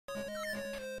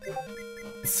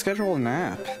Let's schedule a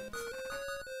nap.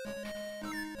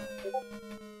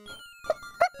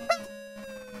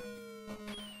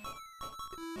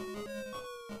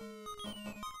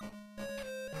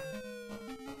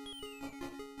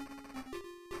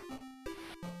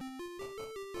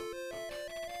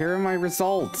 Here are my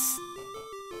results.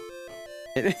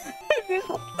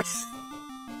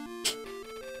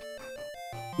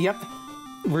 Yep.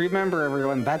 Remember,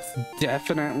 everyone, that's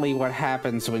definitely what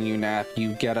happens when you nap.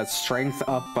 You get a strength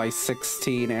up by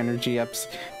 16, energy ups.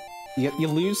 You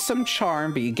lose some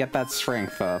charm, but you get that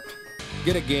strength up.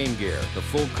 Get a Game Gear, the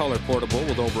full color portable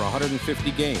with over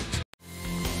 150 games.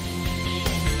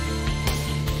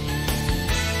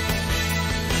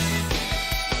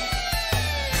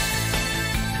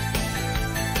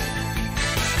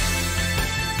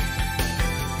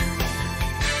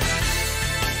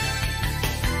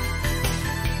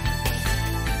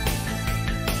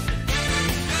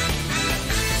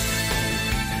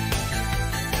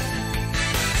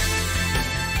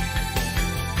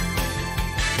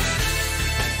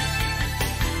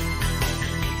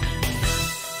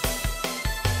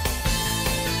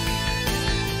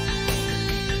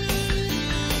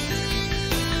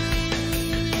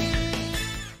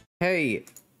 Hey,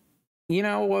 you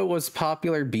know what was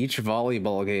popular beach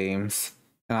volleyball games?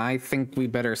 And I think we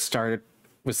better start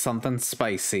with something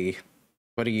spicy.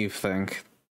 What do you think?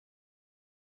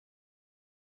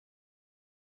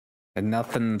 And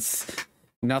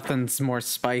nothing's more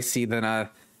spicy than a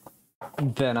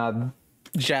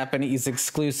Japanese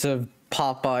exclusive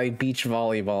Popeye beach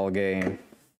volleyball game.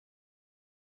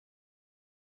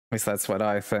 At least that's what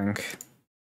I think.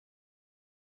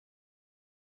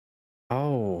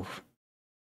 Oh.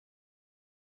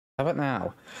 How about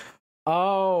now?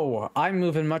 Oh, I'm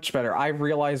moving much better. I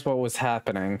realized what was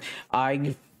happening.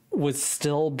 I was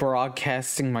still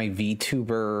broadcasting my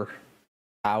VTuber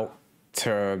out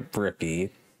to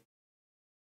Rippy.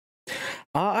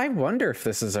 I wonder if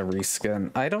this is a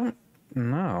reskin. I don't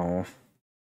know.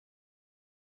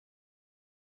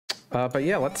 But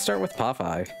yeah, let's start with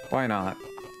Popeye. Why not?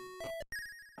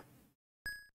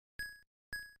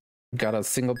 Got a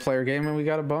single player game and we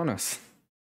got a bonus.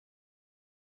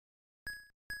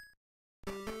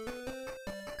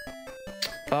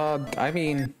 I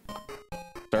mean,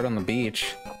 start on the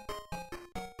beach.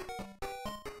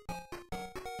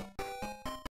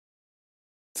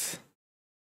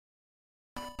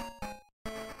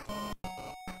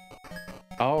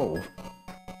 Oh.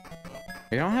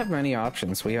 We don't have many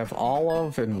options. We have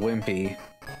Olive and Wimpy.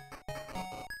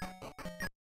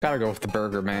 Gotta go with the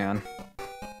Burger Man.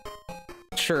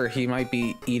 Sure, he might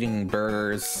be eating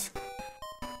burgers.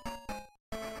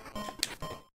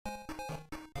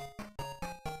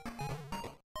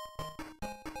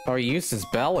 Oh, he used his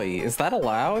belly. Is that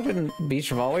allowed in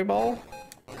beach volleyball?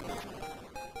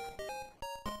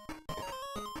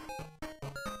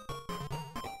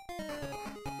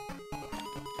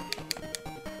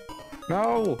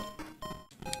 No!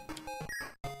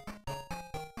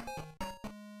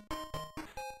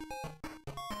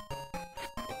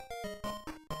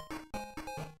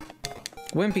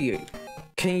 Wimpy,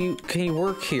 can you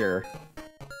work here?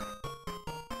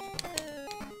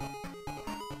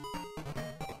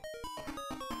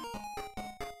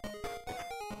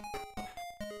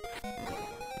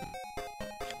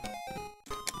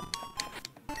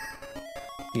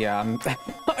 Yeah,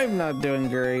 I'm not doing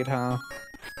great, huh?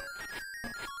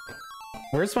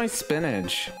 Where's my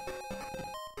spinach?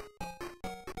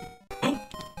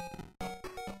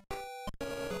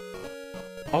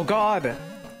 Oh god!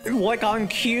 Like on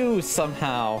cue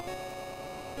somehow.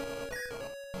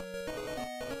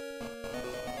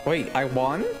 Wait, I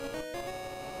won?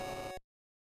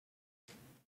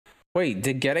 Wait,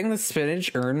 did getting the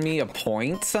spinach earn me a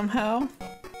point somehow?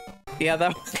 Yeah,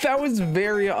 that was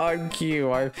very on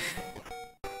cue.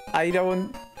 I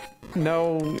don't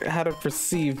know how to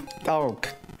perceive. Oh.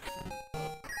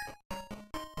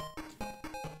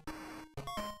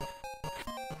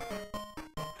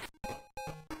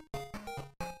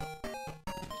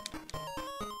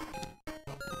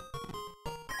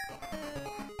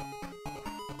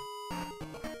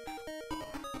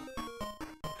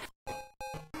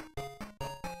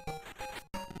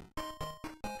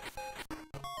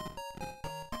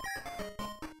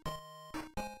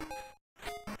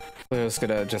 Leo's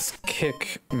gonna just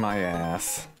kick my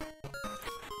ass.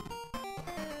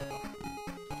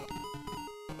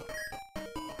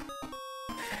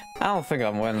 I don't think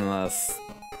I'm winning this.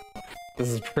 This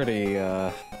is pretty,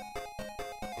 Oh.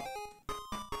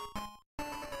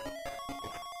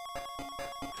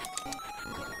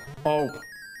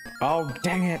 Oh,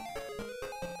 dang it.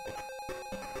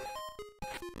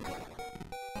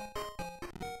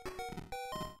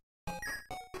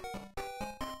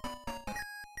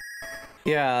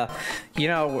 Yeah, you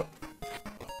know,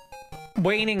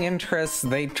 waning interest,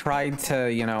 they tried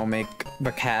to, you know, make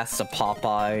the cast of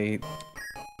Popeye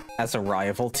as a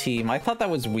rival team. I thought that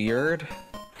was weird.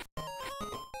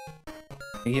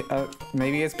 Yeah,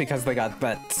 maybe it's because they got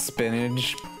that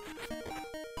spinach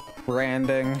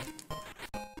branding.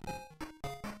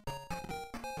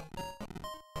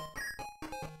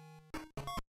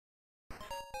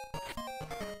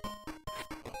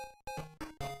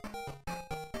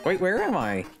 Wait, where am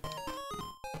I?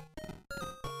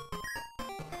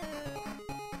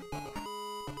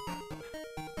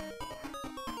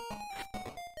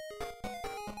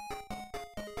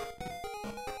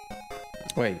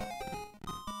 Wait.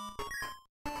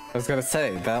 I was gonna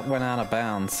say, that went out of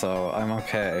bounds, so I'm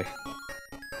okay.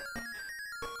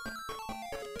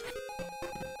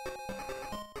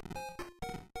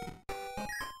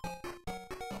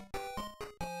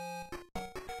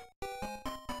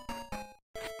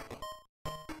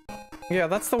 Yeah,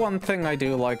 that's the one thing I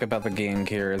do like about the Game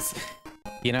Gear is,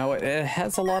 you know, it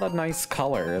has a lot of nice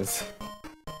colors.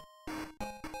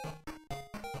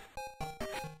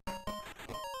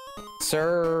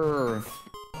 Serve!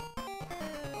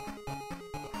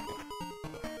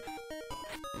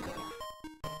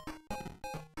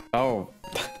 Oh.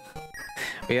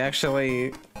 We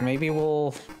actually... maybe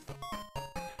we'll...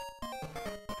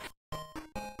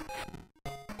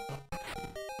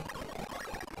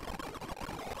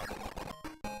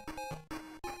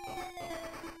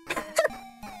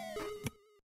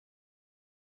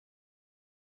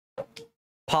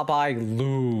 Popeye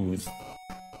lose.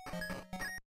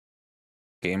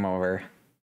 Game over.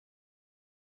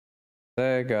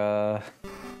 Sega.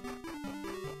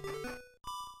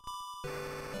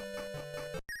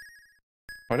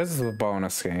 What is the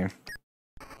bonus game?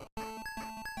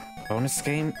 Bonus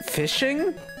game?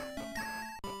 Fishing?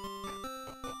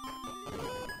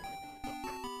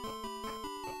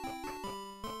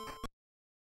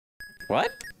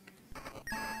 What?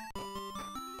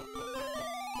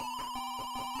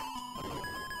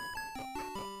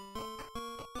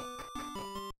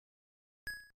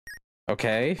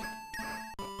 Okay.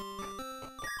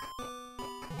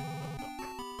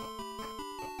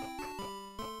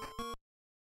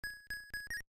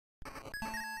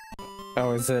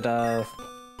 Oh, is it,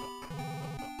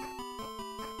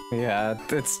 yeah,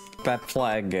 it's that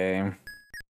flag game.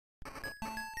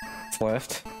 It's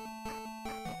left.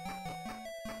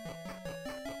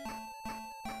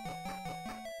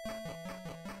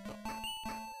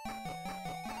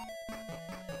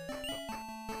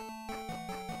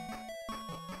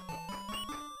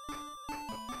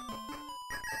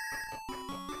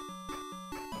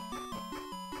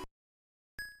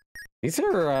 These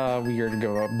are, weird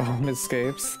go-up bonus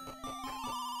escapes.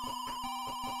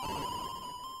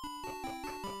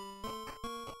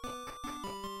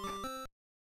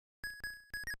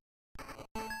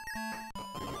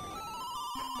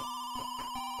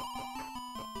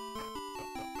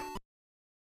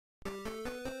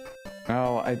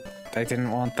 Oh, I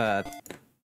didn't want that.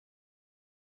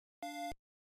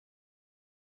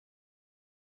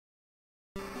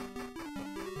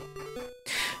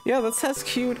 Yeah, this has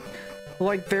cute...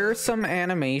 Like, there are some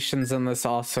animations in this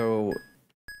also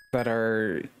that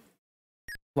are...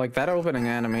 Like, that opening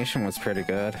animation was pretty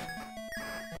good.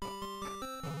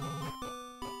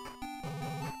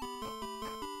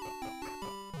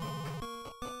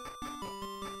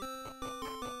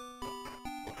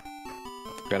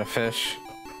 Got a fish.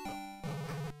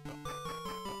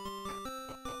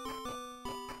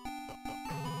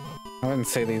 I wouldn't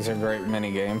say these are great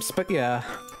mini games, but yeah.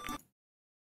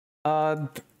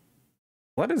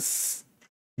 Let us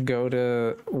go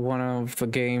to one of the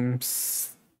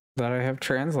games that I have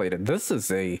translated. This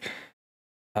is a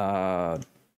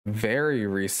very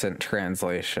recent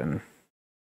translation.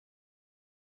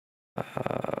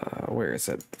 Where is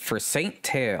it? For Saint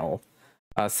Tail.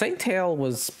 Saint Tail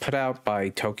was put out by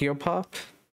Tokyo Pop.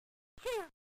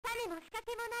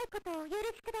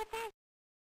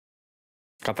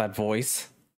 Got that voice.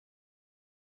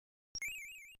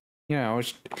 You know,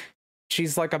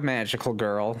 she's like a magical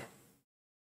girl.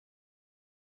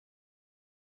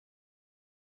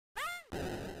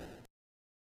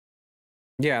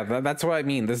 Yeah, that's what I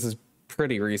mean. This is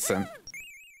pretty recent.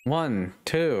 1,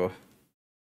 2.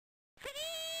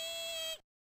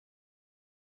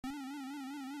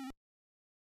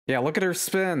 Yeah, look at her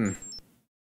spin.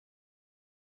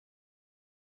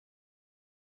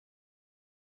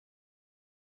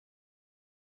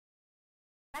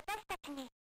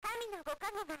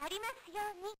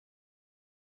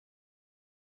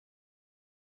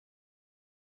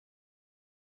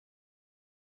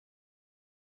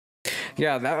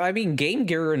 Yeah, I mean, Game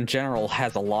Gear in general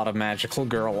has a lot of Magical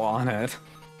Girl on it.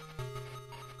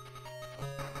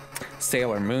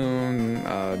 Sailor Moon,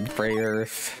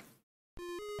 Rayearth.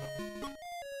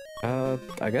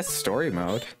 I guess story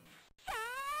mode.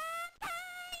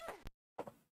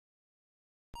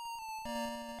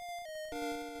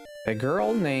 A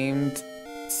girl named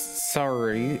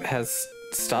Sari has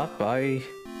stopped by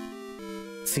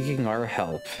seeking our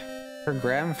help. Her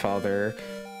grandfather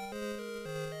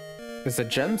is a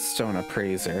gemstone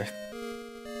appraiser.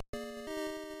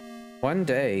 One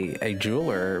day, a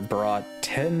jeweler brought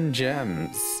 10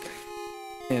 gems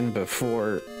in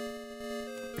before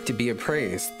to be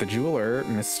appraised. The jeweler,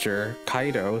 Mr.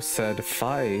 Kaido, said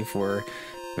 5 were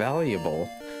valuable.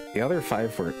 The other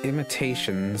 5 were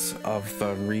imitations of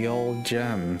the real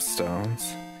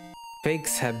gemstones.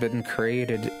 Fakes had been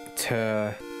created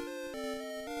to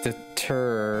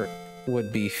deter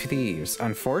would-be thieves.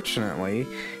 Unfortunately,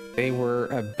 they were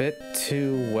a bit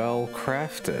too well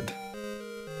crafted.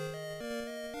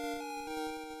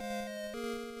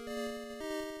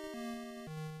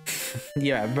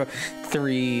 Yeah, but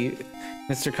 3,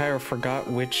 Mr. Cairo forgot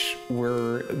which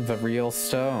were the real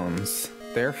stones.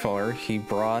 Therefore, he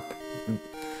brought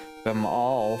them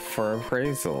all for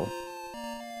appraisal.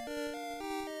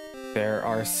 There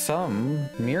are some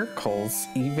miracles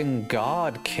even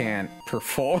God can't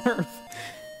perform.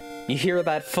 You hear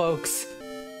that, folks?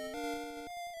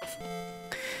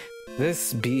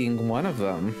 This being one of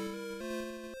them.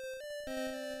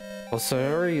 Well,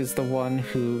 Sayori is the one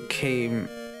who came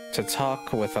to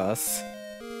talk with us.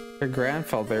 Her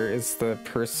grandfather is the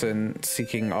person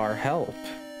seeking our help.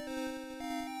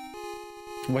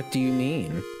 What do you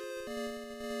mean?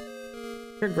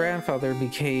 Her grandfather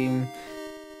became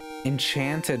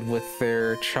enchanted with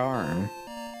their charm.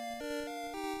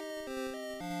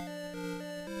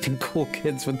 Cool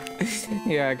kids with...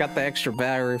 Yeah, I got the extra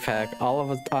battery pack. All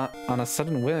of us, on a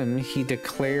sudden whim, he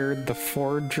declared the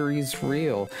forgeries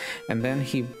real, and then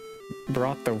he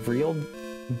brought the real...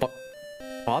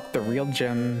 bought the real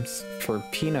gems for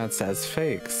peanuts as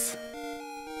fakes.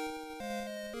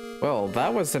 Well,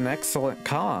 that was an excellent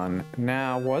con,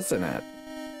 now wasn't it?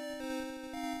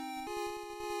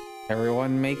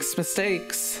 Everyone makes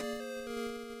mistakes.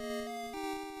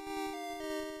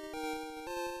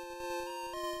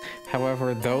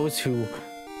 However, those who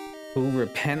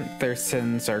repent their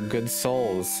sins are good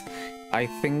souls. I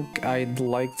think I'd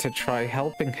like to try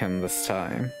helping him this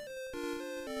time.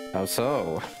 How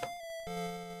so?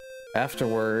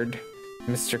 Afterward,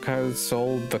 Mr. Code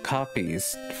sold the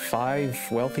copies. 5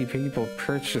 wealthy people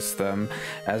purchased them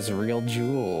as real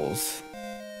jewels.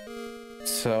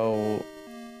 So,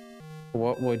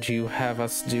 what would you have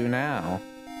us do now?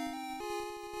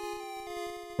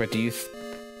 What do you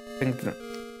think?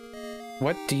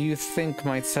 What do you think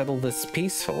might settle this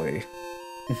peacefully?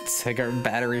 Cigarette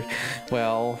battery.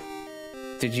 Well,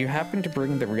 did you happen to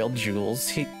bring the real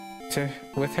jewels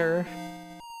with her?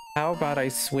 How about I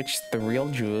switch the real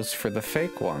jewels for the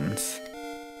fake ones?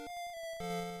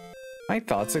 My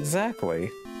thoughts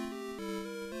exactly.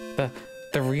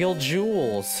 The real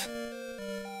jewels.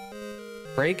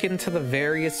 Break into the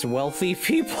various wealthy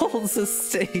people's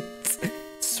estates.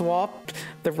 Swap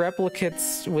the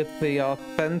replicates with the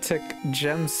authentic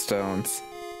gemstones.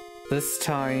 This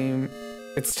time,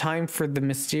 it's time for the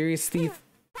mysterious thief,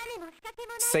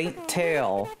 Saint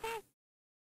Tail.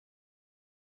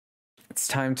 It's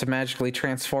time to magically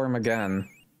transform again.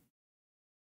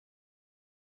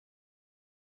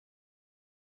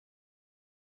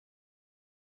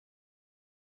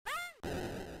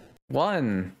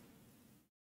 One.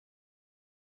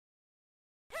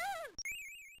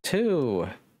 2.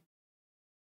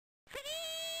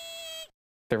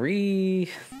 3.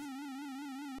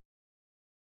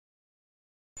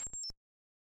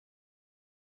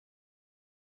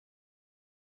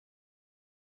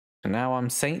 And now I'm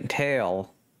Saint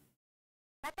Tail.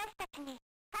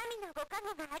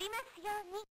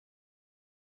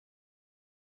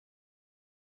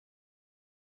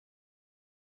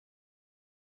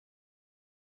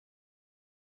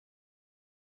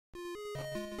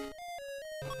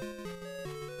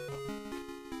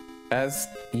 As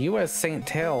Saint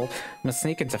Tail must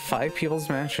sneak into 5 people's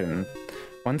mansion.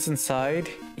 Once inside,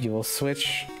 you will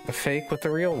switch the fake with the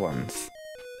real ones.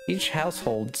 Each house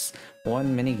holds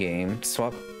 1 minigame,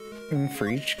 swap for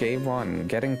each game 1.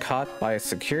 Getting caught by a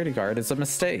security guard is a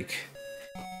mistake.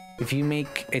 If you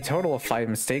make a total of 5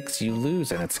 mistakes, you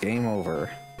lose and it's game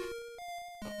over.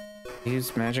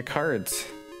 Use magic cards.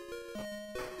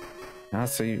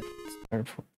 So you...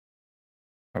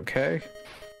 Okay.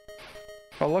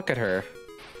 Oh, look at her.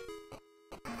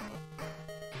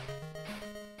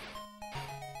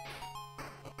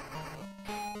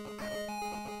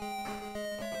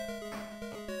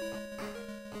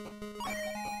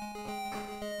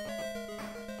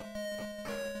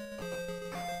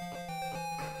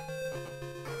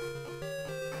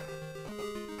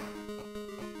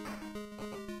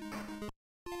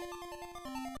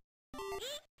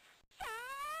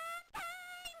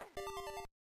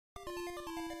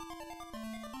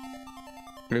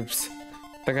 Oops.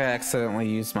 I think I accidentally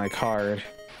used my card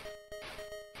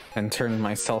and turned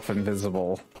myself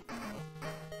invisible.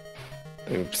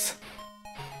 Oops.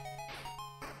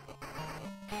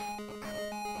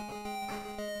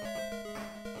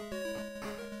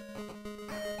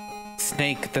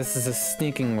 Snake, this is a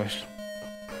sneaking wish.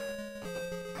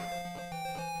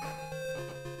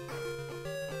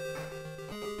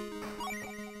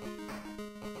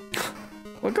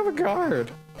 Look at the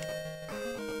card.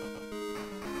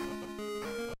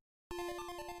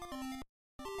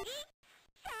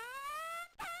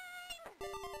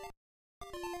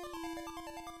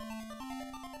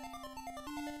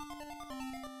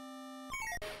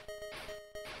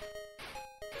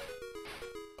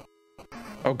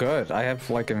 Oh good, I have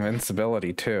like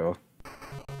invincibility too.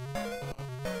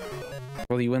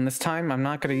 Will you win this time? I'm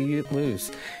not gonna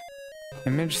lose.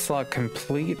 Image slot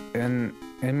complete an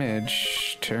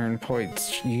image to earn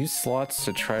points. Use slots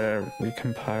to try to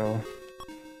recompile.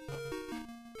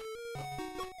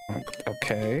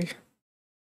 Okay.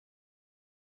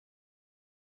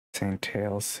 Saint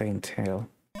Tail, Saint Tail.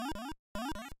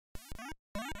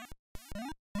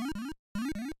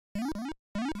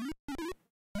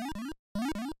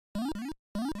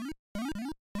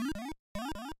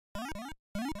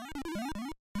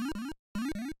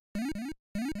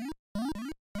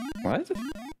 What?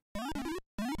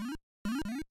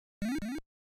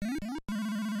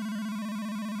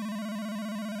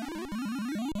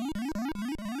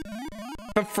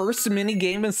 The first mini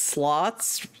game is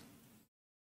slots?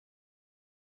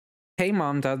 Hey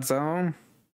Mom, Dad Zone.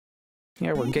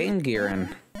 Yeah, we're Game Gearing.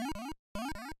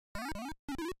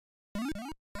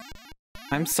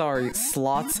 I'm sorry,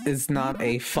 slots is not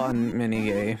a fun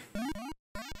minigame.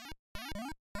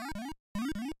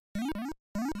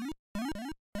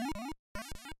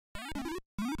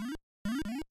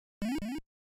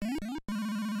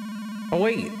 Oh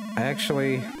wait, I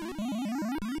actually...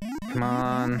 Come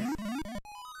on.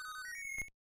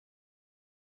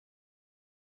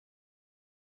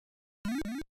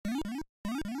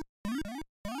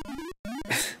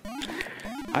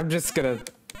 I'm just gonna...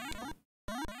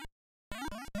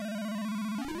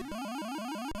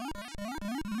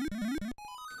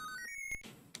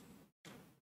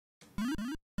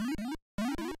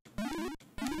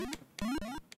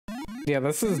 Yeah,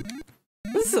 this is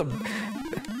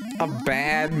a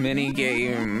bad mini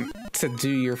game to do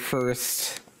your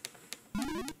first.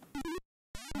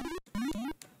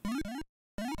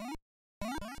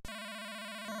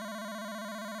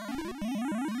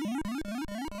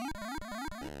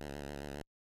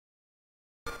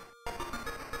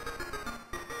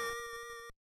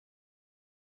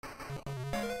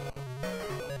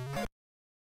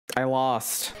 I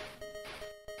lost.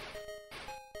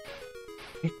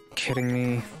 Are you kidding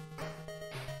me?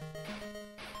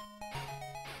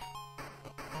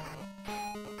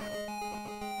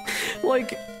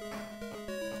 Like...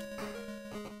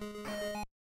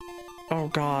 Oh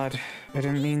god, I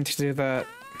didn't mean to do that.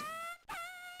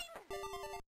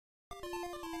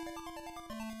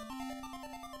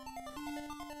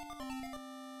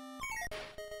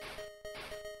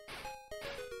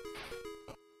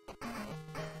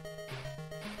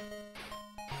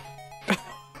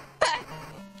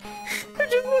 It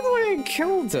just looks like I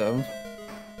killed him.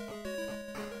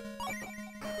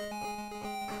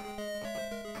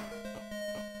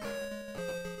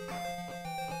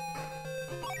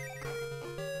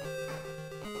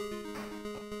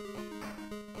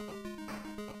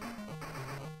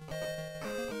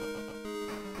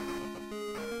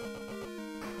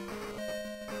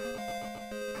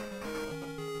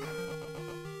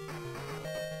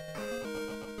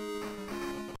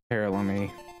 Here, let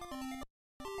me...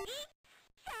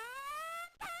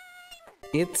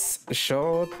 It's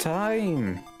show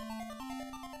time!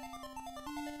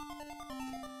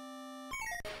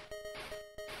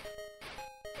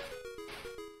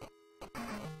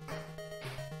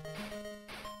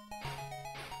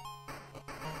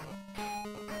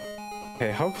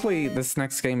 Okay, hopefully this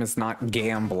next game is not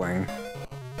gambling.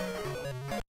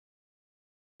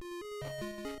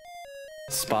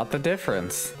 Spot the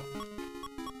difference.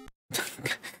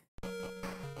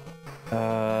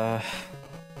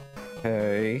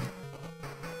 Okay.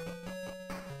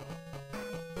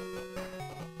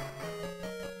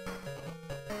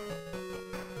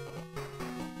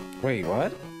 Wait,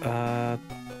 what?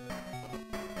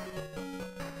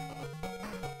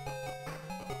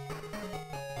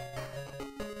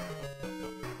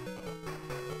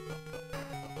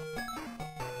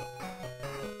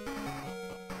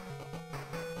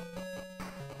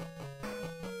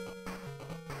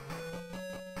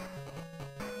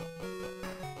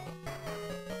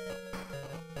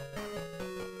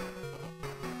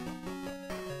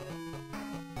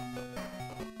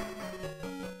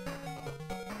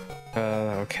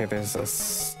 Okay, there's a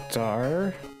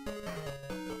star.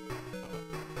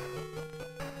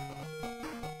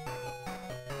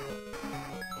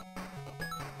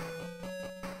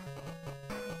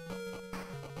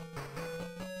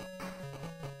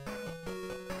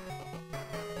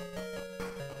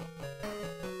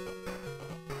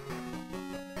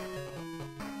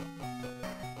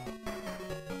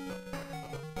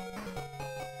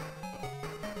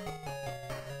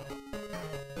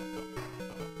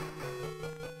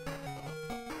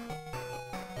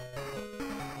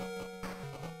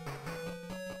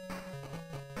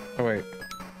 Oh, wait.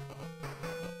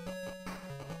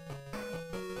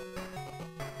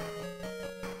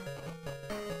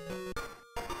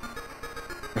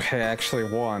 Okay, I actually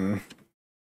won.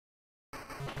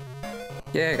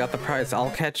 Yeah, I got the prize.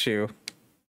 I'll catch you.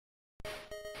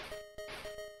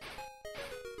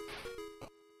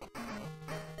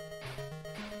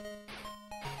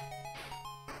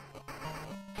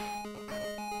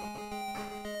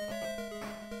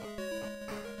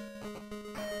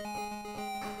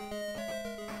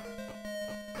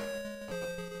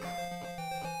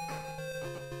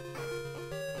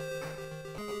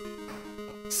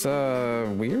 It's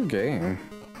a weird game.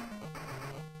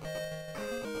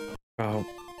 Oh.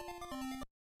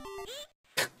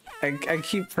 I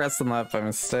keep pressing that by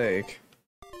mistake.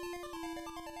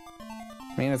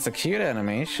 I mean, it's a cute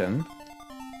animation.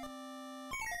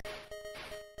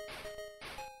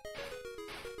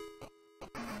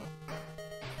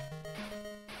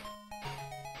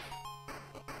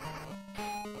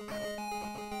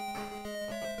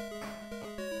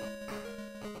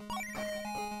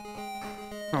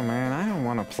 Oh man, I don't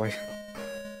want to play.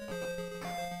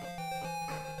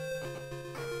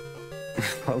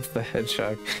 Love the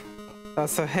hedgehog.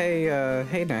 So hey,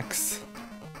 hey Nix.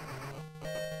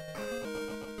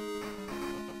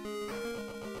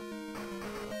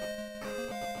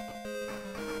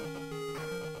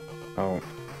 Oh.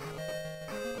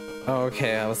 Oh,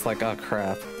 okay, I was like, oh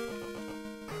crap.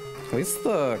 At least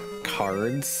the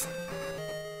cards.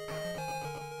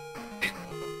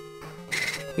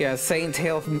 Yeah, Saint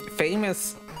Tail,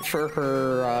 famous for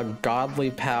her godly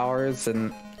powers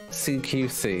and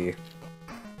CQC.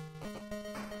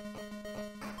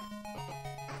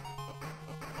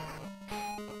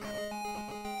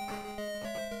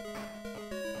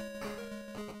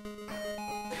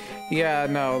 Yeah,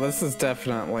 no, this is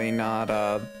definitely not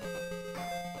a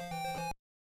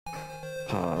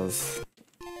pause.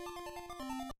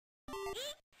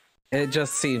 It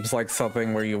just seems like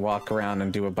something where you walk around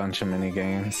and do a bunch of mini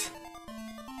games.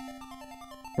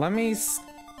 Let me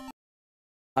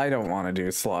I don't want to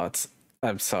do slots.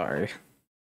 I'm sorry.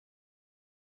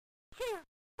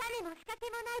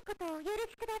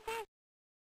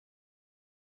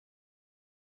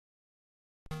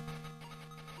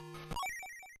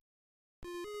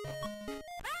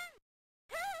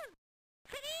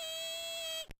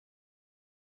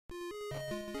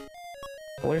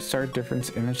 Polar star difference,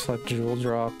 image select, jewel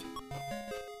drop,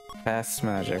 fast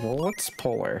magic. Well, what's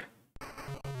polar?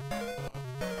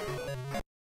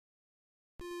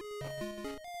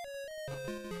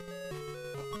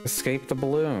 Escape the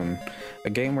balloon.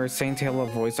 A game where Saint Tail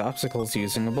avoids obstacles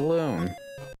using a balloon.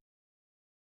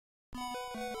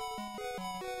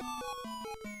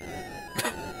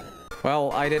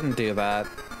 Well, I didn't do that.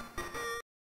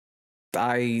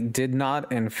 I did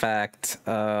not, in fact,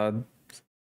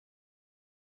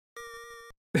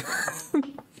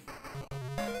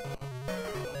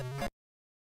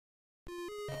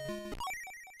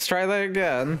 Let's try that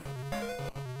again.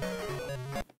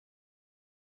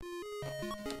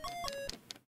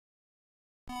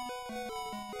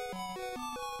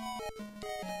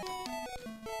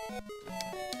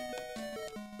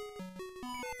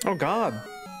 Oh god.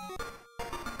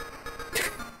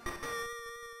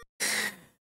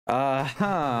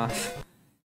 Uh-huh.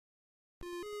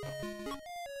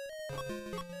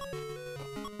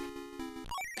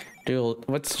 Jewel,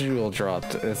 what's jewel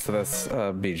dropped? Is this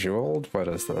bejeweled? What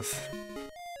is this?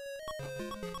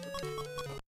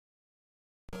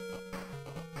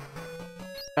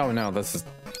 Oh no, this is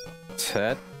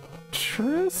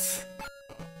Tetris?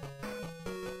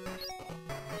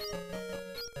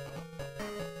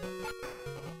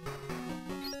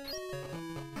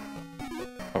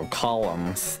 Oh,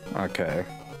 columns. Okay.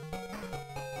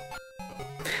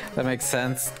 That makes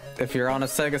sense. If you're on a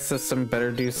Sega system,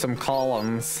 better do some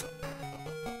columns.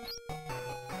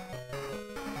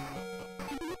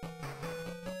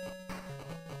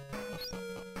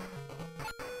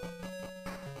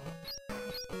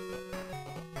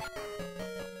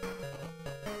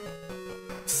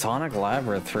 Sonic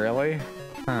Labyrinth, really?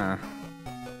 Huh.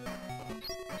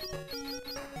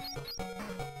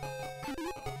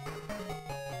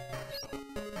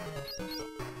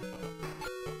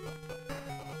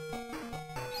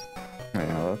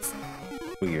 Yeah, that's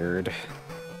weird.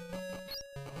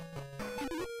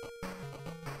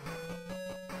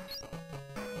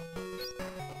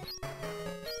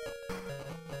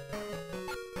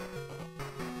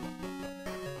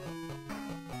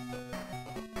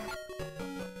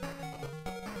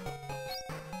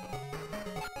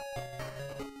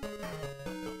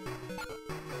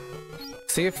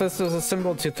 See, if this was a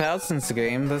simple 2000s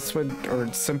game, this would,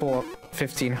 or simple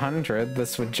 1500,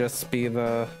 this would just be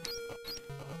the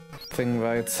thing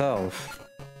by itself.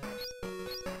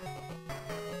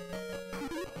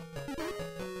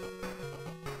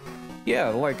 Yeah,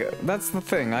 like, that's the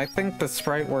thing. I think the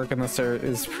sprite work in this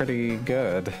is pretty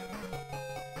good.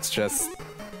 It's just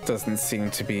doesn't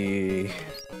seem to be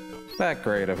that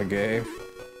great of a game.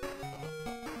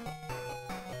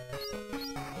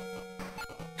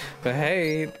 But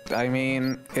hey, I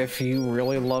mean, if you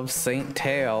really love Saint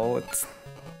Tail, it's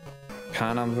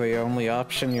kind of the only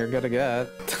option you're gonna get.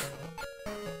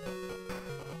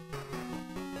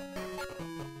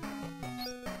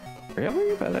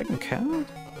 Really? That didn't count?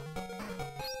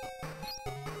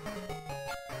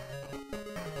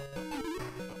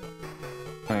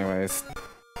 Anyways.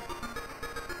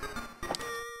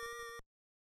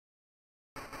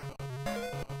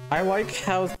 I like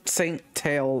how Saint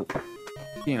Tail,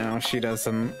 you know, she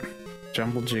doesn't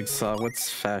jumble jigsaw. What's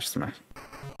Phasma?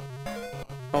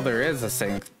 Oh, there is a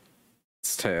Saint's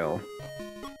Tail.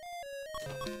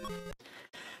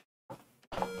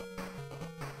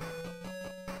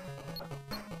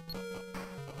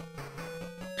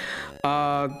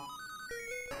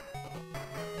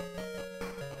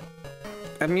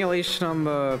 Emulation on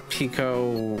the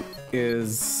Pico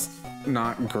is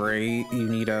not great. You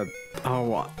need a... Oh,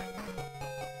 what?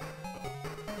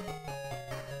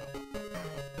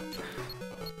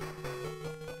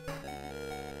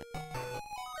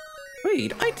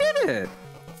 Wait, I did it!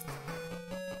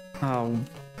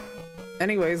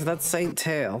 Anyways, that's Saint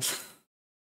Tail.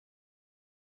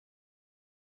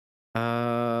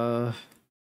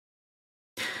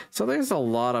 So there's a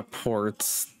lot of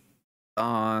ports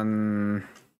on...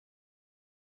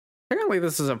 Apparently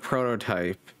this is a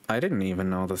prototype. I didn't even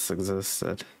know this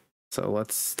existed. So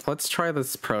let's try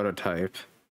this prototype.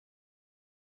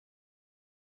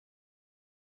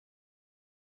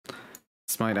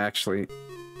 This might actually...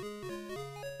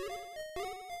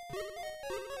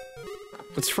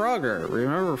 It's Frogger.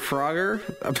 Remember Frogger?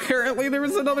 Apparently there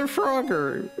was another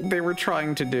Frogger they were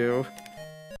trying to do.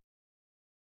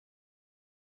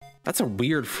 That's a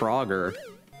weird Frogger.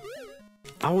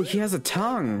 Oh, he has a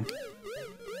tongue.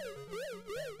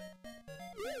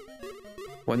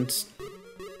 Once.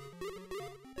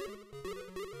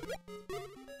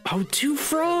 Oh, 2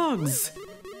 frogs!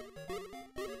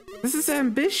 This is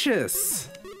ambitious.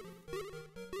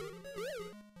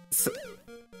 So,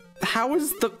 how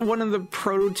is one of the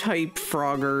prototype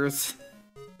Froggers?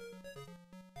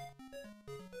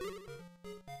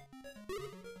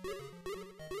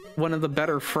 One of the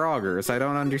better Froggers. I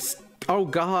don't understand. Oh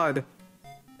god.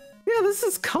 Yeah, this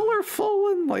is colorful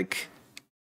and like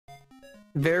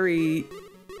very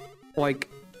like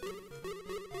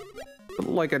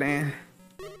an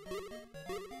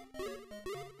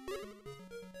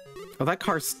Oh, that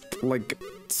car's like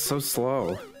so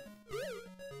slow.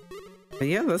 But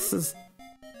yeah, this is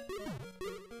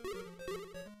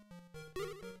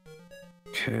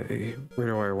okay. Where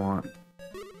do I want?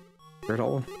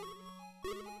 Riddle?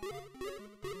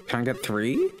 Can I get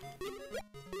 3?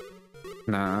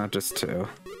 Nah, just 2.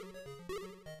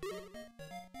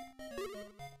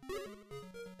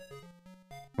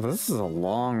 Well, this is a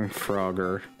long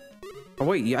Frogger. Oh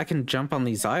wait, yeah, I can jump on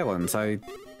these islands.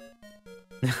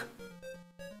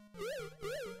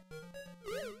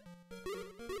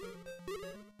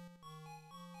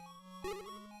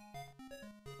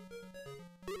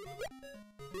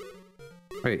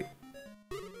 Wait.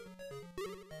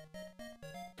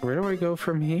 Where do I go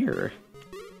from here?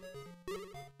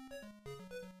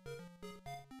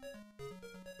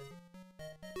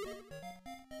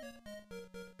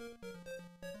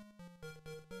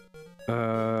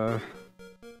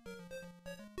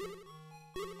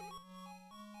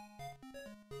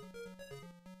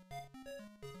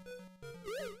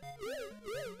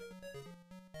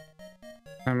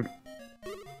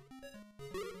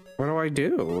 What do I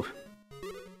do?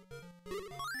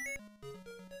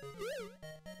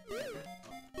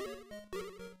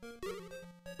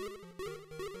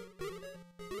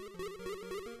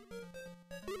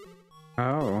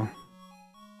 Oh.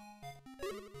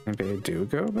 Maybe I do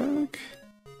go back?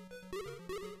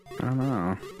 I don't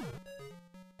know.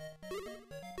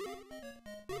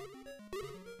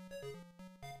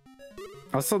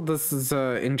 Also, this is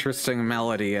a interesting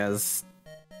melody as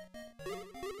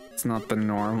it's not the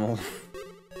normal.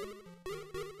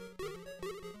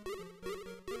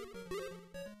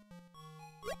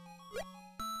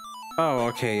 Oh,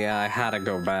 okay, yeah, I had to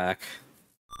go back.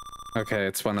 Okay,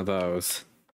 it's one of those.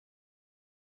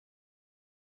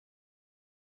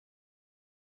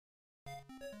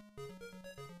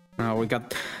 Oh, we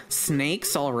got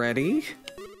snakes already.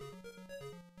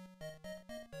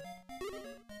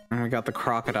 And we got the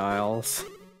crocodiles.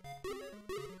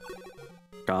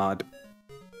 God.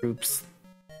 Oops.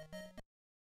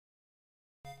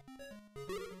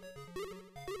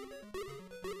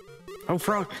 Oh,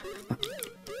 frog!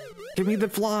 Give me the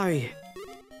fly!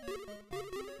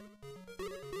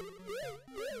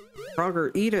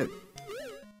 Frogger, eat it!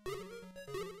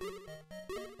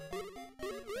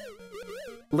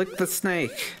 Lick the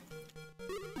snake!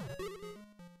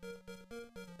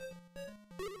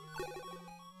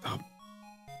 Oh.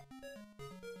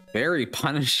 Very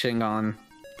punishing on...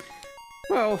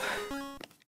 Well...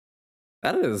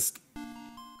 That is...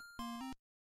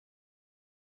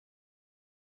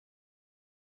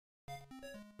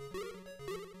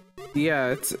 Yeah,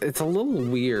 it's a little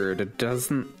weird. It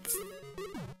doesn't...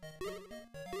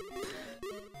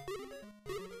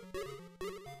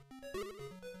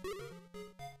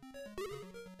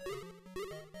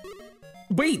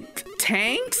 Wait,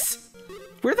 tanks?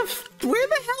 Where the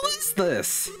hell is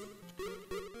this?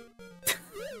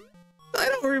 I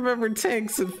don't remember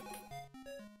tanks in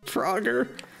Frogger.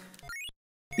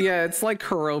 Yeah, it's like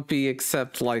Keroppi,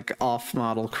 except like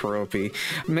off-model Keroppi.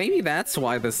 Maybe that's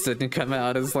why this didn't come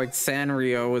out, is like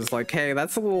Sanrio was like, hey,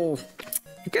 that's a little...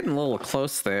 You're getting a little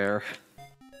close there.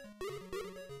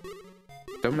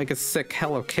 Don't make a sick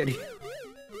Hello Kitty.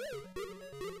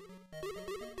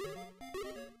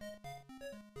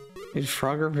 Did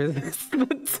Frogger visit the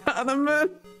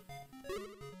tournament?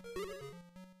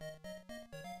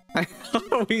 I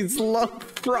always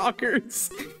love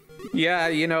Froggers. Yeah,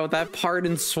 you know, that part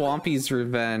in Swampy's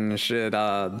Revenge, it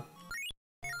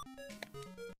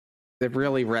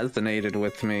really resonated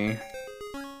with me.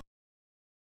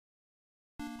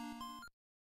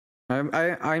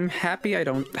 I'm happy I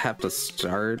don't have to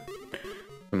start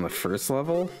from the first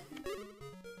level.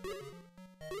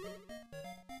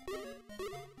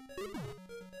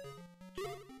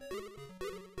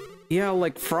 Yeah,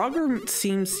 like, Frogger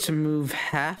seems to move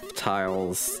half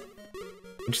tiles,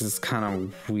 which is kind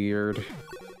of weird.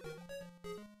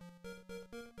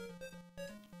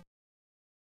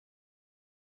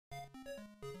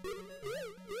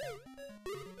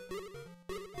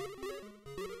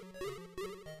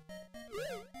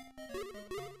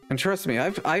 And trust me,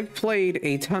 I've played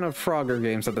a ton of Frogger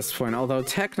games at this point, although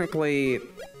technically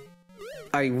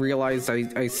I realized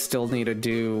I still need to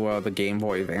do the Game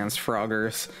Boy Advance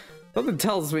Froggers. Something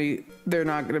tells me they're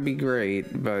not gonna be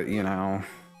great, but you know.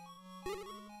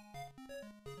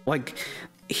 Like,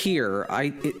 here,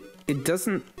 it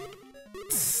doesn't...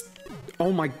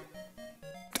 Oh my...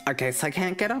 I guess I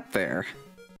can't get up there.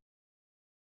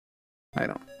 I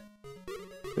don't...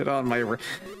 Get on my...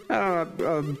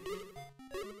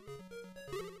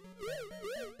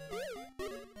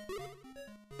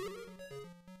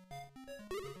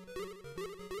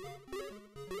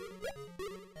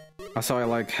 Also, I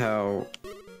like how...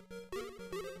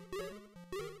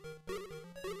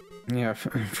 Yeah,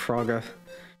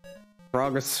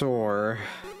 Frogosaur.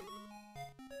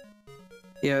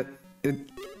 Yeah, it...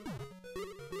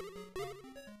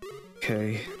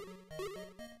 Okay.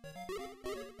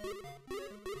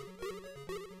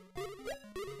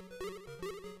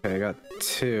 Okay, I got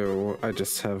two. I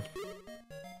just have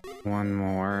one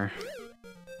more.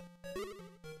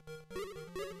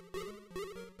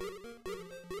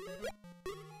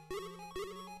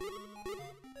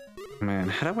 Man,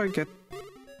 how do I get...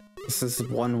 This is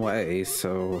one way,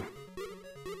 so...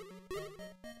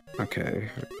 Okay,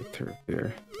 through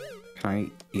here. Can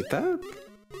I eat that?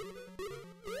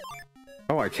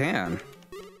 Oh, I can.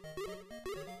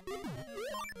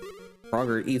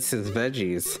 Frogger eats his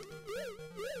veggies.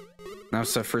 Now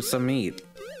suffer some meat.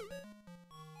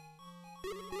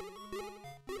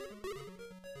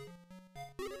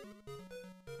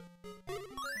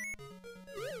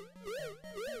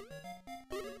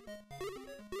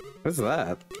 What's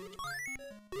that?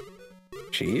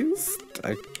 Cheese?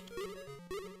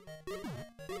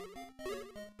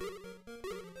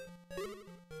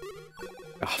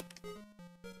 Oh.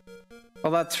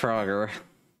 Well, that's Frogger.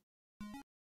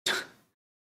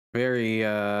 Very,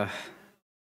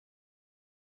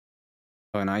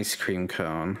 Oh, an ice cream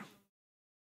cone.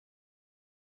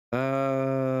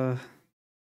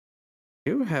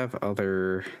 You have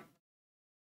other...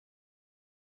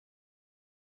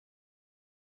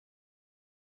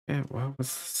 Yeah, what was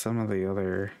some of the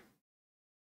other...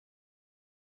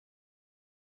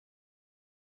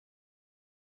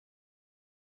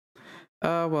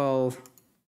 well...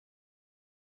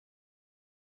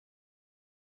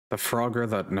 The Frogger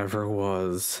that never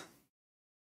was.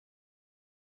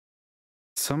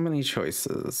 So many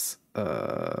choices.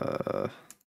 Well,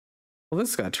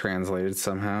 this got translated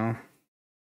somehow.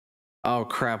 Oh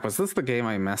crap, was this the game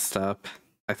I messed up?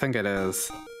 I think it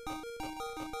is.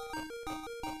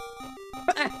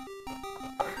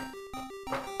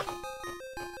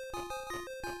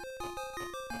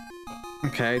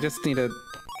 Okay, I just need to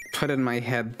put in my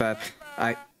head that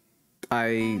I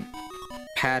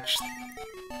patched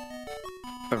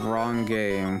the wrong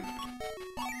game.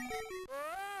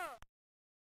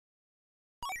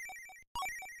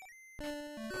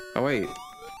 Oh wait,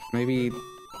 maybe...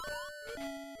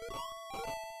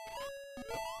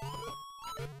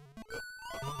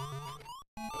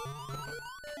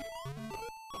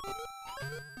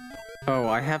 Oh,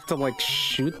 I have to like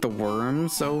shoot the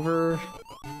worms over?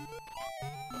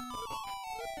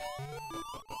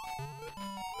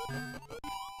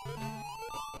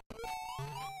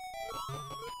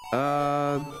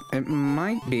 It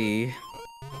might be.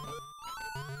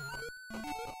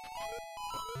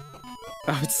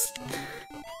 Oh, it's...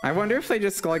 I wonder if they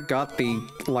just like got the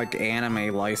like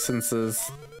anime licenses.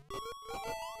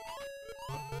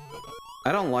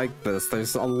 I don't like this.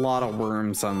 There's a lot of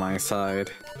worms on my side.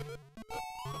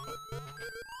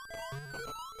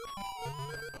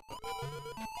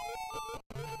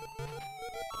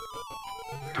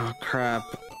 Oh crap.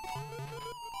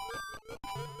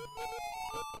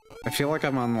 I feel like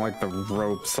I'm on like the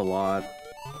ropes a lot.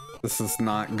 This is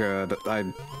not good.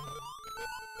 I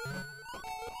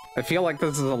feel like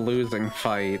this is a losing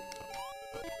fight.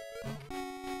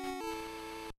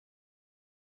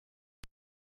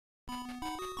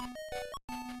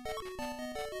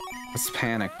 It's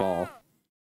Panic Ball.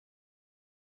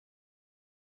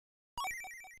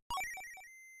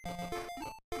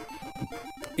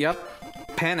 Yep,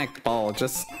 Panic Ball,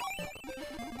 just...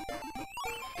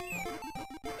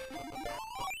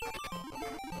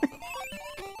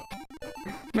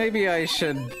 Maybe I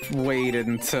should wait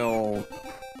until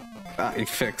I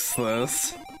fix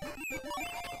this.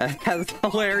 As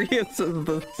hilarious as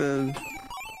this is.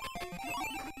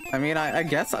 I mean, I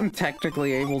guess I'm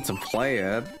technically able to play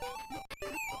it.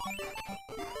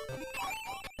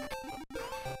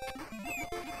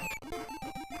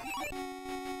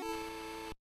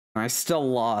 I still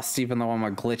lost, even though I'm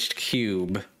a glitched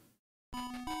cube.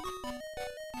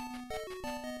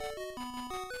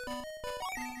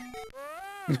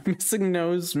 Missing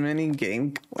nose mini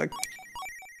game collect.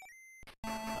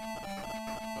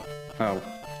 Oh,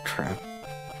 crap.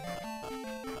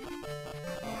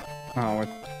 Oh,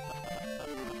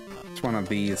 it's one of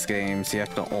these games. You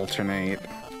have to alternate.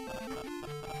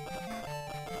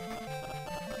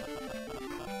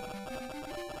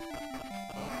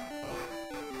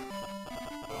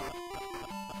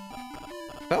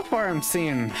 So far, I'm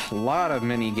seeing a lot of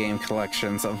mini game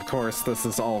collections. Of course, this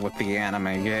is all with the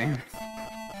anime game.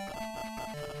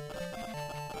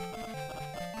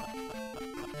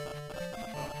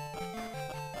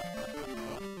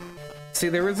 See,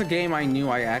 there was a game I knew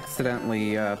I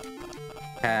accidentally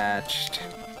patched.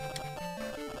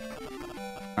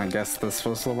 I guess this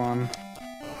was the one.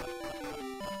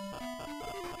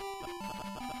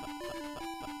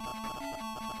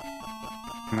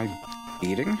 Am I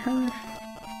beating her?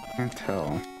 I can't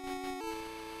tell.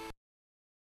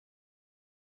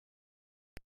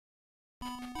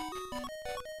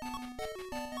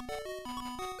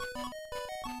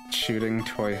 Shooting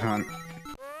toy hunt.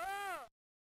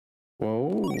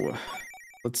 Whoa.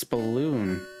 Let's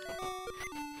balloon.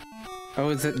 Oh,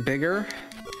 is it bigger?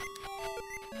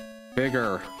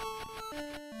 Bigger.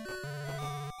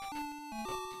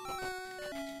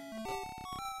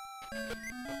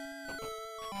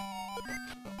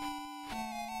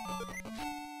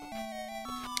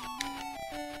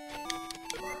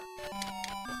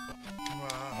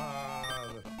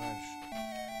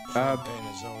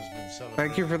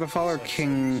 Thank you for the follow,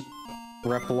 King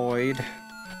Reploid.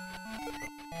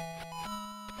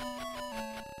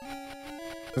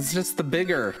 It's just the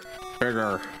bigger.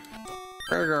 Bigger.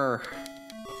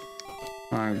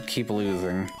 I keep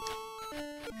losing.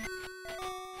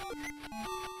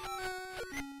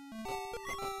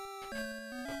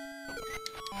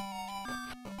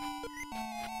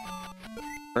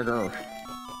 Bigger.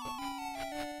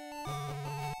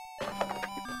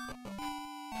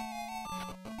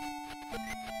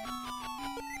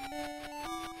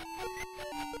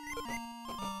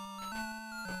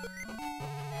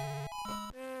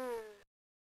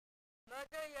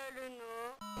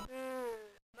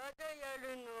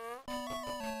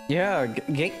 Yeah,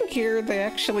 Game Gear, they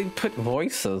actually put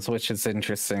voices, which is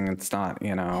interesting. It's not,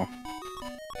 you know...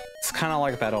 It's kind of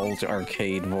like that old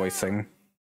arcade voicing.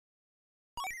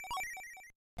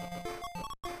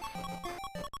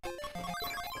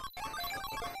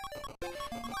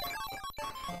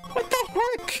 What the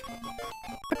heck?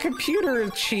 The computer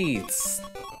cheats.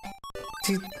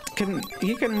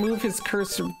 He can move his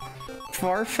cursor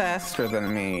far faster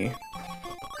than me.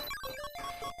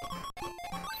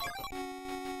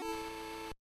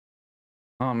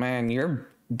 Oh man, your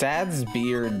dad's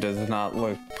beard does not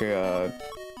look good.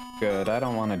 I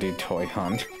don't want to do Toy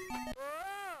Hunt.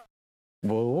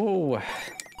 Whoa.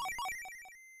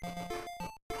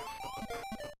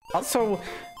 Also,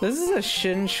 this is a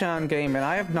Shin-chan game, and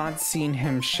I have not seen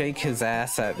him shake his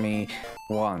ass at me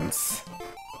once.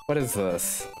 What is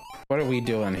this? What are we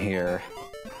doing here?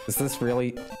 Is this really...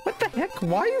 What the heck?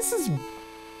 Why is this...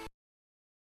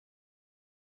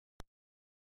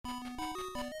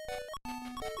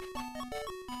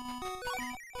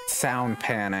 Sound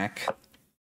panic.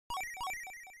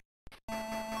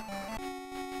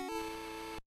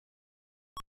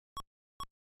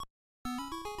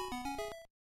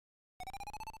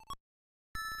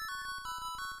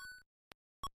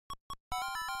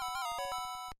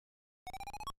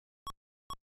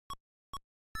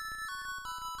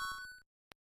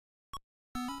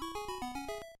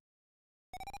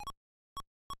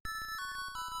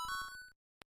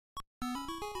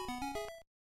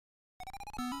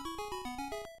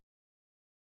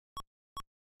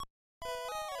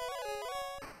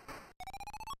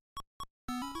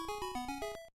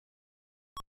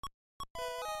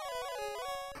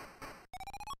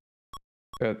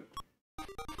 Good.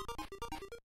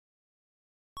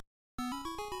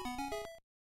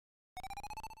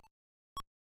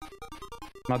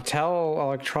 Mattel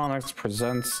Electronics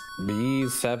presents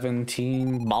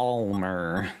B-17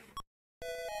 Balmer.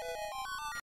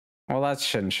 Well, that's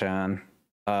Shin-chan.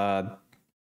 I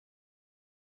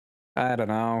don't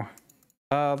know.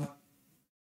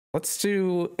 Let's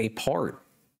do a part.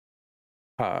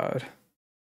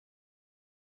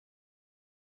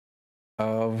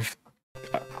 Of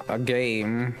a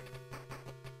game.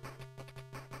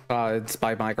 It's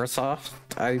by Microsoft,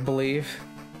 I believe.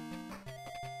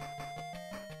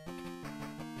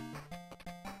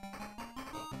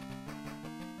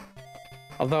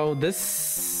 Although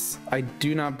this, I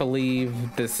do not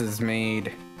believe this is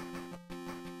made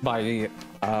by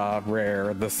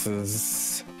Rare. This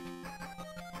is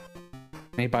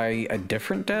made by a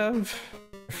different dev.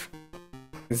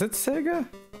 Is it Sega?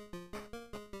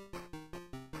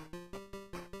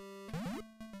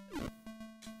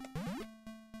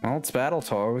 Well, it's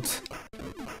Battletoads.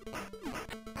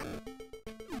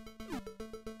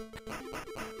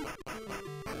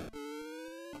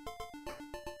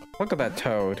 Look at that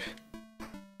toad.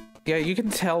 Yeah, you can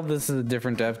tell this is a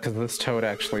different dev because this toad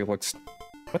actually looks...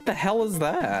 What the hell is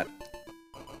that?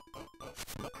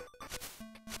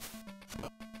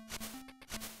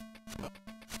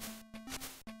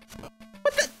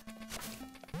 What the...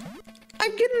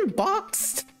 I'm getting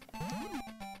boxed!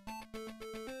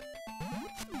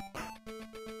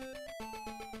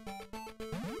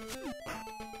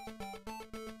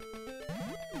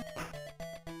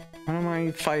 What am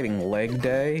I fighting? Leg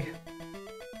day?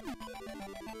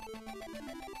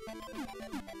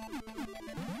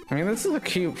 I mean, this is a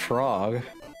cute frog.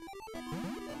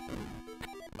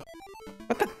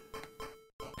 What the?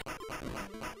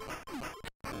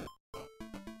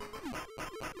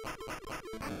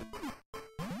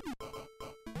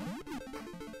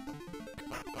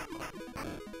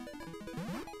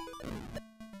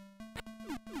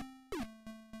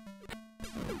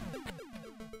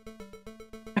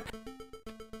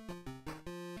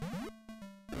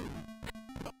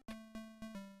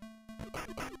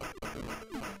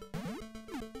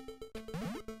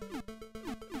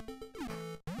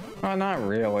 Oh, not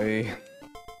really.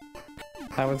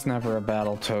 I was never a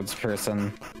Battletoads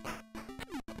person.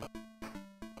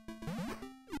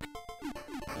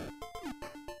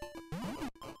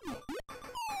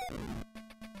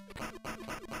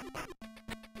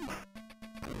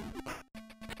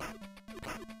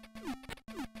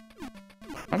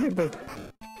 I mean, but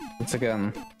it's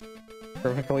again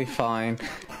perfectly fine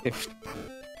if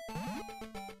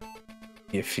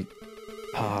you...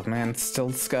 Oh man,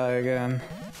 still Sky again.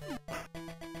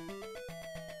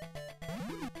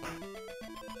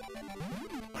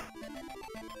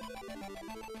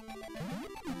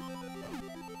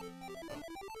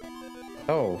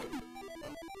 Oh.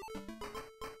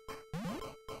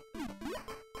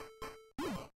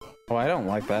 Oh, I don't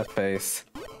like that face.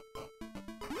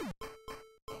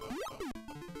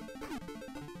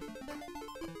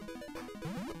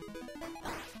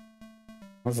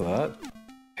 What's that?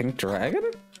 Pink dragon?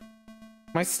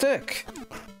 My stick!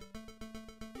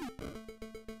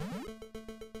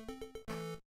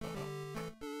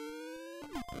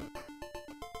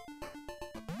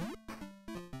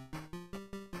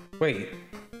 Wait.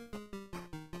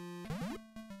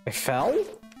 I fell?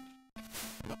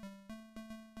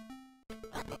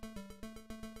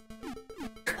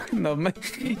 No,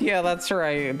 yeah, that's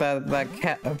right. That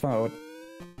cat emote.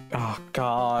 Oh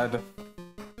god.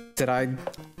 Did I?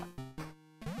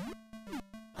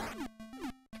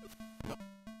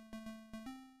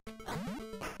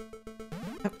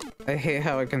 I hate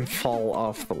how I can fall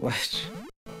off the ledge.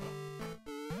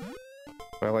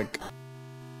 Or like,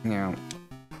 you know.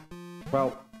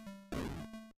 Well,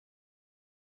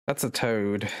 that's a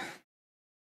toad.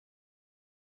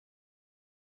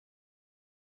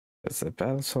 It's a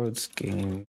Battletoads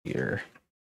game here.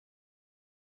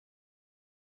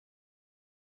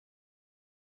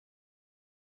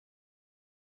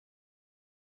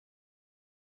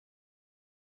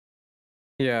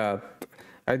 Yeah,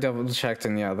 I double checked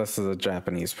and yeah, this is a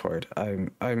Japanese port.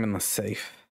 I'm in the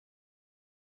safe.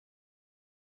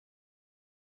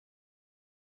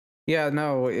 Yeah,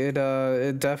 no, it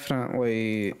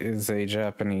definitely is a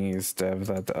Japanese dev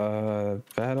that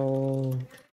Battletoads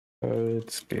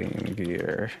Game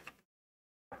Gear.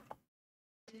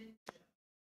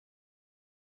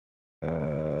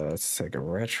 Sega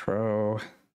Retro.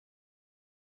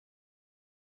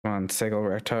 Come on, Sega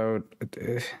Retro.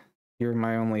 You're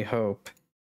my only hope.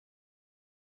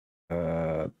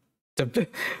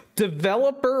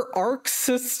 Developer Arc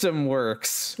System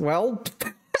Works. Well,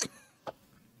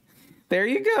 there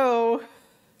you go.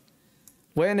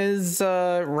 When is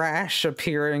Rash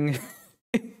appearing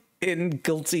in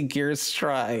Guilty Gear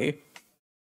Strive?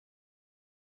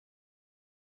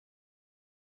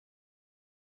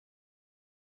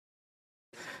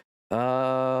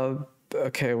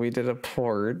 Okay, we did a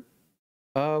port.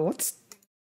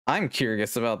 I'm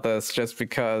curious about this just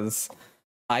because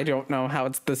I don't know how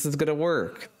this is gonna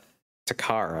work.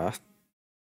 Takara.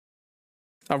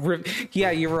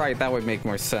 Yeah, you're right, that would make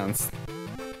more sense.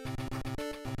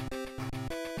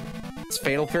 It's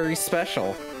Fatal Fury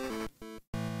Special.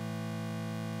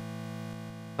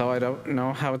 So I don't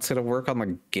know how it's gonna work on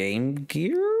the Game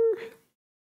Gear?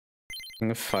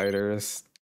 King of Fighters.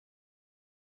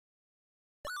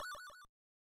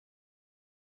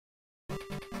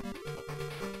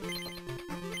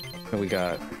 What we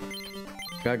got?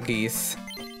 Got Geese.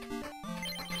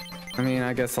 I mean,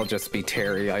 I guess I'll just be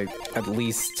Terry. I at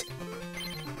least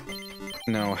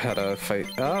know how to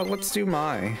fight. Let's do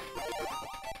Mai.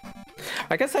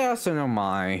 I guess I also know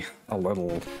Mai a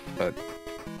little, but...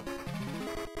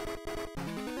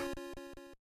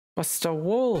 Busta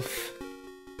Wolf!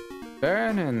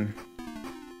 Vernon!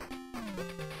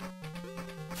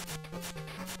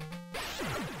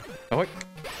 Oh, wait.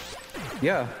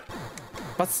 Yeah.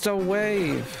 Busta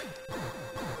Wave!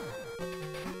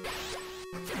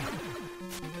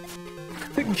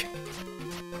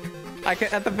 I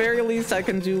can, at the very least, I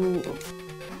can do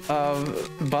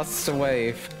Busta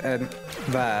Wave and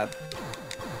that.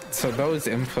 So those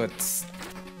inputs,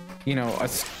 you know,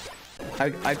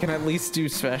 I can at least do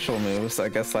special moves. I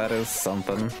guess that is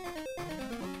something.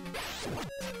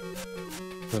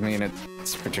 I mean,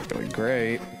 it's particularly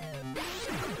great.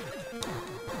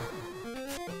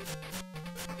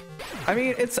 I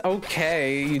mean, it's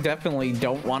okay. You definitely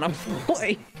don't want to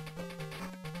play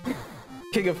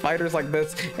King of Fighters like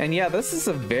this. And yeah, this is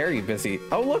a very busy...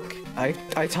 Oh, look! I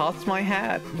tossed my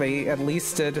hat. They at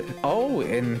least did... Oh,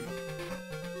 in...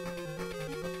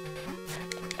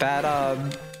 That,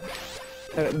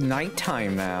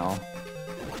 nighttime now.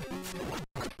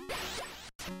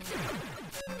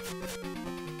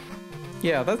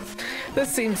 Yeah,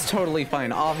 this seems totally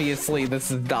fine. Obviously,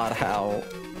 this is not how...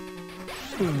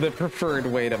 the preferred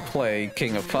way to play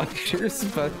King of Fighters,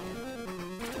 but...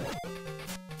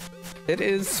 it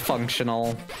is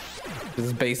functional. This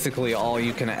is basically all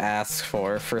you can ask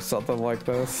for something like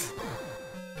this.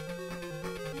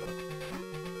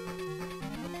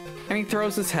 And he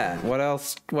throws his hat. What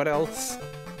else? What else?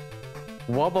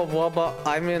 Wubba wubba,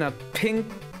 I'm in a pink...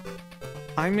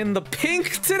 I'm in the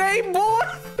pink today, boy!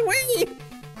 Wait!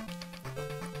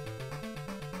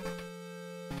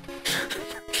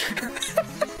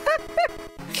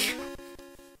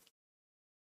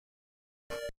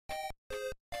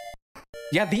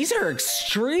 Yeah, these are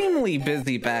extremely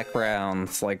busy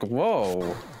backgrounds. Like,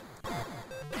 whoa.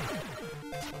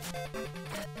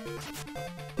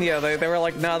 Yeah, they were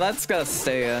like, no, that's gotta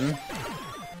stay in.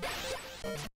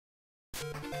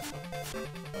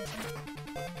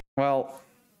 Well,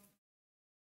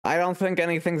 I don't think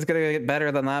anything's gonna get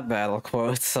better than that battle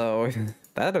quote, so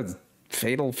that is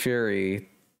Fatal Fury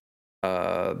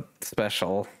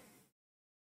special.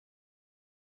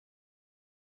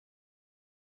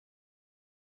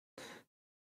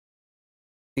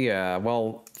 Yeah,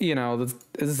 well, you know, this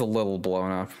is a little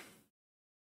blown up.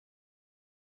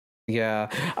 Yeah,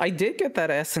 I did get that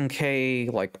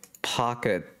SNK like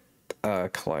pocket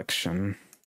collection.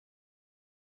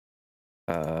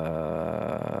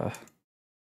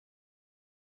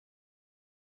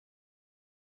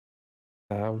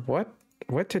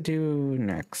 What to do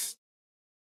next?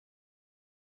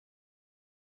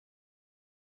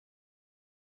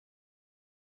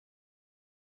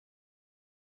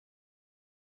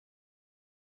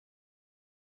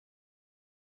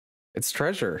 It's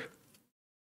treasure.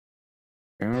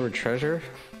 Remember treasure?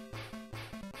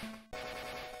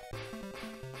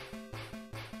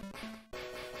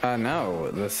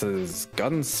 No, this is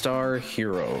Gunstar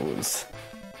Heroes.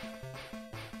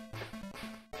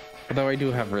 Although I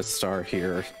do have Ristar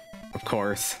here, of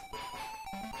course.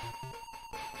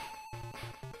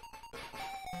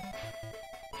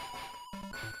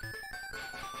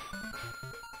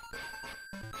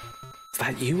 Is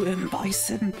that you, M.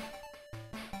 Bison?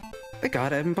 I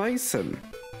got M. Bison.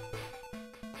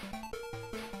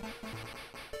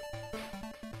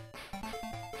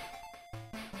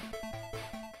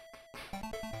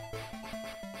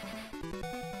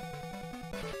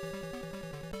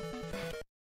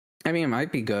 I mean, it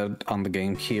might be good on the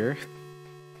game here.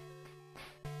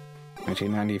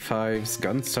 1995's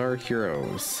Gunstar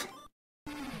Heroes.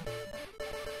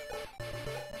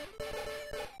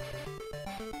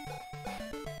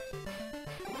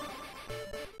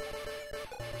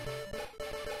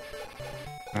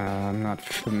 I'm not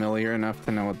familiar enough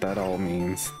to know what that all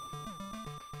means.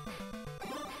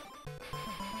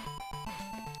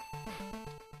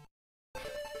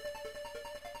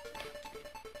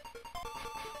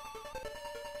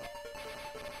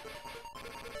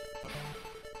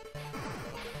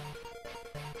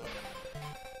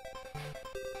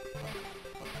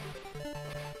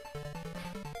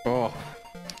 Oh.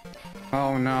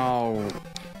 Oh no.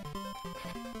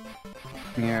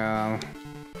 Yeah.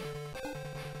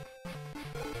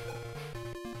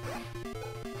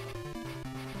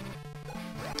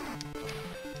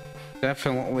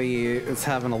 Definitely is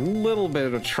having a little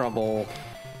bit of trouble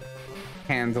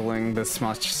handling this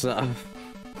much stuff.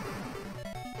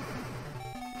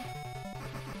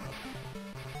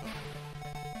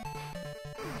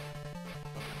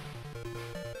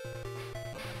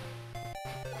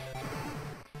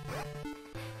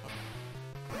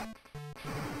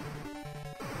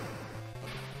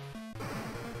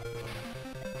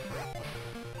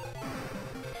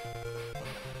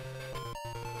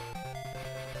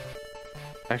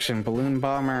 Action balloon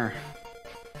bomber.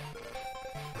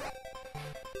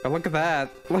 Oh, look at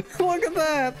that. Look at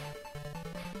that.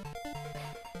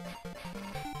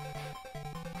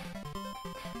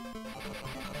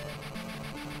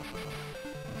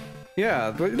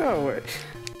 Yeah, but no.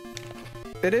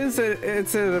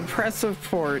 It's an impressive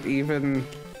port, even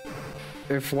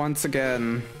if once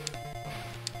again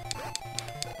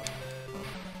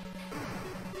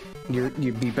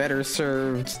you'd be better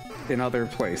served in other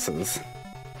places.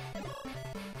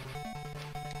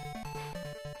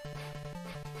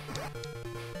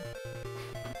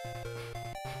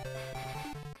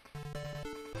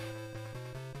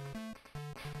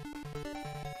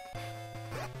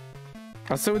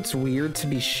 Also, it's weird to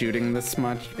be shooting this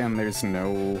much and there's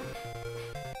no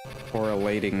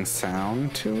correlating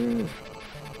sound to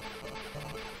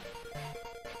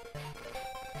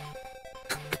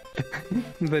it.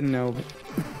 The no.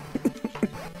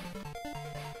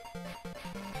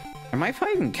 Am I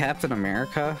fighting Captain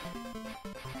America?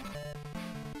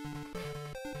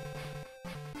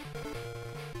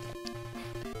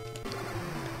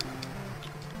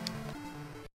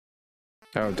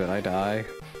 Oh, did I die?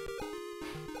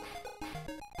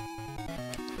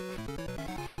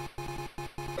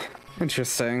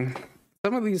 Interesting.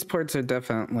 Some of these ports are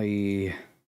definitely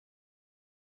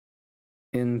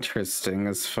interesting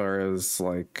as far as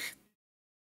like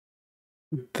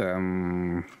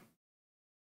them.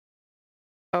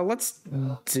 Let's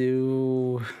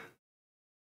do.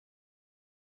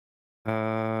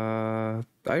 I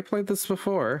played this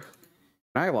before.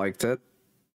 I liked it,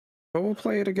 but we'll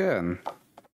play it again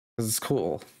because it's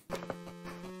cool.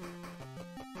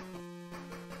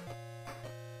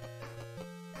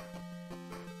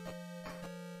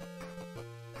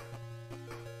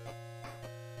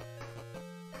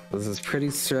 This is Pretty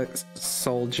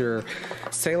Soldier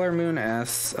Sailor Moon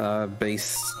S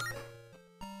based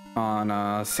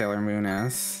on Sailor Moon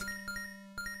S.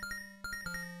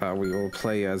 We will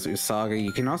play as Usagi.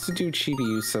 You can also do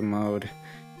Chibiusa mode.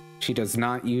 She does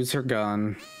not use her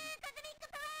gun.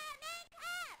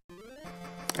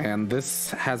 And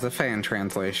this has a fan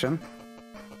translation.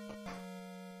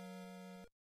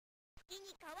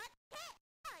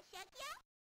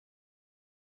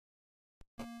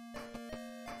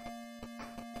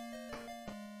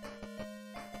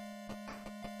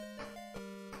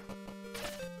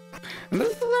 And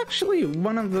this is actually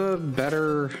one of the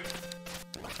better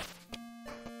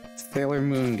Sailor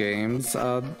Moon games.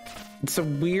 It's a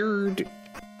weird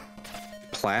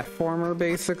platformer,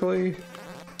 basically.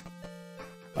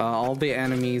 All the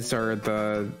enemies are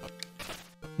the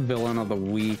villain of the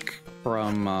week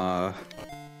from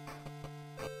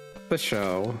the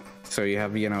show. So you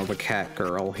have, you know, the cat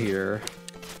girl here.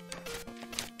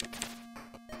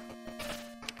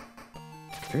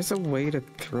 There's a way to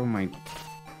throw my...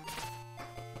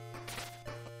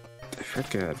 I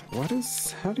forget. What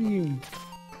is... How do you...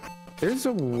 There's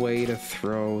a way to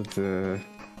throw the...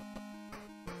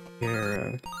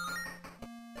 arrow.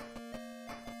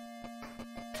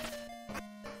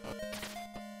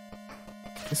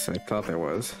 I guess I thought there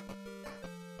was.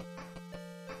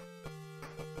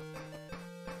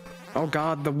 Oh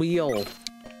god, the wheel!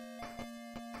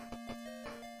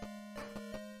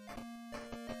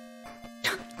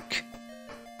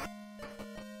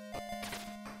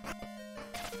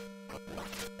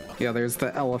 Yeah, there's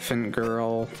the elephant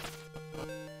girl.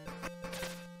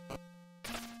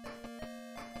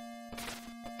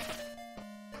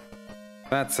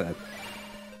 That's it.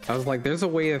 I was like, there's a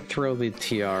way to throw the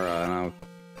tiara, and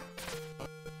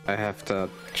I have to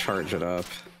charge it up.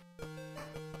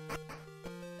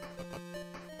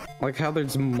 Like how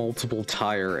there's multiple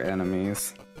tire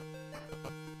enemies.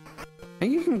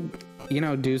 And you can, you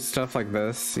know, do stuff like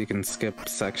this. You can skip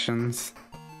sections.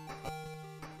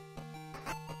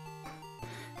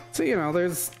 So, you know,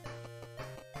 there's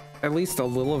at least a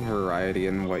little variety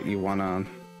in what you want to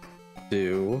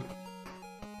do.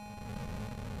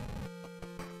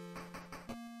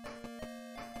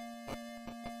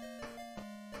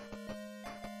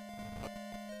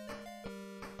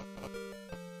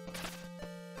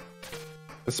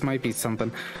 This might be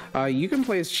something. You can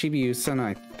play as Chibiusa, and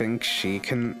I think she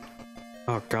can...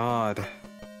 Oh god.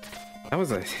 That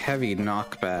was a heavy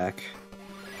knockback.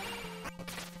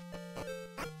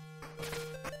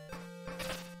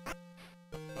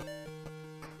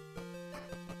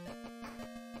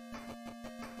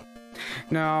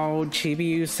 No,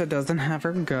 Chibiusa doesn't have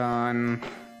her gun.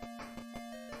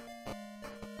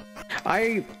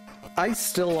 I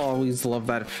still always love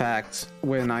that fact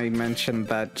when I mentioned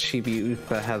that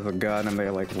Chibiusa has a gun and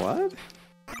they're like, what?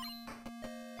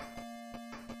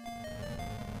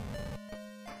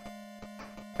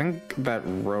 I think that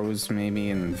Rose made me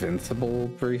invincible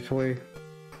briefly.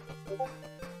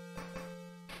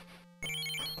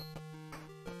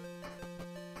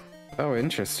 Oh,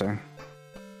 interesting.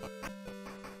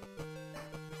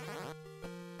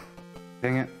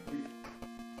 Dang it.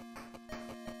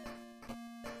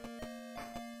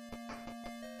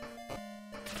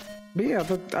 But yeah,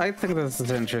 but I think this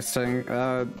is interesting.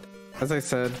 As I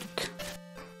said,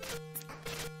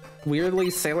 weirdly,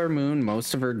 Sailor Moon,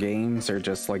 most of her games are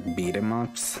just like beat 'em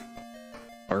ups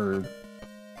or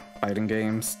fighting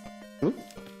games. Whoop.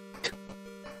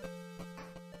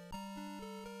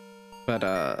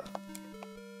 But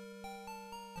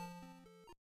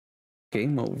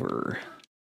game over.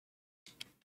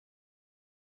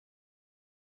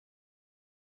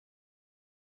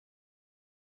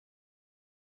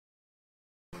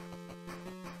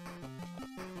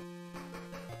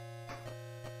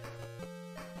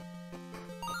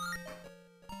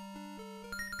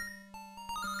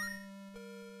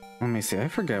 Let me see, I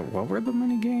forget, what were the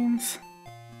mini games?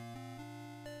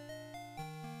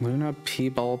 Luna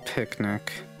P-Ball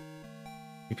Picnic.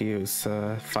 Abuse,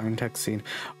 Fine Tech Scene.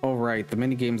 Oh right, the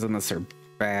mini games in this are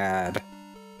bad.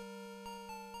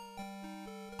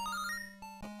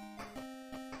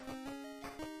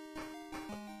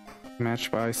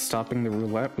 Match by stopping the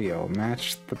roulette wheel.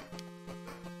 Match the...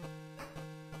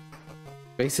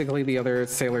 Basically the other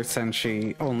Sailor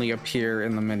Senshi only appear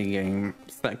in the minigame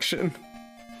section.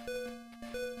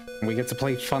 We get to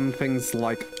play fun things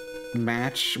like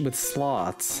match with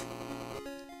slots.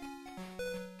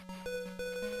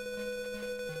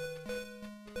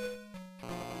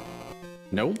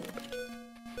 Nope.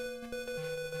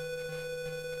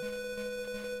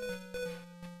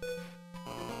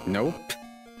 Nope.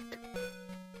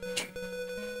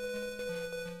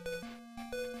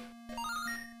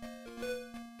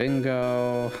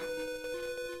 Bingo.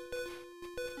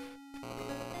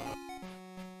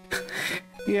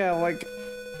 Yeah, like,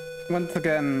 once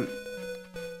again,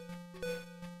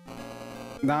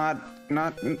 not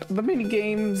the mini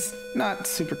games, not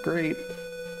super great.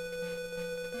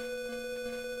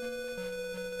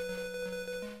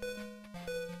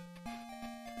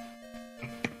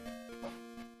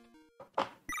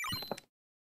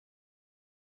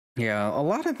 Yeah, a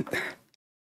lot of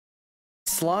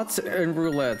slots and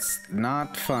roulettes,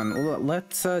 not fun.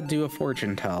 Let's do a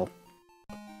fortune tell.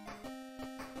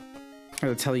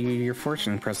 It'll tell you your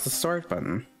fortune. Press the start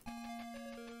button.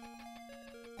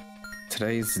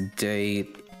 Today's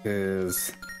date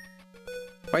is...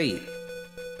 Wait.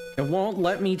 It won't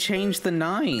let me change the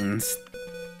 9s.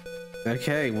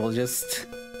 Okay, we'll just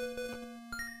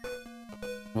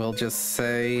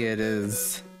say it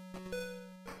is...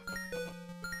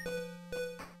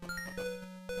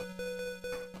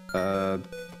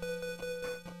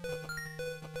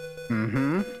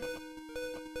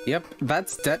 Yep,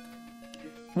 that's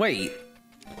Wait,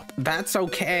 that's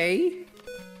okay?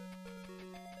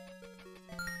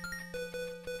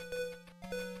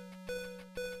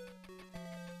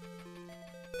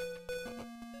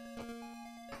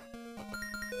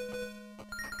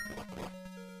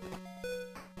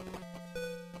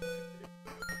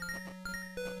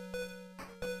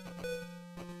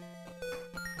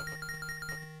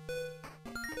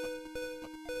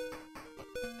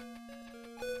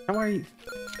 How are you?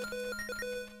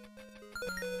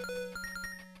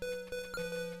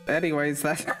 Anyways,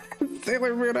 that's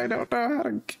Sailor Moon. I don't know how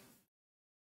to.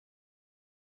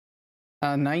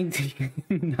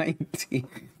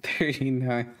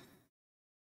 1939.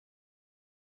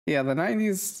 Yeah, the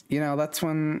 90s. You know, that's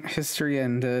when history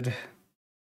ended.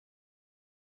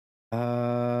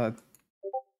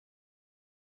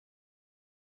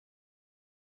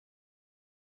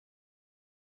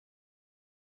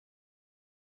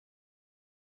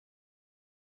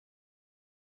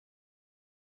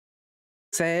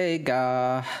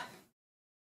 Sega.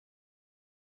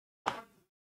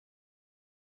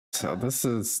 So this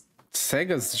is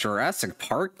Sega's Jurassic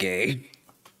Park game.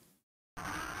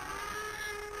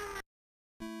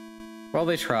 Well,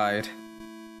 they tried.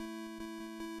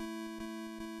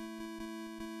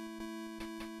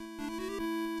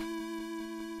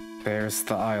 There's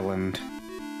the island.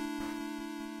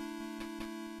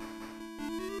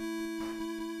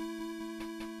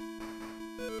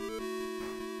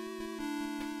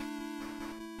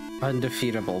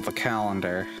 Undefeatable, the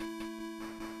calendar.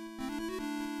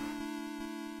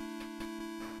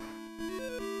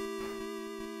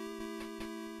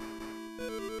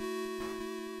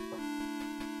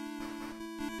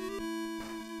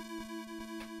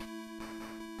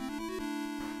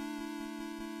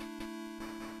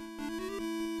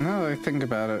 Now that I think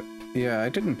about it, yeah, I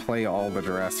didn't play all the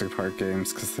Jurassic Park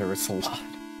games because there was a lot.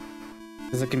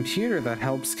 There's a computer that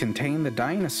helps contain the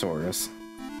dinosaurs.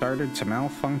 Started to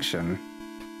malfunction.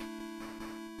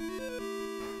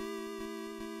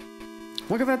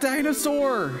 Look at that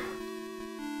dinosaur!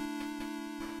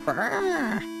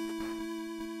 Ah!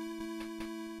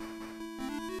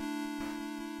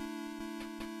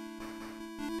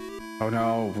 Oh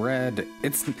no, red.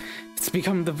 It's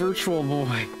become the virtual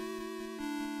boy.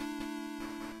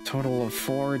 Total of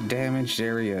 4 damaged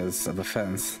areas of the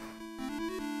fence.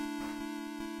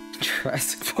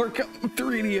 Jurassic Park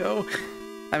 3DO.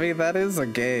 I mean, that is a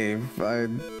game. I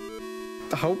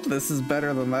hope this is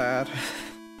better than that.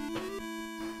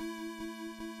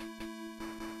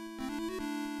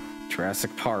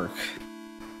 Jurassic Park.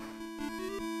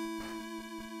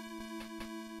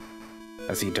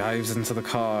 As he dives into the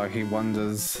car, he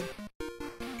wonders...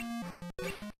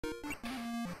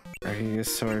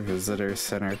 Prehistoric Visitor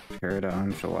Center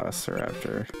Pterodon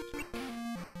Velociraptor.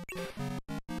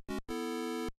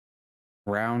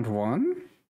 Round 1?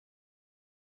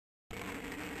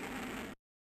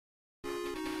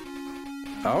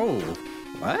 Oh,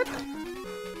 what?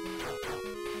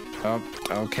 Oh,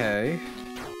 okay.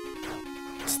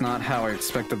 It's not how I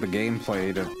expected the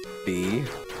gameplay to be.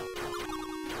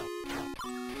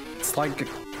 It's like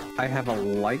I have a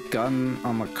light gun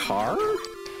on the car?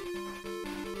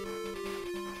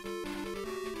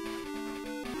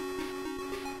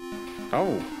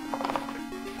 Oh.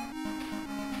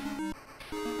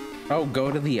 Oh, go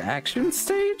to the action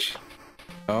stage?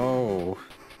 Oh.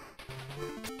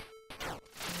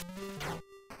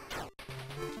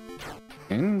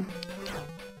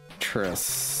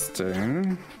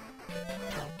 Interesting.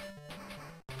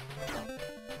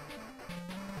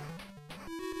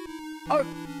 Oh.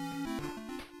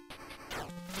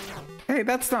 Hey,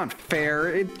 that's not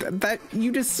fair. That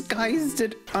you disguised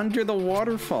it under the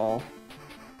waterfall.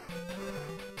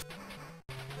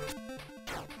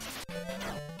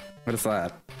 What is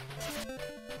that?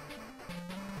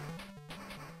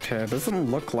 Okay, it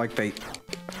doesn't look like they...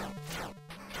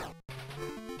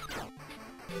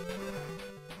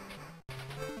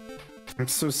 I'm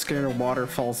so scared of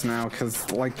waterfalls now, because,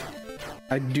 like,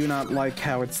 I do not like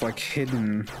how it's, like,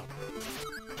 hidden.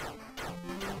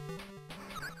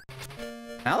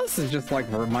 Now this is just, like,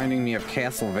 reminding me of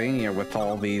Castlevania with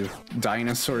all these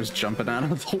dinosaurs jumping out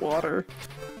of the water.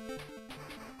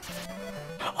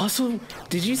 Also,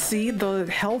 did you see the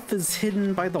health is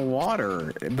hidden by the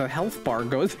water? The health bar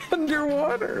goes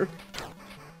underwater.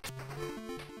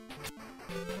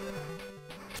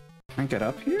 Can I get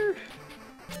up here?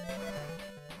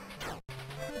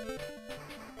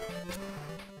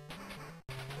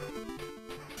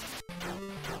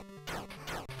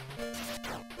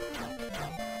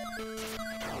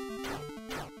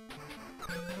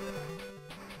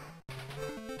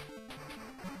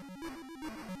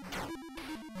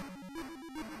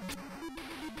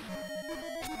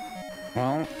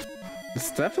 Well,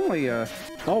 it's definitely a...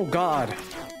 Oh, God.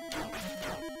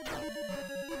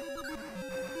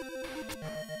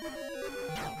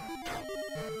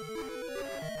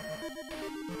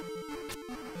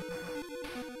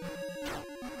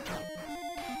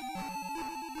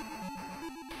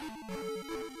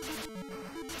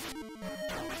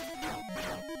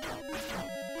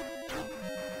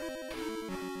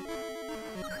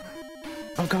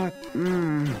 Oh, God.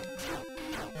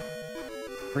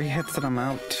 3 hits and I'm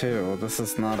out too. This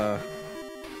is not a...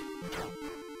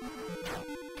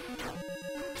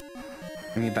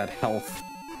 I need that health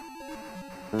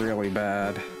really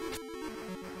bad.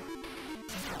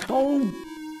 Oh!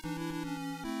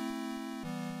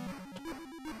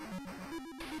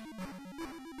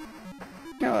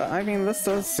 Yeah, I mean, this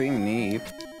does seem neat.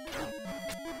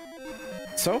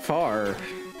 So far,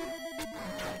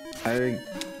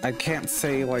 I can't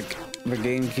say, like, the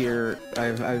Game Gear,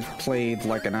 I've played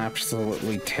like an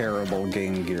absolutely terrible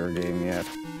Game Gear game yet.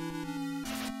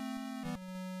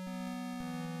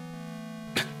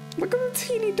 Look at the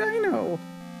teeny dino!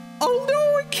 Oh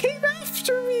no, it came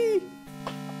after me!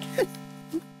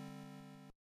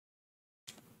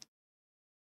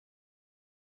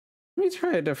 Let me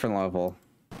try a different level.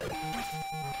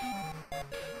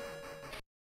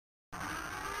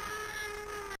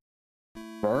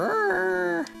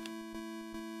 Brrr.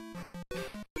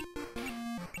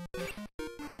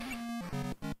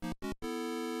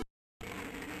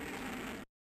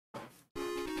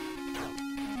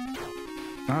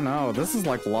 Oh no, this is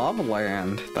like lava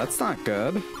land. That's not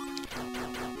good.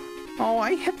 Oh,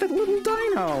 I hit the little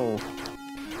dino!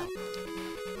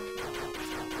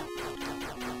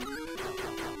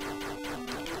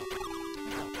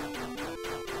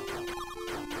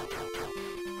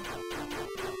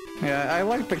 Yeah, I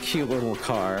like the cute little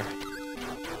car.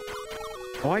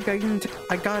 Oh, I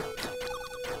got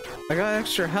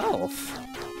extra health.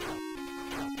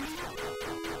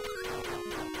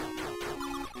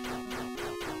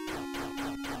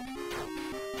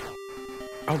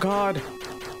 Oh God!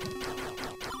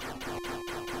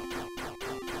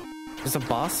 Is a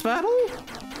boss battle?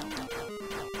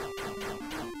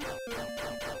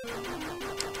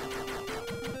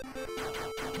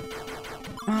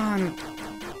 Come on.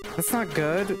 That's not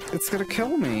good. It's gonna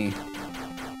kill me.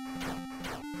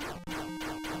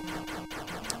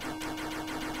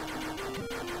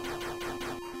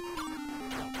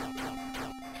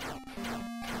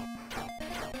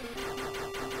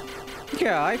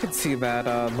 Yeah, I could see that,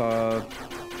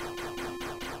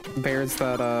 there's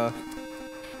that,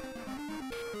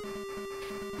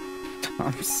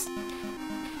 Tom's.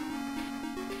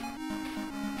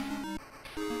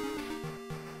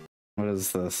 What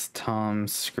is this?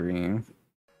 Tom's scream.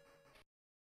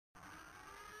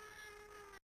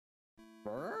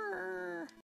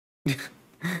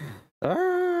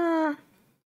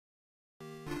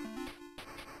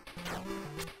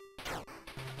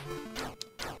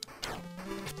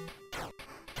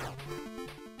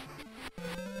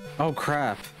 Oh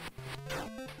crap.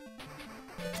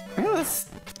 Yeah, this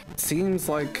seems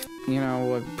like, you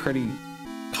know, a pretty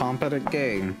competent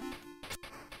game.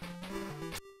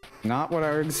 Not what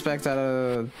I would expect out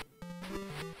of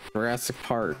Jurassic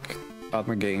Park on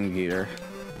the Game Gear.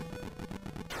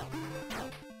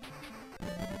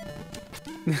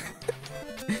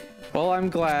 Well,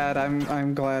 I'm glad.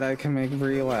 I'm glad I can make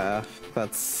Bree laugh.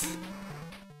 That's...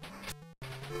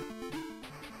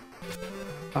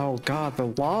 Oh God, the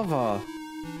lava!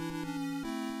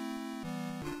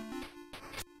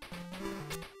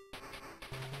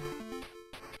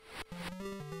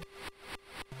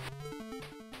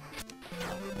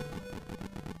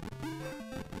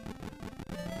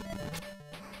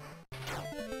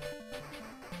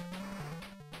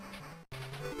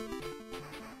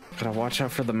 Gotta watch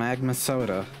out for the magma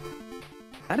soda.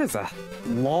 That is a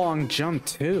long jump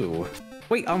too.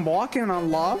 Wait, I'm walking on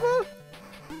lava?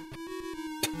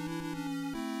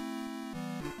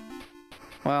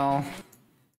 Well,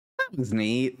 that was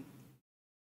neat.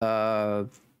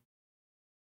 Definitely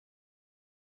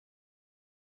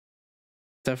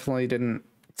didn't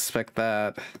expect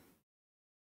that.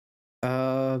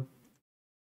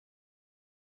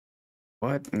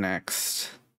 What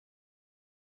next?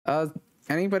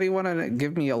 Anybody want to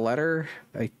give me a letter?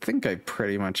 I think I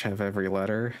pretty much have every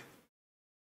letter.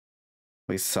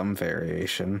 At least some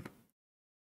variation.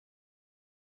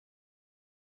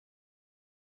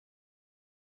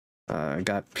 I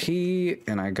got P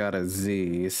and I got a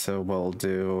Z, so we'll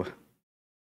do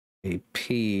a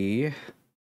P.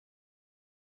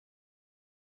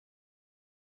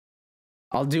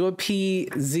 I'll do a P,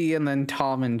 Z, and then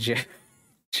Tom and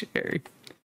Jerry.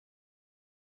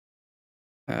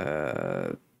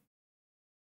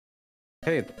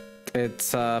 Hey,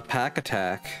 it's Pack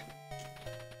Attack.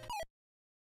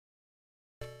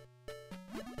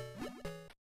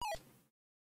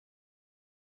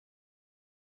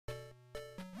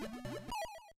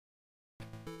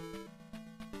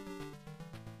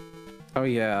 Oh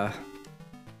yeah.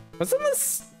 Wasn't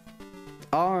this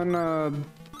on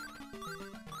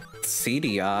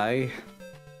CDI?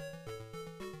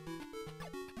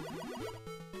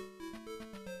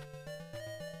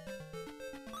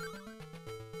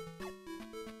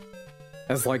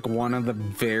 As like one of the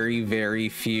very, very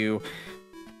few.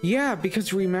 Yeah,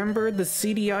 because remember the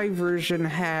CDI version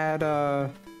had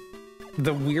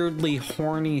the weirdly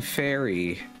horny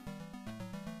fairy.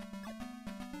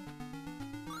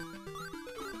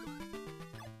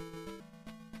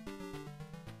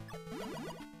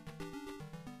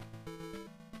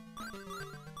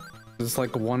 It's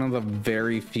like one of the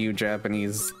very few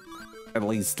Japanese, at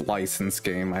least licensed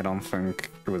game. I don't think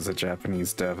it was a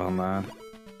Japanese dev on that.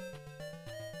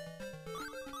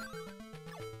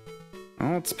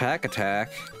 Oh, it's Pack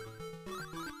Attack.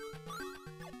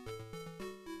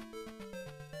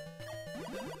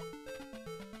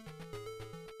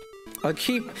 I'll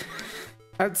keep...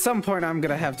 At some point, I'm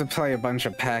gonna have to play a bunch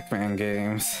of Pac-Man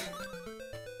games.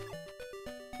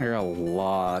 There are a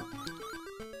lot.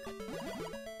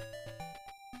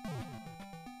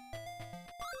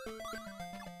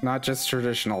 Not just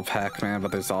traditional Pac-Man,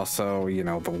 but there's also, you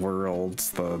know, the worlds,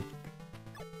 the...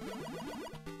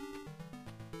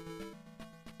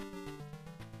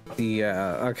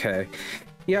 Yeah, okay.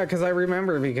 Yeah, because I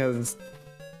remember, because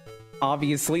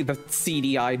obviously the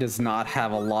CDI does not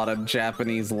have a lot of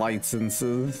Japanese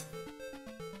licenses.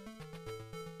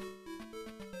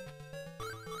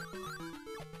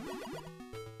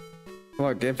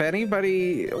 Look, if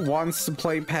anybody wants to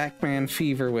play Pac-Man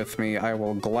Fever with me, I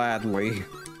will gladly.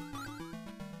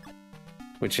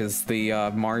 Which is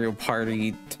the Mario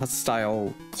Party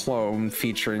style clone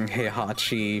featuring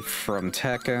Heihachi from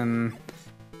Tekken.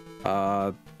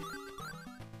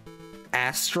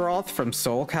 Astaroth from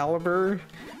Soul Calibur,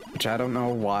 which I don't know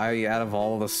why out of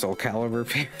all of the Soul Calibur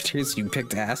characters you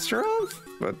picked Astaroth,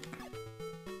 but...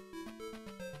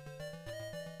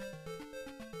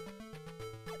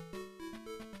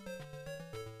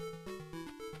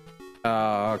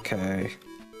 okay.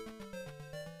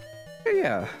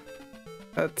 Yeah.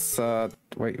 That's,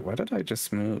 wait, what did I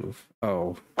just move?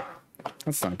 Oh,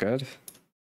 that's not good.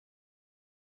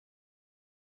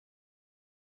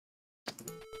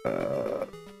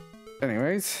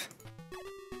 Anyways,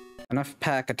 enough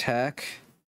Pack Attack.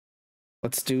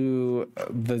 Let's do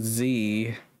the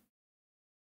Z.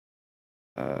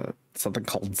 Something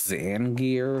called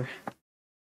Zangear.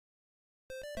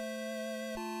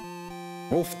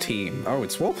 Wolf Team. Oh,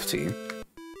 it's Wolf Team.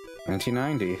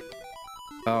 1990.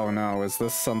 Oh no, is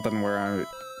this something where I...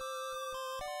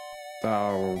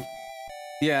 Oh...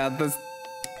 Yeah, this...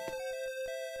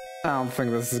 I don't think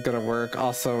this is gonna work.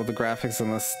 Also, the graphics in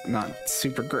this not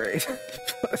super great.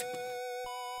 But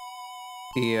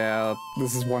yeah,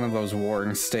 this is one of those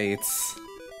warring states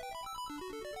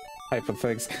type of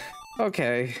things.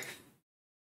 Okay.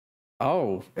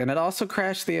 Oh, and it also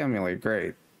crashed the emulator.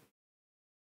 Great.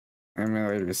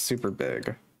 Emulator is super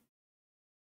big.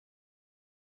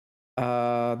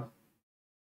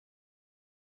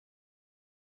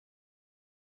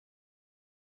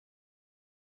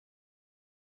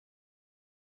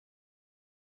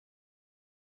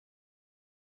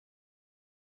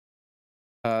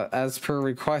 As per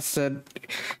requested,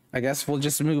 I guess we'll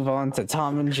just move on to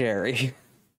Tom and Jerry.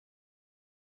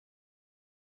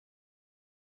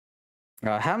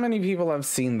 How many people have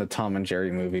seen the Tom and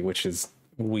Jerry movie, which is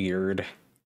weird?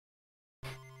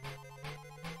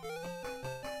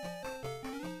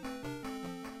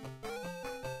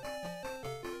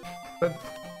 But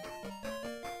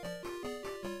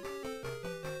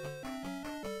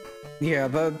yeah,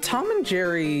 the Tom and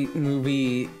Jerry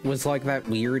movie was like that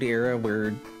weird era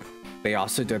where they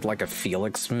also did like a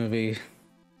Felix movie.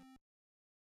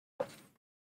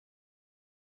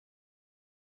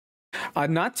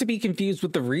 Not to be confused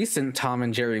with the recent Tom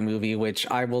and Jerry movie, which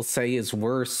I will say is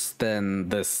worse than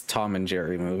this Tom and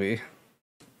Jerry movie.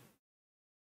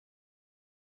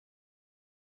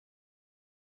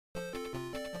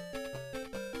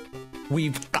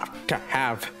 We've got to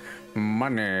have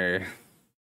money.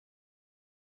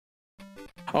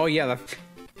 Oh yeah,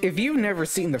 if you've never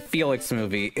seen the Felix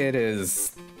movie, it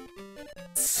is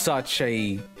such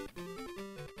a...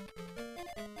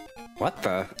 What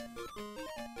the...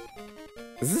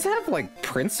 Does this have, like,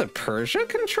 Prince of Persia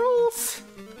controls?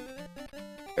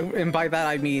 And by that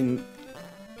I mean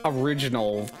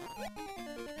original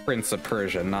Prince of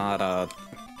Persia, not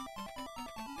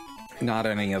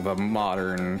any of the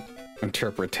modern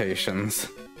interpretations.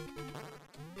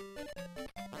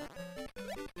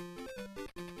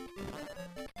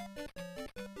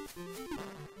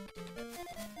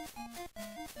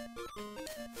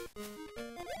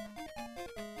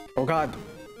 Oh god.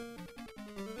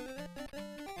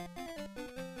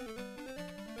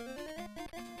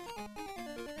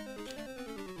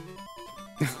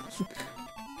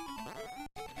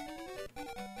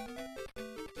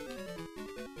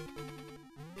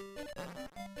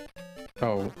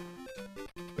 Oh,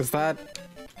 is that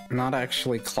not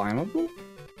actually climbable?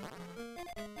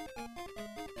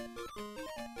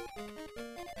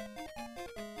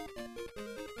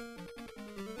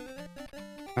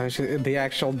 Actually, the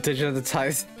actual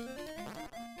digitized...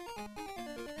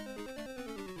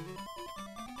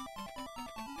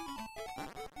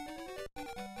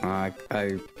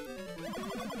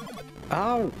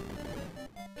 Oh!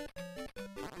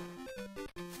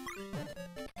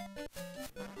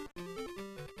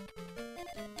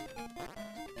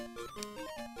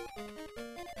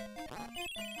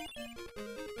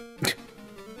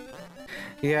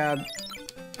 Yeah,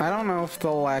 I don't know if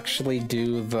they'll actually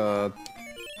do the...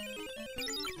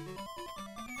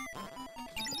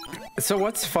 So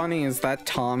what's funny is that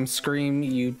Tom scream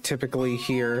you typically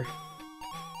hear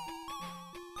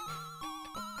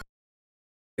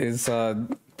is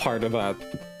part of a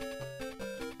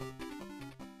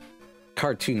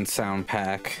cartoon sound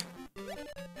pack.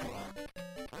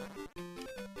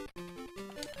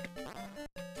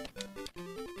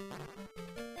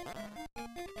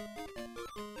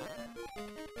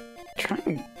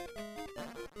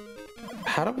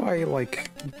 How do I, like,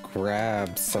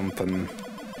 grab something?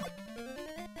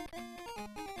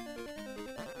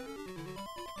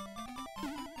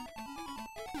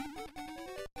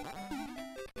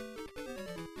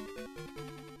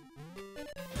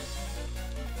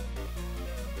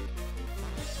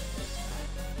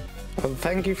 Well,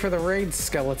 thank you for the raid,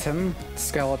 Skeleton.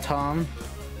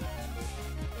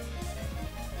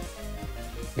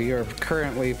 We are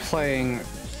currently playing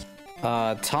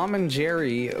Tom and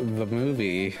Jerry, the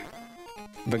movie,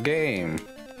 the game,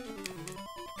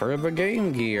 for the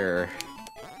Game Gear.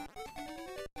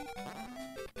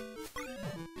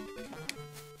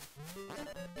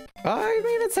 I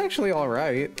mean, it's actually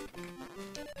alright.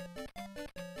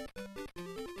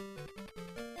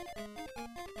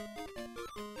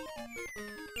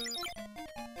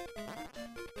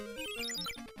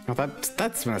 Oh,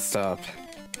 that's messed up.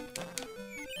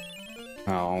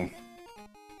 Oh.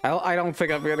 I don't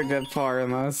think I'm gonna get far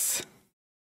in this.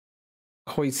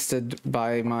 Hoisted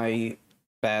by my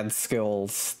bad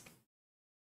skills.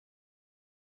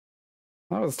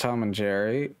 That was Tom and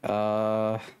Jerry.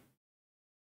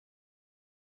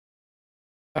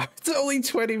 It's only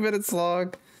 20 minutes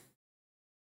long.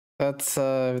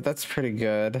 That's pretty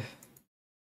good.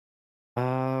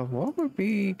 What would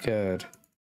be good?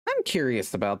 I'm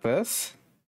curious about this.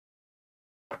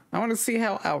 I want to see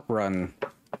how Outrun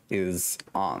is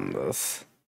on this.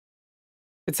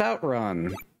 It's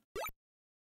Outrun.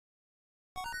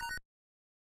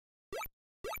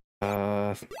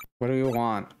 What do we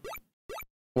want?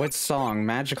 What song?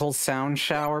 Magical Sound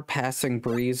Shower, Passing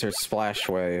Breeze, or Splash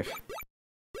Wave?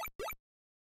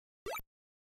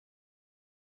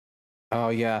 Oh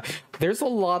yeah, there's a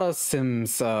lot of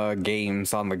Sims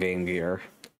games on the Game Gear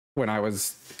when I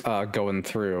was going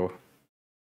through.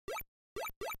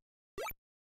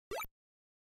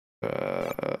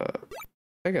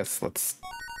 I guess let's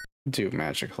do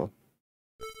magical.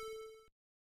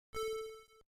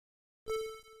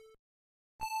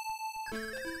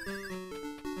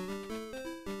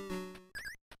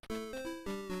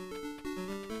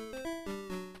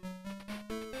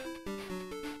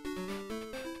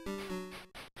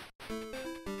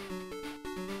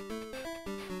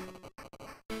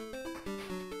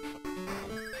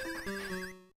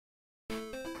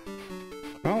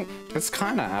 Well, it's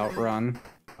kind of Outrun,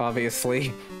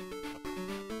 obviously.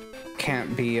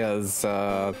 Can't be as,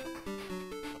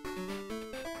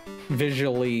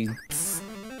 visually...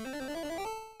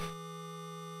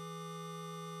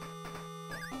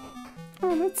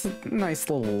 Oh, that's a nice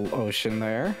little ocean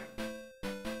there.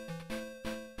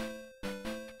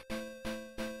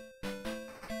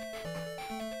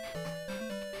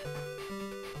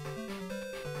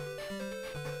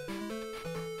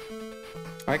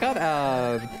 I got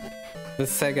the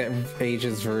Sega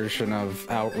Ages version of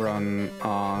Outrun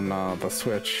on the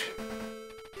Switch.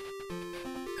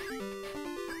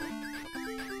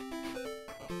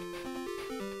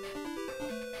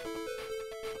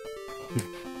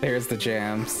 There's the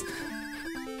jams.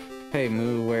 Hey,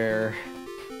 Moo, where?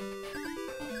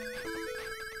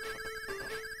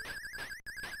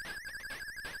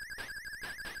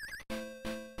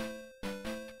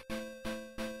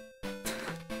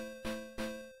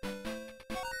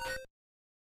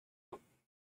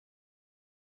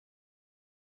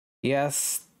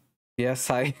 Yes,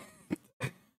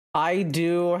 I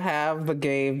do have the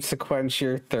game to quench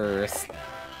your thirst.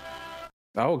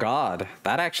 Oh god,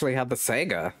 that actually had the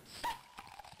Sega.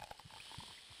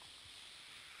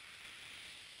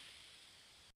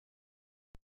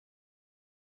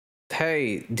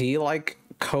 Hey, do you like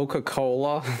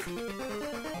Coca-Cola?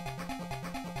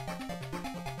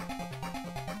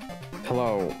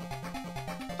 Hello,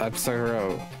 I'm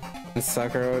Sakura. Is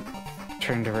Sakura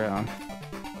turned around?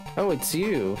 Oh, it's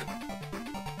you.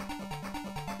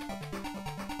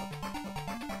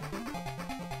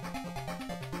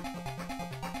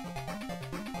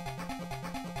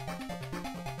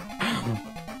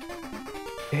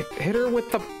 Hit her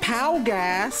with the pow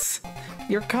gas.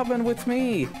 You're coming with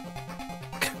me.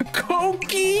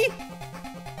 Koki!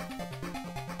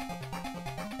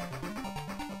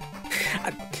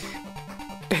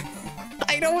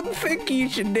 I don't think you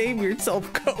should name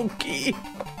yourself Koki.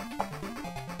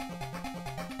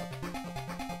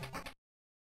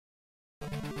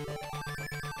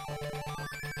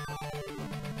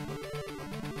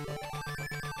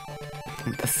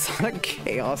 The Sonic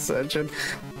Chaos Engine.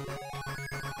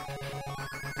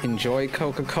 Enjoy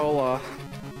Coca-Cola.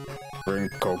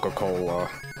 Drink Coca-Cola.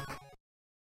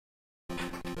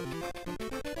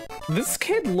 This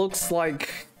kid looks like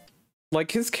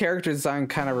his character design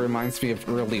kind of reminds me of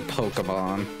early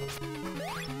Pokemon.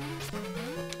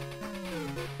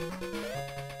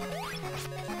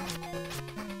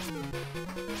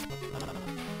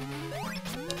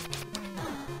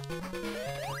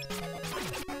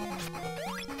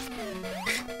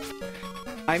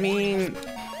 I mean,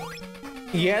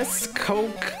 yes,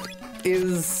 Coke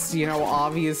is, you know,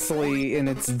 obviously in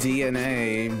its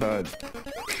DNA, but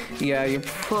yeah, you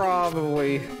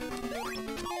probably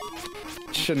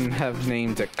shouldn't have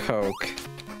named it Coke.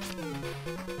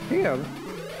 Yeah.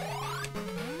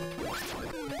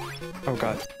 Oh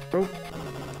god. Oh.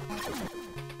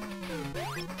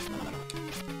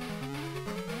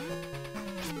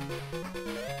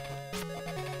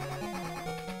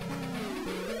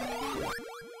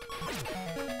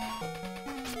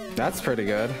 That's pretty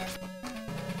good.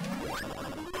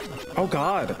 Oh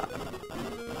god.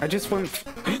 I just went...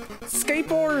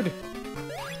 Skateboard!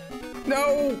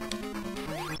 No!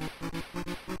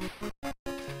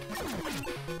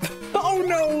 Oh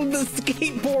no! The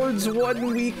skateboard's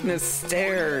one weakness,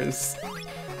 stairs.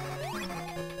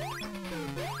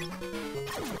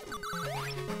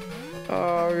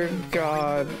 Oh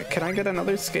god. Can I get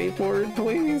another skateboard,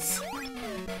 please?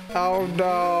 Oh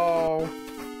no!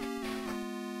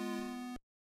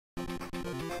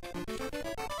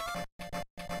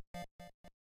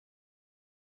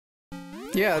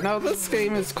 Yeah, no, this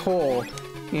game is cool,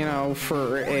 you know,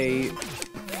 for a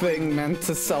thing meant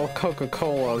to sell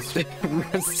Coca-Colas.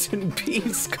 Rest in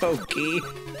peace, Koki.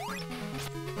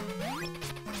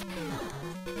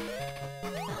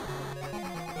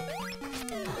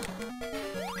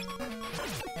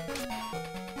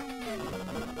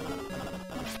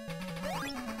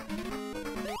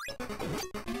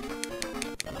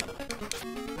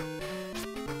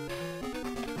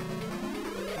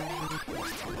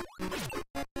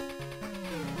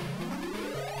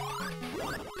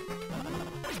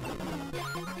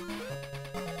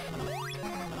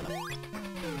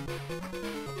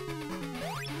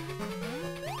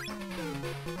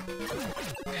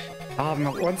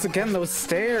 Once again, those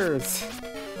stairs.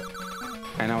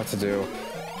 I know what to do.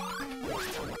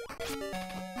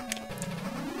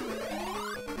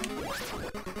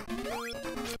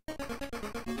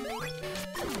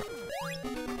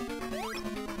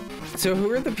 So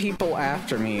who are the people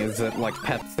after me? Is it like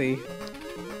Pepsi?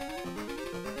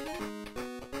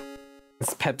 Is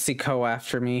PepsiCo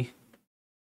after me?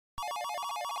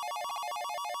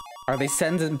 Are they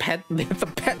sending the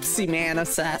Pepsi Man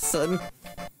assassin?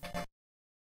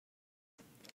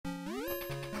 The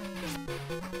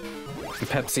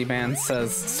Pepsi Man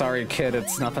says, sorry kid,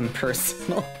 it's nothing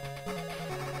personal.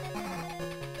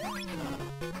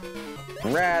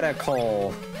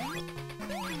 Radical.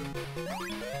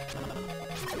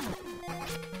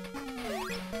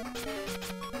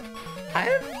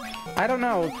 I don't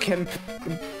know,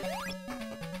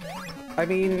 I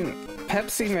mean,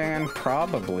 Pepsi Man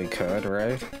probably could,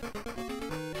 right?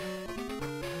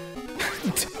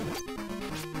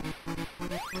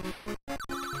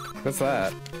 What's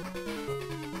that?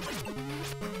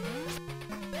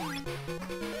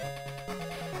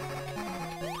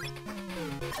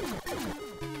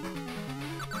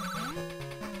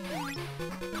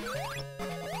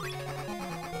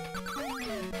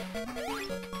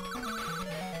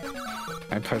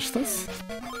 I push this?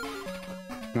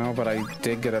 No, but I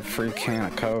did get a free can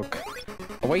of Coke.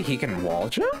 Oh wait, he can wall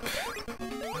jump?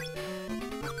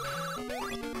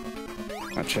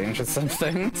 That changes some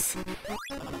things.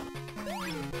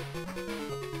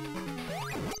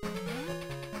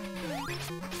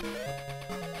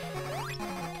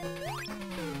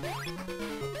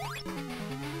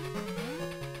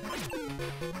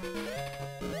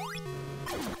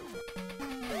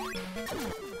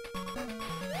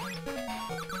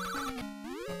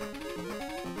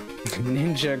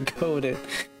 Ninja coded.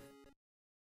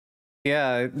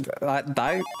 Yeah,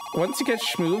 once you get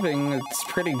schmoving, it's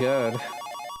pretty good.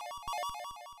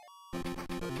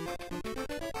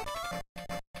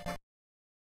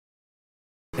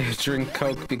 Drink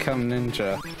Coke, become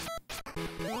ninja.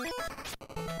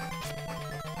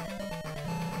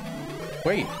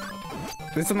 Wait,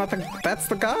 isn't that that's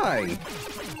the guy?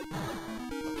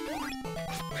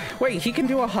 Wait, he can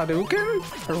do a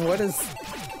Hadouken? Or what is...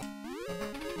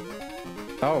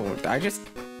 Oh, I just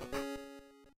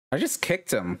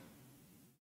kicked him.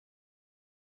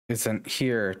 Isn't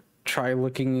here. Try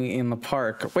looking in the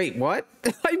park. Wait, what?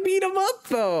 I beat him up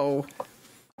though.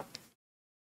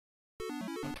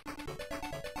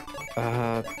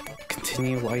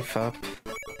 Continue life up.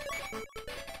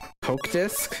 Coke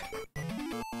disc?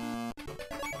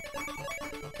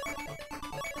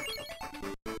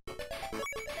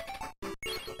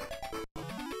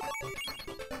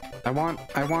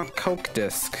 I want Coke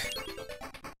disc.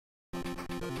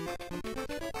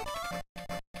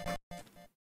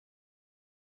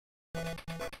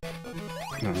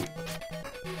 No.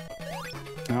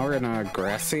 Now we're in a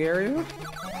grassy area?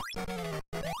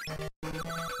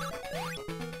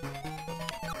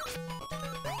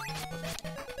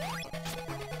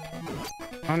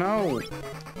 Oh no!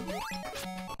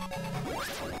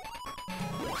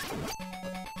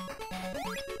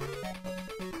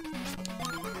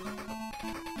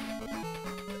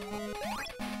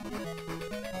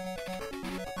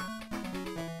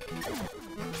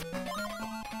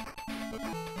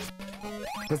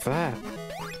 What's that?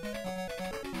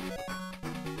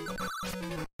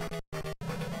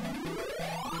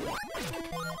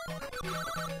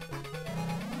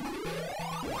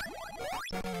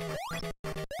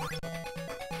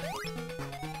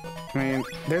 I mean,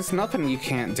 there's nothing you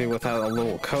can't do without a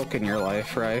little Coke in your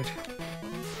life, right?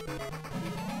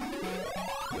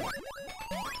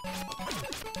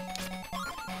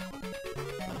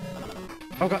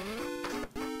 Oh god.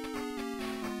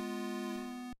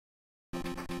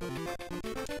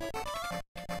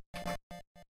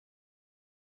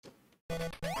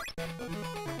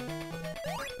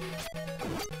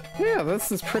 Yeah,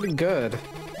 this is pretty good.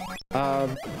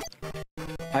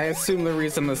 I assume the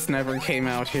reason this never came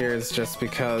out here is just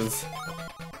because,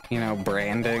 you know,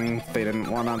 branding. They didn't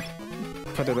want to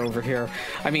put it over here.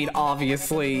 I mean,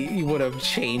 obviously, he would have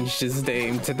changed his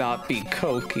name to not be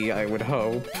Koki, I would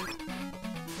hope.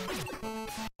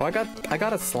 Oh, I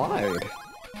got a slide.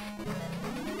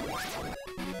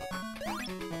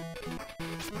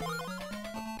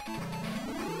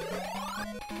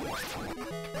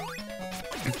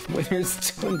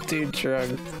 Winners don't do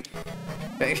drugs.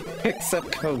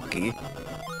 Except Koki.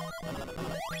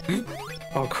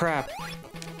 Oh crap.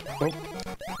 Oh.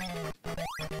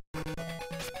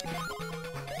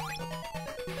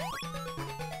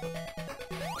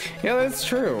 Yeah, that's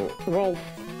true. Well,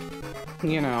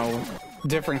 you know,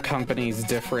 different companies,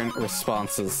 different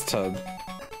responses to...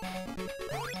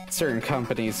 Certain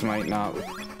companies might not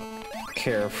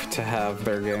care to have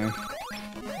their game.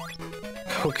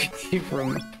 Koki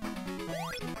from...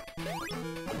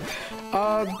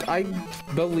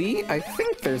 I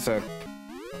think there's a...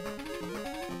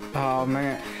 Oh,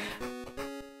 man.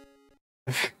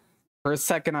 For a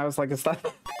second, I was like, is that...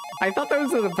 I thought that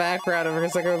was in the background, and for a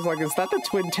second I was like, is that the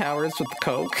Twin Towers with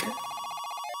Coke?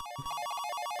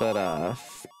 But,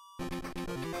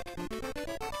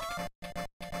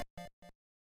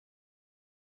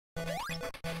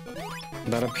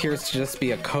 that appears to just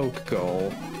be a Coke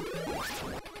goal.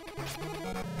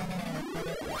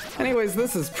 Anyways,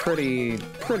 this is pretty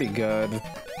good.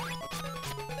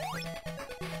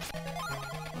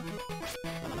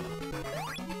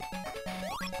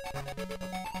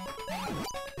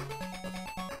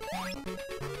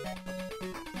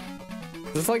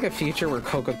 This is like a future where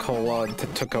Coca-Cola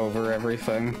took over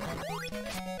everything.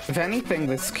 If anything,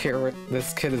 this kid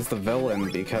is the villain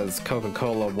because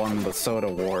Coca-Cola won the soda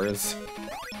wars.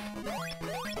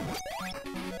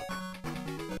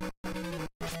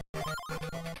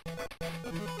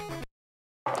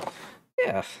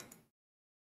 Yeah.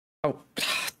 Oh,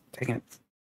 dang it.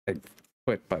 I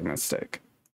quit by mistake.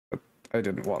 I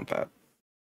didn't want that.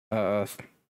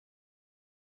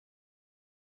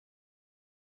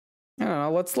 I don't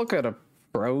know, let's look at a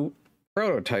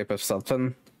prototype of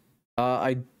something.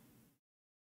 Oh,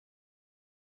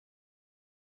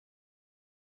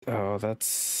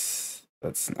 that's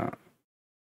not.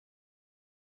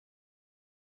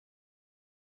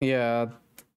 Yeah.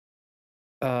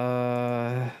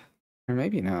 Or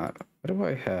maybe not. What do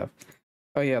I have?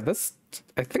 Oh yeah,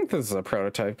 I think this is a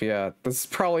prototype, yeah. This is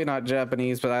probably not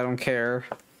Japanese, but I don't care.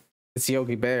 It's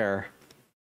Yogi Bear.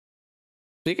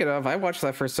 Speaking of, I watched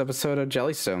that first episode of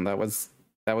Jellystone.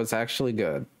 That was actually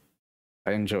good.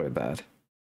 I enjoyed that.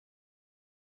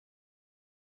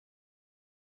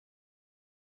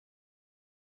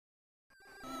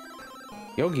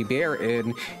 Yogi Bear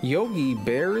in Yogi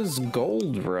Bear's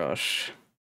Gold Rush.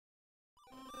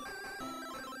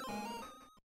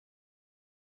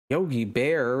 Yogi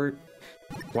Bear?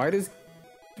 Why does...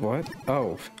 What?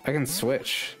 Oh, I can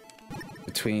switch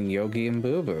between Yogi and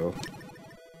Boo Boo.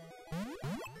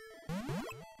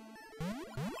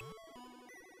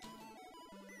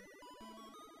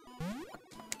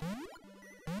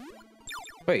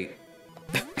 Wait,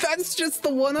 that's just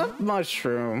the one-up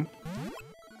mushroom.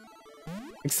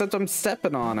 Except I'm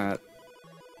stepping on it.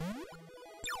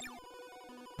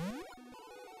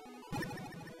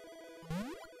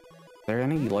 Is there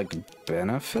any, like,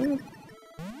 benefit?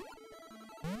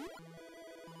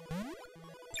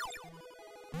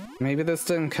 Maybe this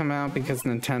didn't come out because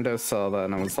Nintendo saw that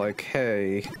and I was like,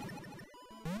 hey,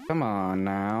 come on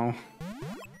now.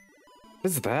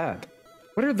 What is that?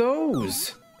 What are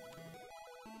those?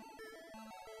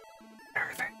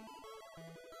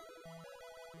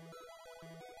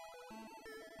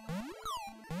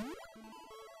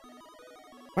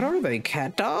 What are they,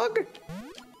 cat dog?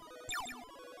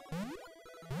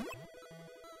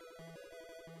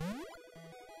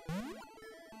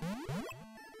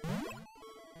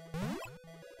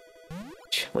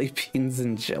 Jelly beans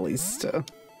and jelly stuff.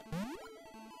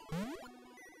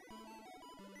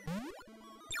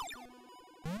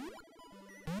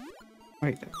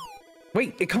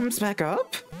 Wait, it comes back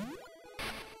up?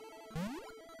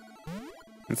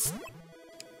 It's...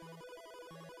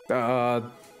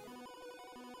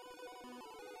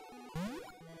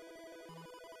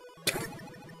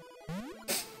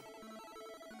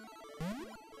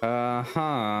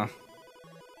 Uh-huh.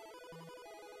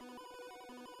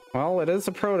 Well, it is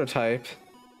a prototype.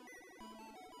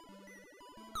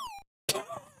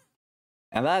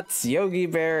 And that's Yogi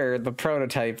Bear, the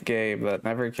prototype game that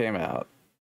never came out.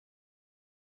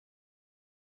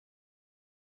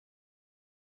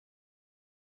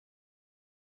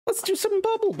 Let's do some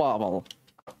Bubble Bobble.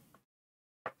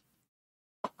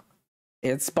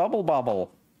 It's Bubble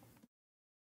Bobble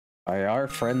by our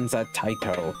friends at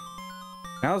Taito.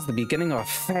 Now's the beginning of a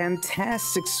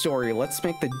fantastic story. Let's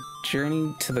make the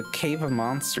journey to the Cave of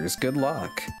Monsters. Good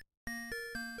luck.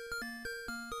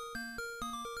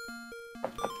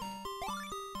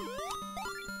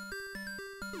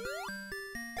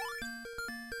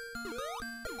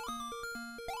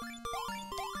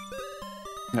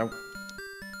 Nope.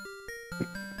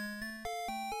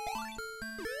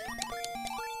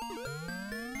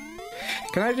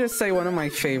 Can I just say one of my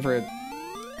favorite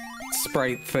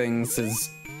sprite things is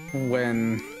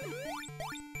when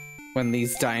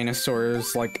these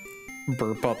dinosaurs like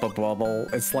burp up a bubble.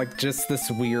 It's like just this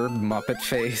weird Muppet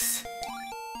face.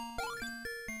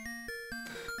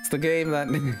 It's the game that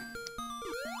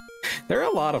there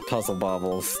are a lot of puzzle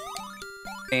bobbles,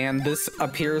 and this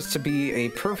appears to be a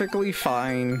perfectly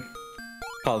fine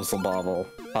puzzle bobble,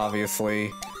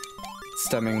 obviously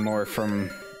stemming more from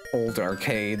old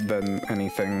arcade than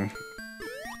anything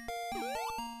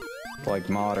like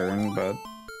modern, but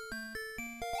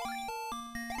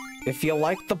if you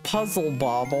like the puzzle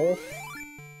bobble,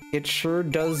 it sure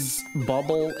does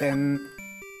bubble and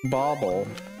bobble.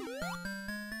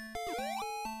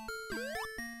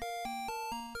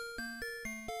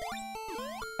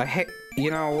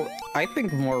 You know, I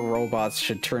think more robots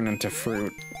should turn into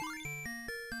fruit.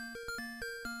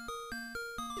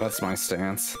 That's my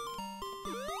stance.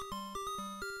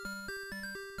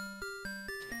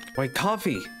 Wait,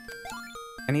 coffee!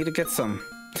 I need to get some.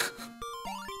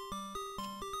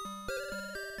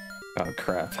 Oh,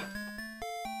 crap.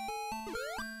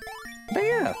 But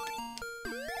yeah.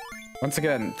 Once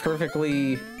again,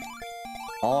 perfectly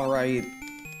alright.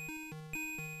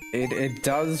 It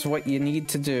does what you need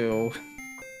to do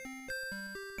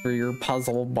for your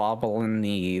puzzle bobbling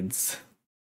needs.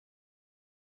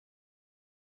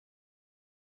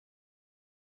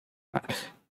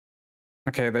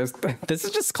 Okay, this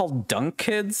is just called Dunk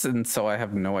Kids, and so I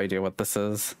have no idea what this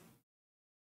is.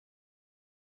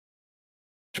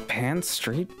 Japan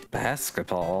Street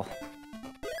Basketball.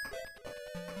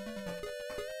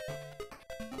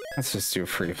 Let's just do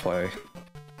free play.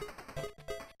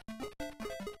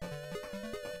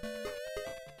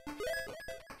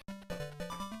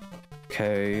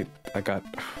 Okay, I got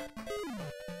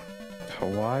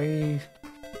Hawaii,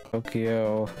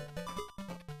 Tokyo,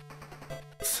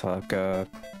 Osaka,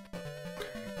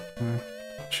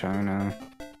 China,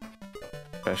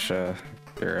 Russia,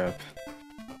 Europe.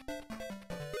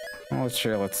 Well,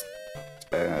 let's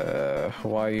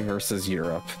Hawaii versus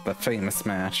Europe, the famous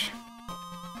match.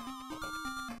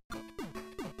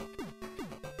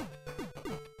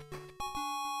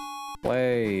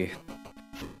 Play.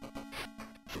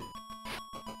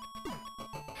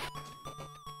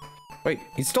 Wait,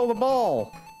 he stole the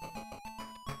ball!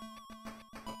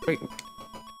 Wait.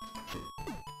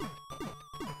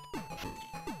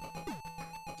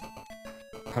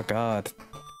 Oh god.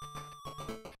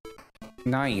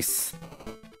 Nice.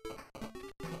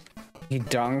 He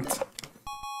dunked.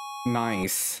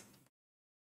 Nice.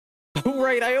 Oh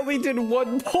right, I only did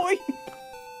 1 point!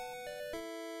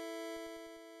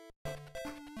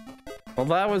 Well,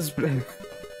 that was...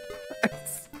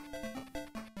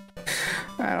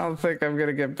 I don't think I'm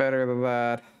gonna get better than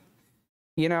that.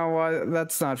 You know what?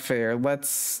 That's not fair.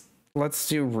 Let's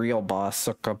do real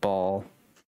basketball.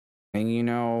 And you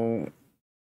know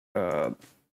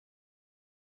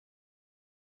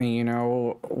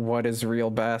what is real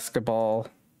basketball?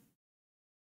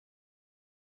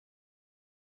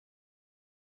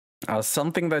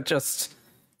 Something that just,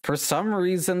 for some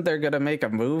reason, they're gonna make a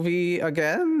movie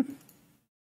again?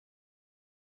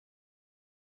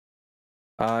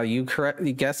 You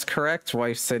guessed correct,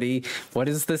 Wife City. What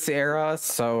is this era?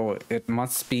 So it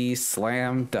must be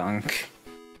Slam Dunk.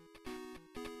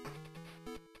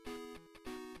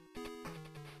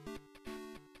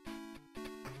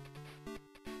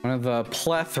 One of the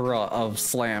plethora of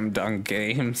Slam Dunk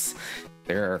games.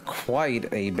 There are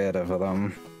quite a bit of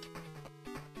them.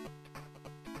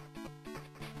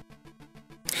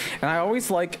 And I always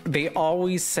like, they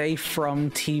always say from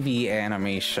TV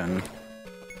animation.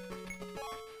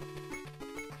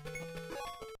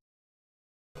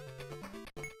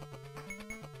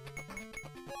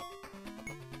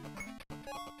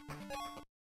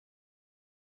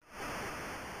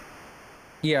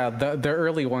 Yeah, the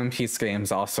early One Piece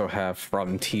games also have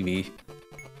from TV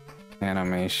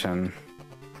animation.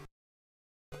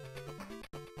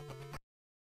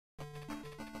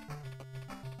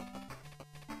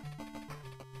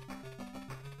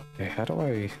 Okay, how do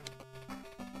I...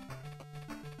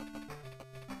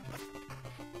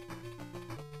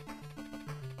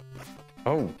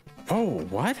 Oh,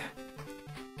 what?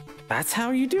 That's how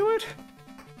you do it?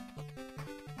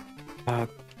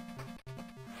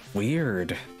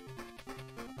 Weird.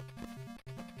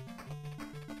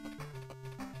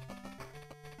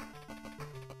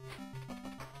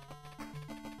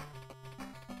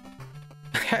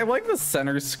 I like the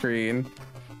center screen.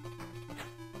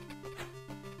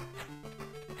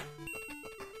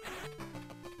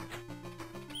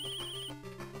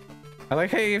 I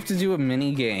like how you have to do a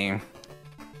mini game.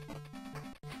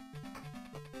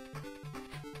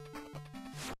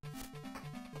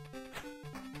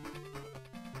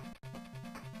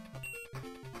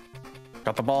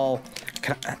 Got the ball.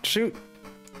 Can I shoot?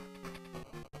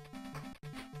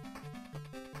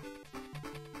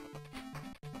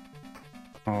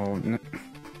 Oh, no.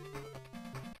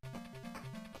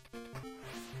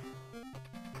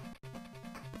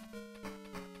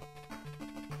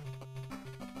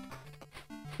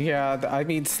 Yeah, I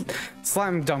mean,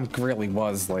 Slam Dunk really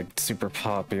was, like, super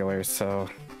popular, so...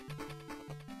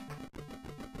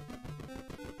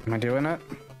 Am I doing it?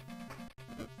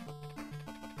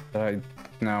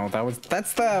 No,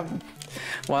 that's the...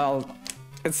 Well,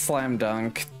 it's slam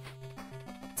dunk.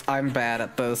 I'm bad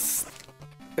at this.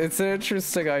 It's an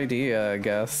interesting idea, I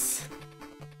guess.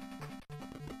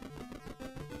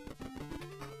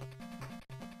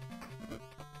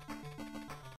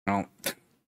 Oh.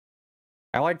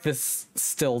 I like this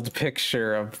stilled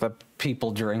picture of the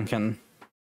people drinking.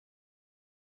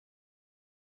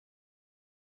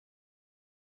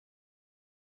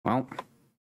 Well,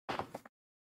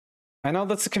 I know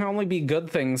this can only be good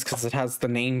things because it has the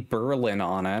name Berlin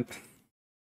on it.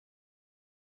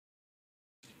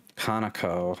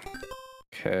 Kanako.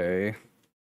 Okay.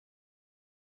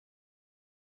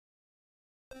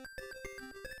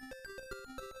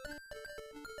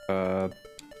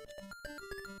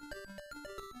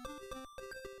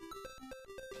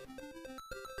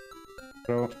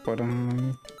 What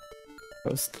am I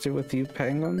supposed to do with you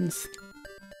penguins?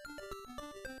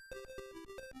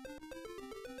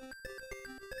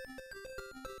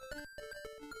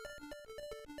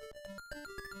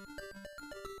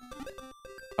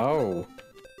 Oh.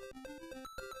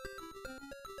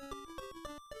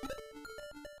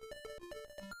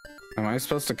 Am I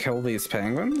supposed to kill these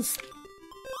penguins?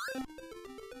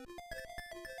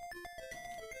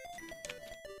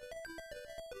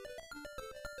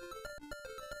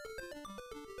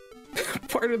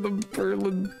 Part of the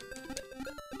Berlin.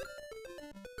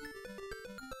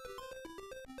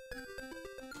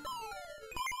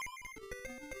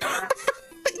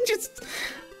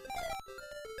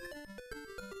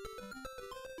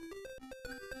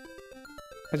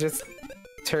 I just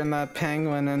turned that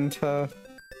penguin into...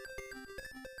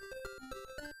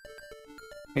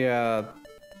 Yeah,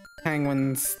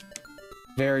 penguins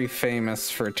very famous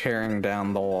for tearing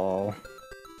down the wall.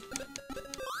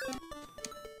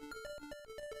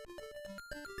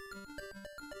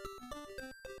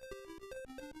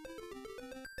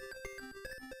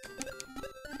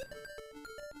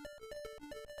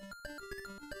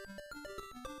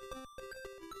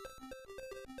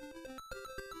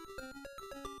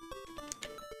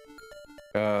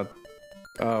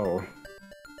 Oh.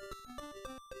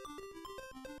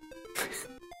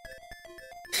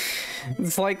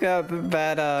 It's like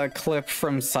that clip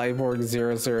from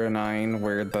Cyborg 009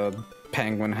 where the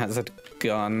penguin has a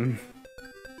gun.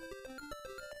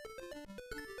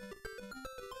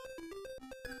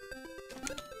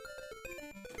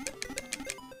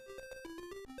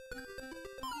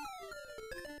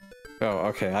 Oh,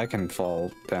 okay, I can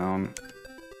fall down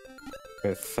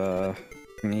with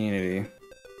immunity.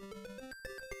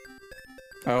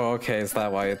 Oh, okay, is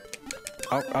that why it...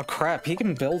 Oh, crap, he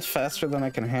can build faster than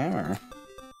I can hammer.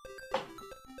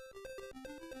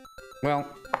 Well,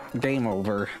 game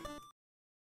over.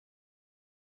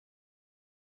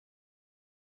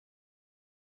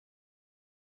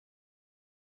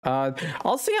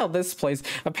 I'll see how this plays.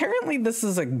 Apparently this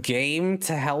is a game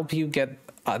to help you get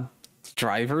a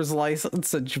driver's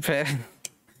license in Japan.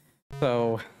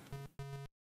 So...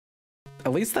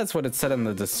 At least that's what it said in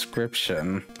the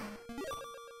description.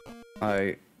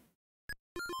 Oh,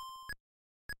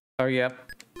 yep.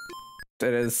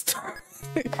 It is.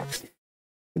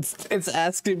 It's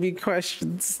asking me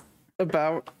questions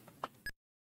about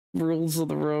rules of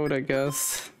the road, I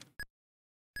guess.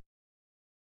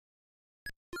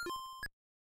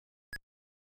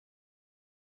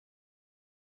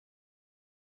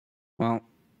 Well,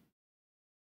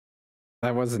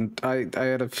 that wasn't... I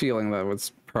had a feeling that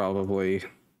was probably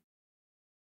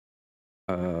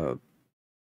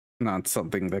not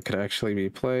something that could actually be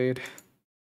played.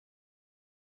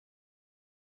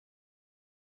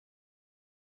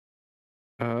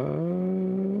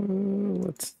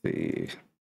 Let's see.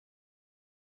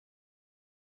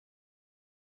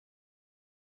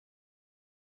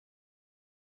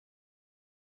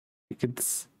 You could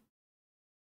just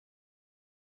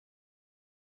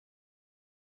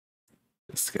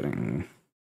getting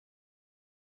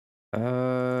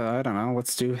I don't know,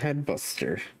 let's do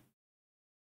Headbuster.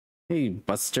 Hey,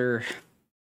 Buster.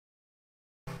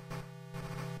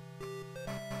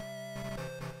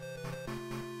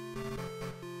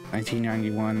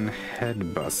 $1991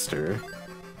 Headbuster.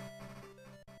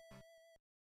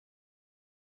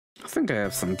 I think I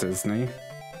have some Disney.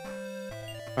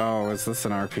 Oh, is this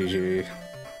an RPG?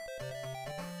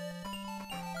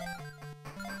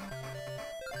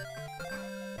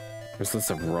 Or is this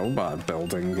a robot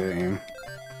building game?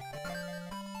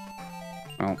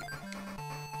 Oh.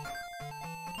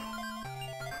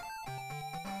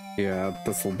 Yeah,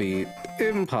 this will be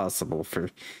impossible for...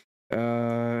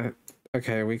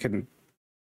 Okay, we can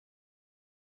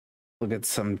look at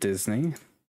some Disney.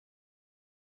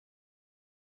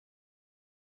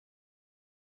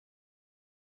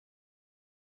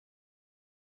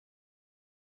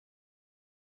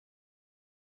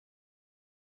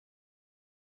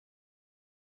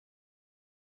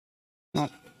 Well,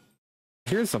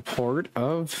 here's a port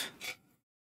of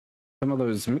some of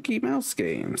those Mickey Mouse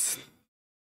games.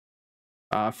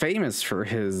 Famous for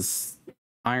his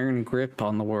iron grip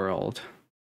on the world.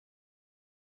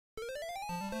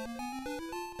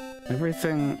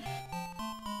 Everything...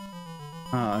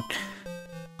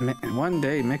 one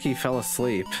day Mickey fell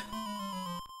asleep.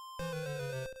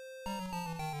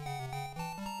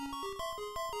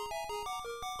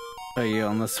 Are you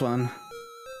on this one?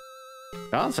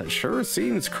 Gosh, it sure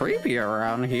seems creepy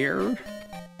around here.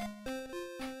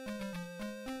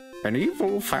 An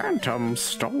evil phantom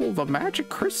stole the magic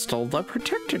crystal that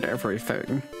protected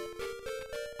everything.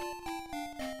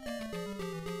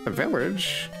 The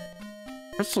village,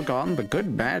 crystal gone, the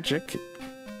good magic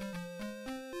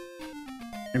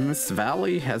in this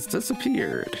valley has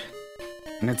disappeared.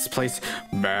 In its place,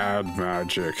 bad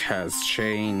magic has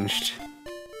changed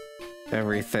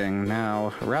everything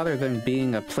now. Rather than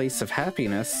being a place of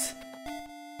happiness,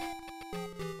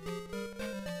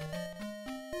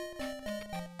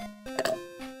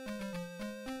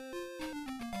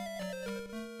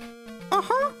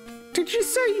 Did you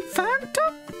say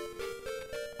phantom?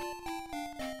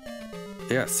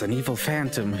 Yes, an evil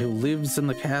phantom who lives in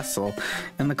the castle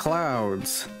in the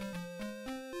clouds.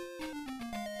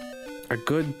 A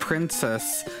good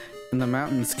princess in the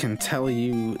mountains can tell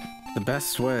you the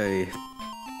best way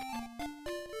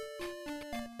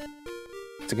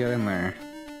to get in there.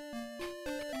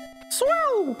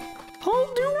 Swell!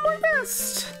 I'll do my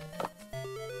best!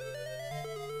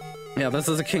 Yeah, this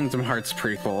is a Kingdom Hearts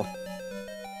prequel.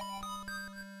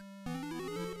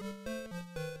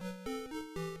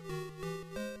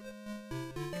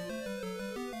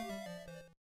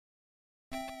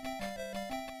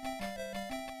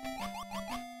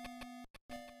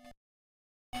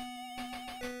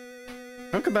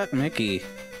 Look at that Mickey.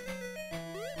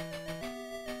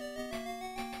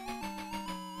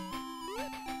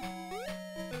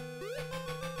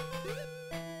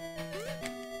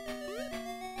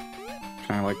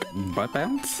 Kind of like butt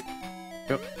bounce?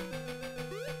 Yep.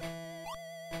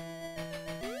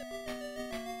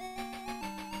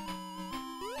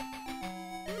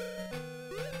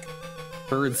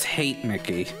 Birds hate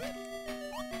Mickey.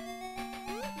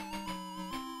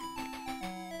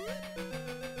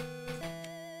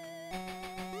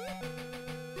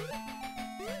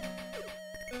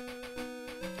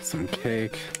 Some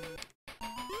cake.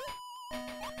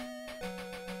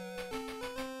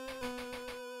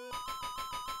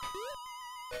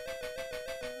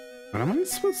 What am I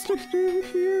supposed to do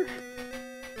here?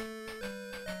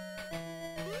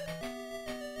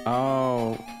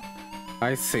 Oh,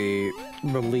 I see.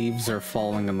 The leaves are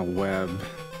falling in the web.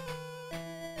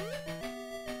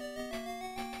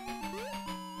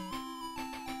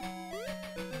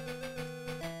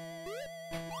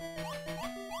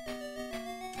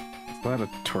 Is that a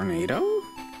tornado?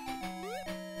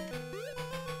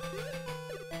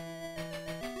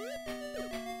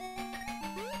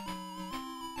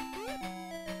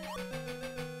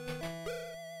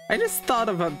 I just thought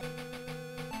of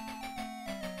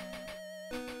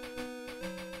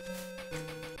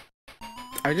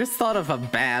a...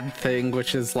 bad thing,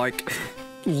 which is like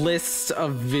lists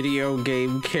of video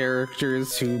game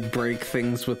characters who break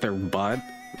things with their butt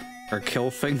or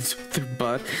kill things with their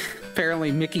butt.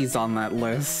 Apparently Mickey's on that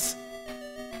list.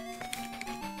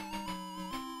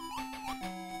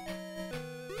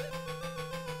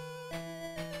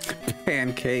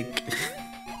 Pancake.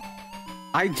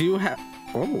 I do have...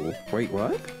 Oh, wait,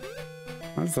 what?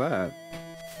 What's that?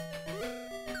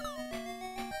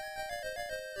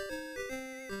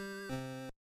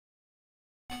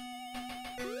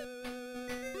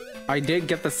 I did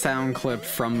get the sound clip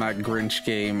from that Grinch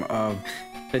game of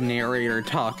the narrator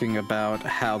talking about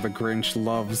how the Grinch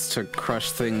loves to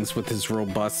crush things with his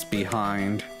robust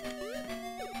behind.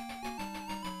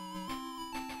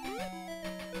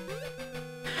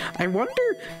 I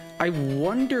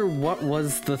wonder what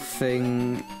was the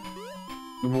thing...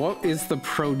 What is the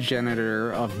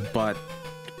progenitor of butt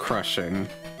crushing?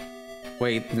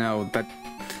 Wait, no, that...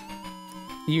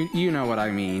 You know what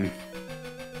I mean.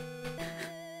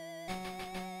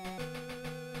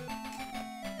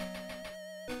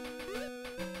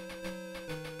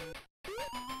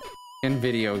 In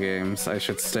video games, I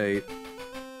should state.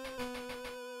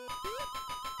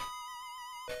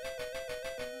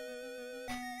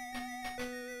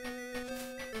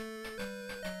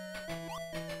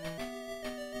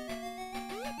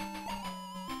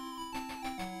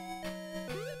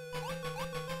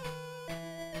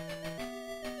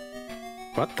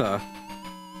 What the?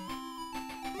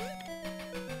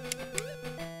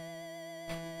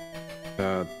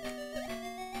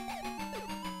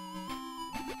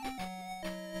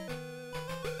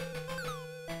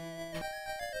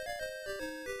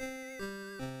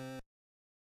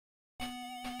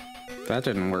 that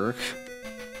didn't work.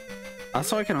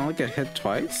 Also, I can only get hit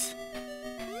twice?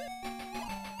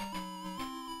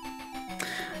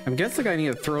 I'm guessing I need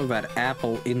to throw that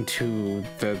apple into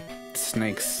the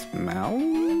snake's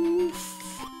mouth?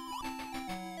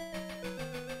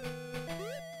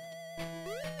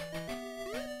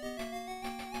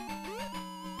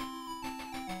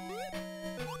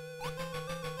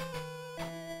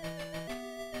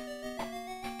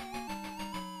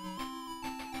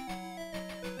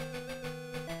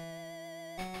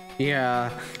 Yeah.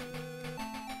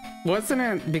 Wasn't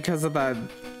it because of that,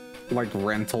 like,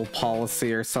 rental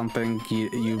policy or something?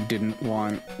 You didn't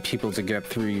want people to get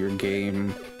through your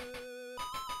game?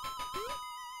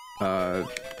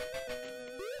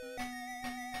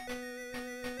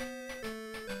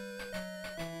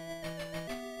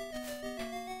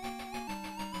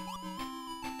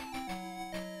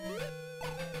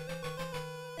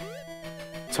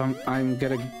 So I'm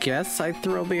gonna guess I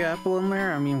throw the apple in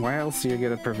there? I mean, why else are you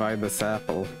gonna provide this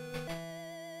apple?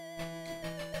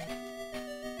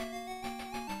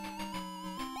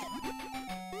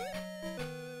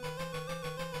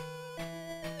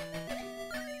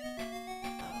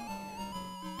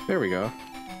 There we go.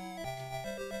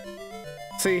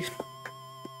 See?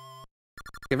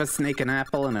 Give a snake an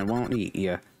apple and it won't eat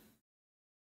you.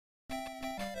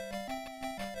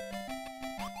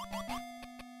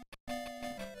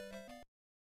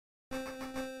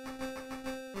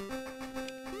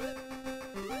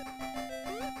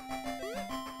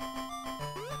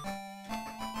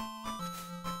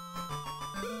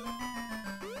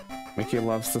 Mickey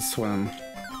loves to swim.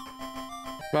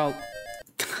 Well...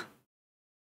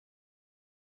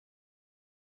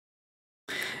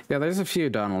 yeah, there's a few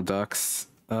Donald Ducks.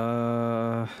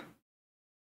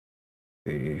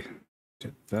 See,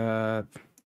 did that.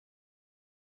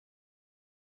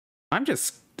 I'm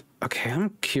just... okay,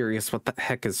 I'm curious what the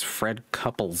heck is Fred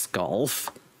Couples Golf?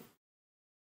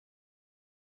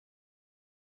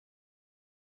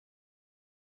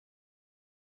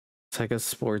 Sega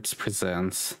Sports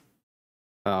presents...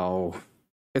 oh,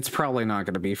 it's probably not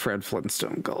going to be Fred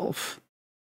Flintstone Golf.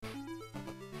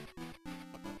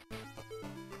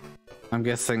 I'm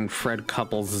guessing Fred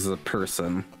Couples is a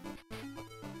person.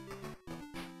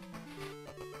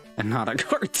 And not a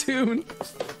cartoon.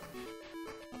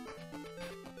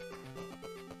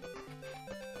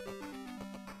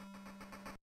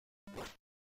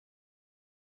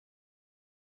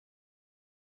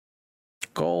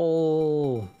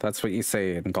 Goal! That's what you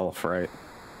say in golf, right?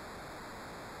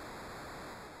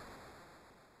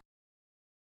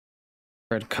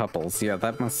 Fred Couples, yeah,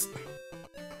 that must...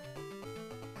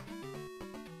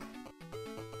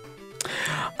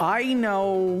 I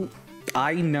know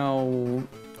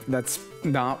that's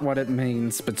not what it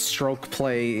means, but stroke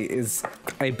play is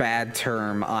a bad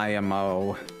term,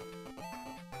 IMO.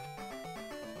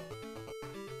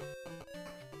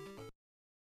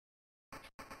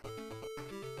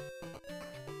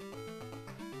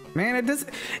 Man,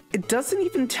 it doesn't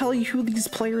even tell you who these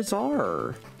players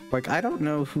are. Like, I don't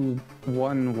know who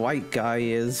one white guy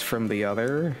is from the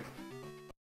other.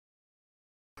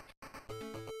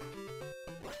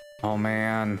 Oh,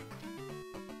 man.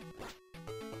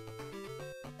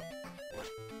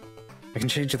 I can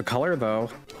change the color, though.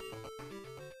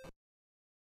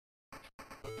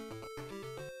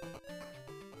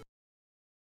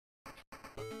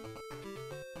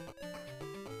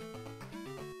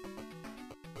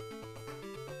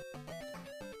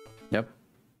 Yep.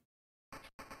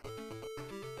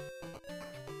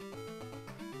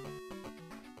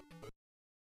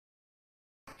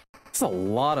 It's a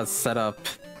lot of setup.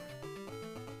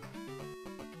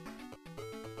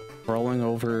 Rolling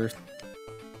over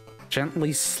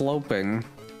gently sloping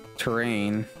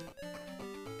terrain.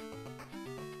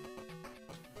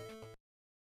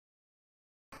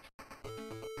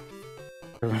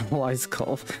 Criminalize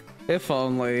golf. If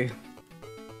only.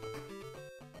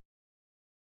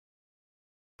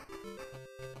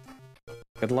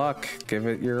 Good luck. Give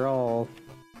it your all.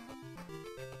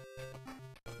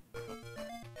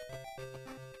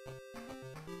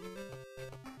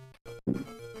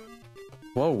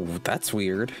 Whoa, that's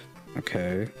weird.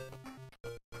 Okay.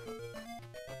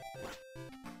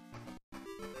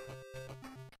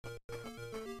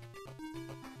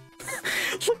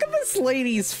 Look at this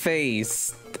lady's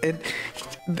face. It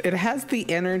has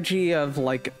the energy of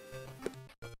like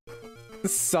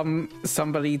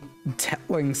somebody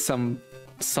telling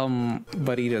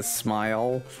somebody to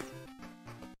smile.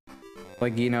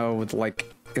 Like, you know,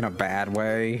 like in a bad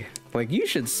way. Like, you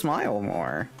should smile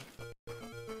more.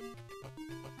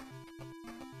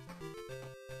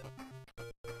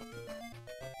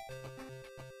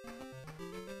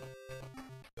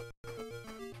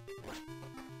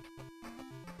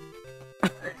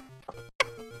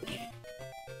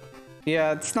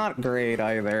 Yeah, it's not great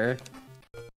either.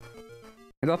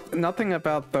 Nothing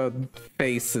about the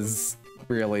face is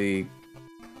really...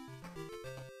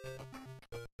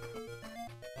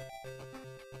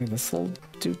 This will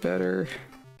do better.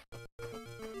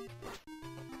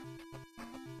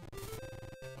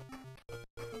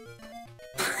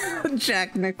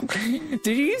 Jack Nicholson.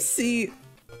 Did you see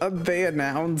they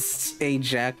announced a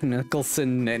Jack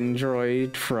Nicholson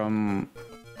Nendroid from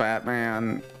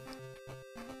Batman?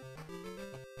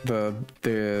 The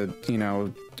you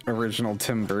know, original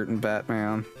Tim Burton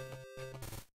Batman.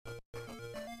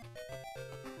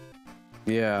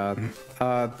 Yeah.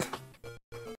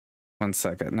 1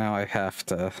 second. Now I have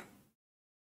to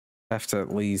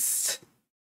at least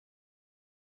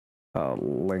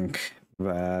link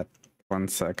that. 1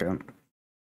 second.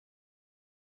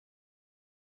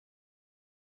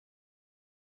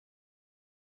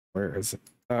 Where is it?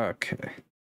 Okay.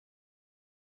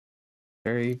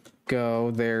 There you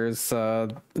go. There's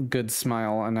Good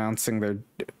Smile announcing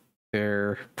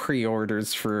their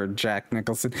pre-orders for Jack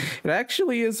Nicholson. It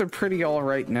actually is a pretty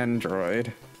alright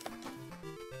Nendroid.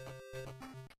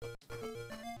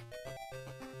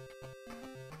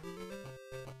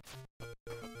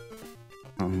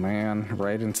 Oh man,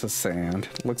 right into sand.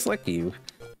 Looks like you.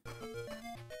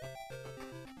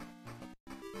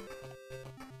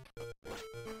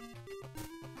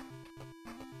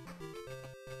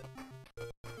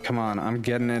 Come on, I'm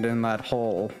getting it in that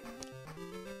hole.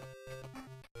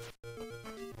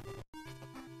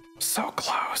 So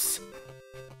close.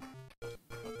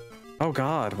 Oh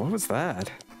god, what was that?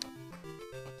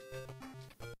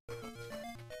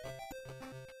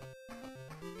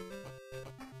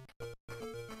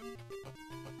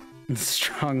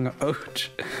 Strong oat.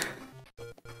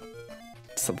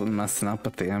 Something messing up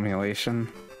with the emulation.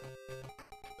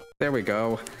 There we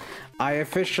go. I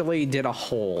officially did a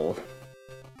hole.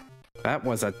 That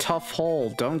was a tough hole.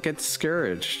 Don't get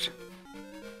discouraged.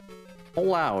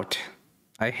 Hole out.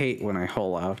 I hate when I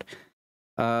hole out.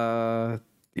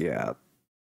 Yeah.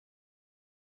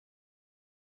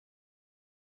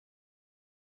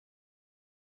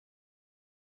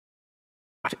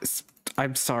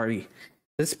 I'm sorry.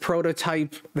 This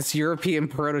prototype, this European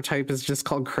prototype is just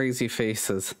called Crazy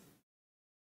Faces.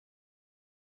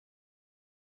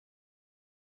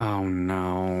 Oh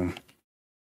no.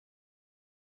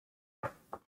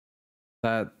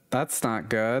 That's not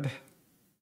good.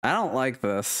 I don't like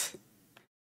this.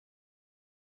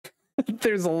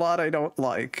 There's a lot I don't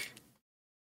like.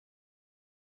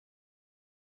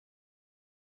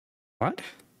 What?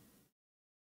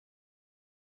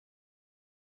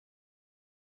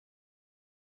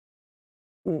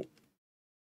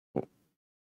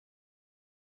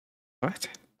 What?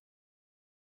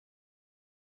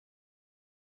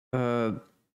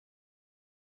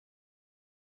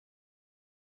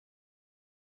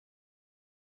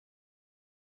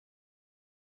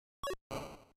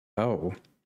 Oh.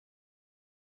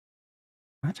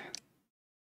 What?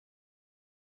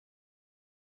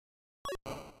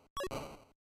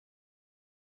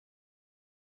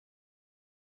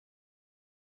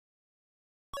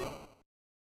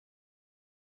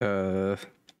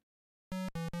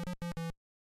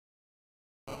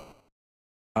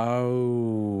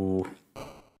 Oh.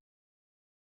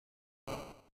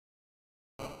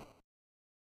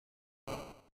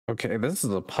 Okay, this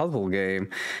is a puzzle game,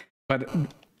 but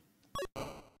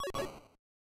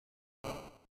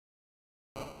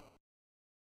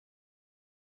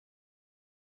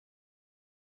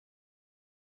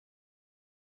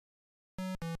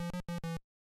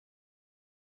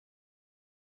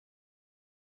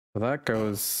that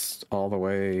goes all the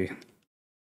way.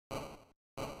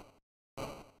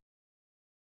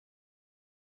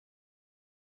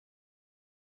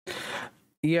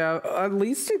 Yeah, at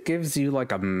least it gives you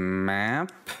like a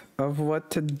map of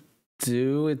what to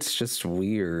do. It's just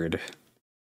weird.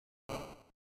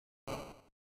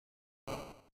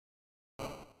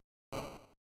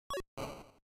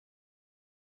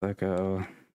 Like a...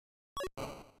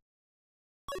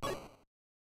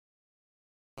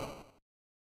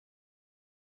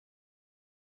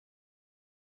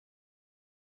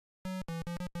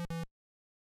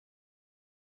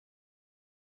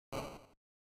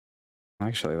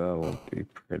 Actually, that'll be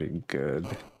pretty good.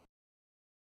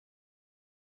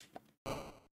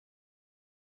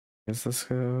 Does this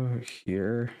go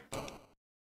here?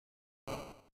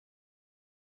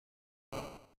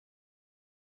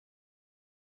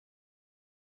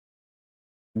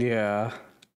 Yeah.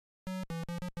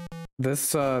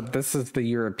 This is the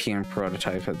European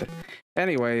prototype of the...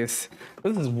 Anyways,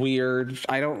 this is weird.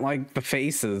 I don't like the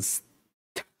faces.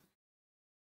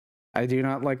 I do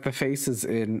not like the faces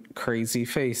in Crazy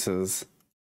Faces.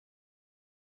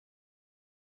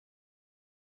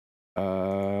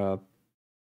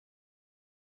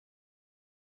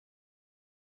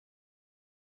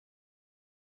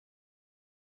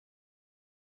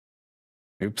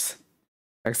 Oops.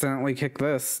 Accidentally kicked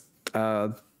this.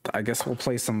 I guess we'll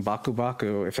play some Baku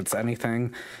Baku if it's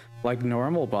anything like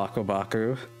normal Baku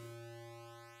Baku.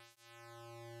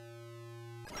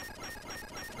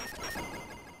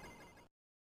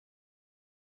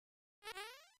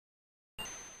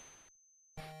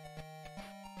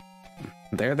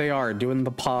 There they are, doing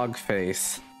the pog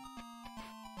face.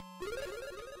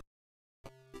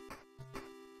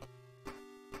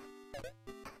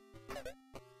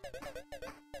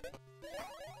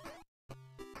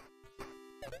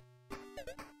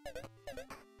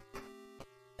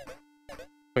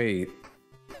 Wait,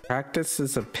 practice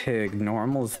is a pig,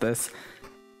 normal is this,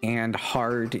 and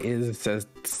hard is a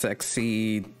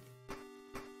sexy...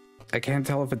 I can't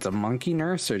tell if it's a monkey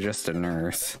nurse or just a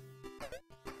nurse.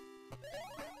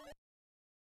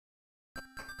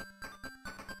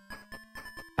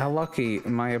 How lucky,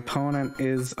 my opponent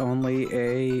is only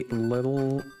a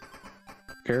little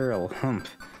girl. Hump.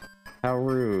 How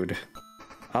rude.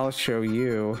 I'll show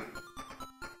you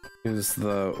who's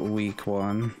the weak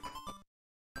one.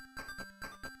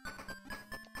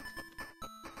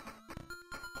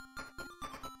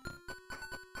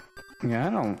 Yeah, I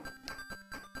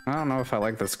don't know if I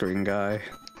like this green guy.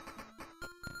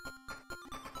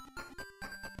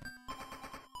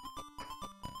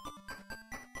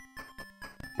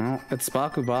 Well, it's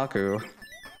Baku Baku.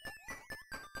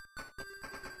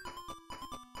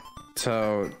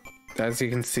 So, as you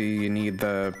can see, you need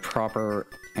the proper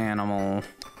animal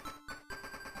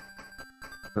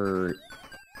for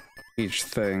each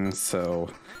thing, so...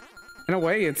 In a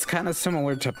way, it's kind of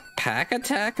similar to Pack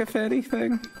Attack, if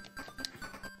anything.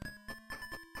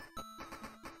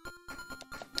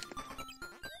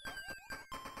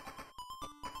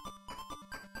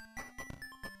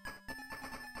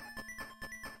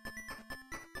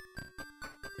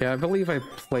 Yeah, I believe I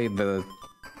played the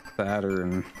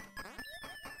Saturn.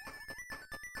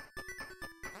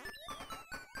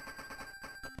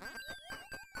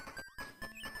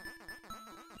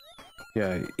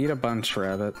 Yeah, eat a bunch,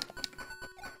 rabbit.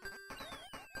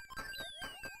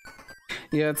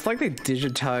 Yeah, it's like they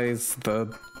digitize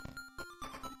the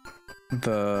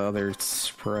other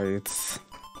sprites.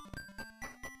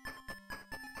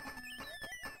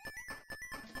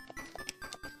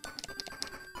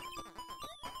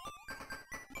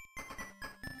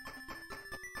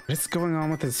 What's going on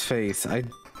with his face?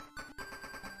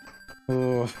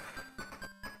 Oh,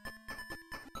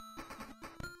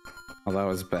 that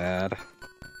was bad.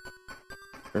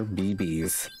 They're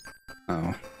BBs.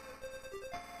 Oh.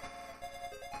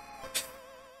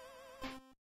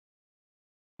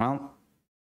 Well,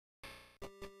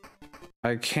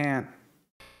 I can't...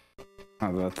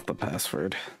 Oh, that's the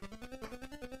password.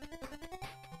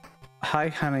 Hi,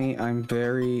 honey, I'm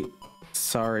very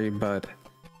sorry, but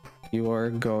you are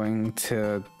going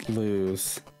to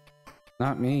lose.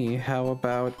 Not me, how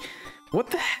about... What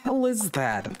the hell is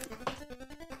that?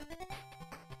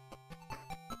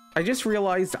 I just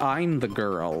realized I'm the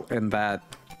girl and that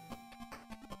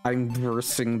I'm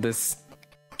versing this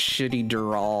shitty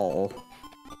Dural.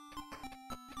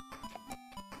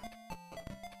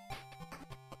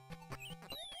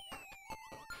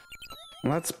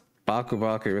 Well, that's Baku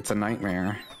Baku, it's a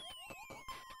nightmare.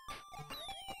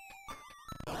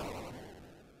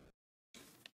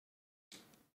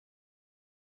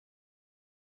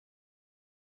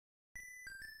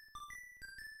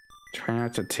 Try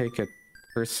not to take it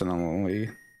personally.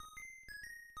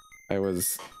 I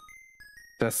was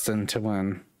destined to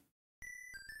win.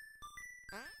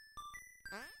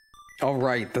 All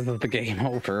right, this is the game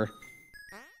over.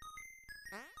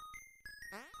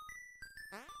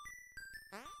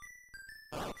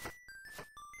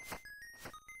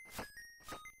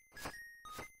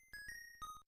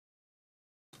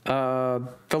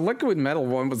 The liquid metal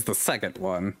one was the second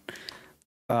one.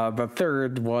 The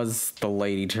third was the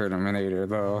Lady Terminator,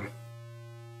 though.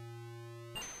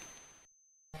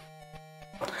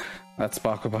 That's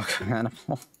Baku Baku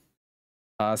Animal.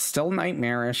 Still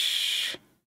nightmarish.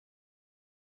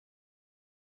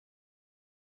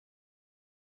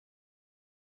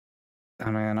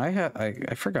 I mean,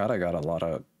 I forgot I got a lot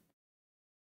of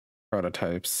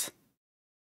prototypes.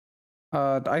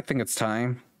 I think it's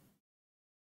time.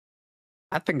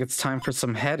 I think it's time for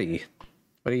some Hetty.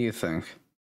 What do you think?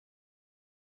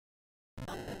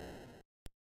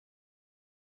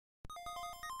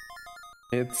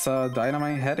 It's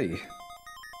Dynamite Hetty.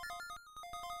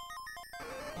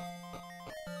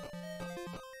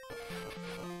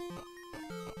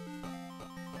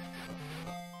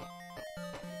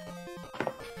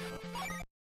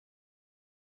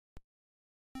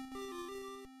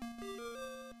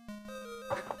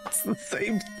 It's the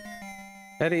same.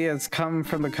 Eddie has come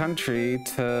from the country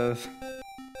to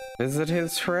visit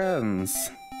his friends.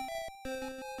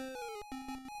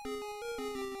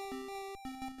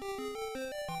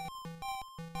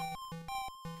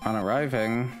 On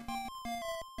arriving,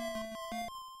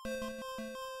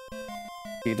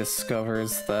 he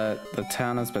discovers that the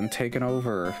town has been taken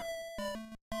over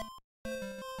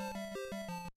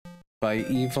by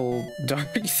evil dark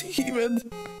demons.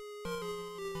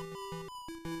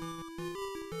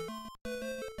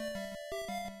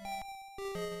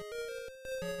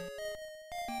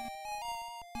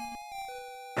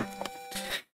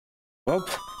 Well,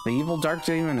 the evil dark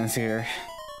demon is here.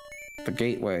 The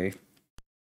gateway.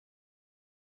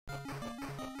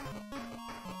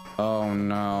 Oh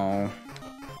no.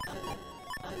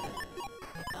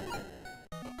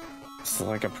 It's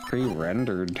like a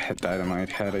pre-rendered Dynamite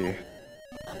Heady.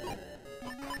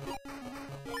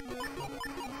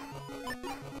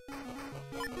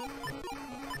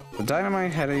 The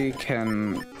Dynamite Heady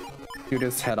can shoot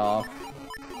his head off,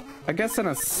 I guess in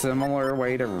a similar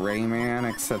way to Rayman,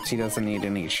 except he doesn't need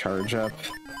any charge up.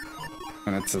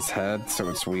 And it's his head, so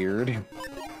it's weird.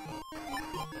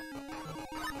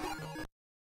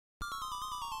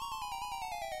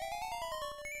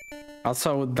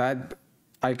 Also, that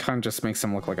icon just makes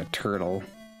him look like a turtle.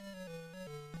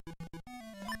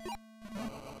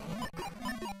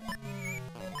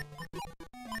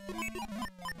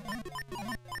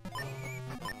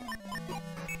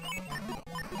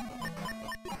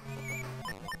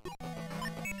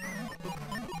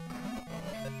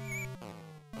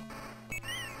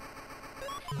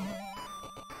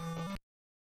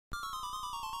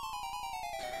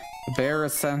 Bare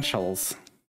essentials.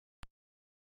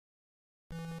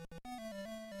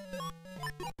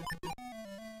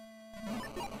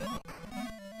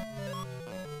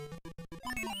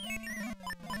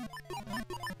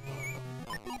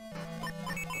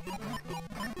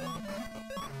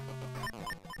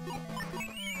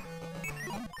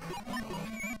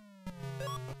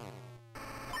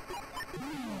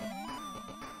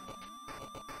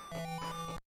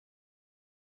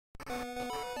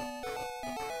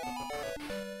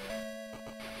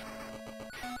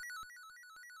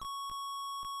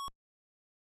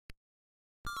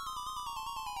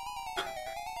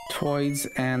 Toys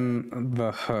and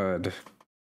the hood.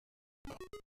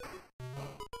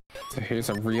 So here's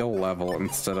a real level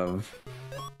instead of...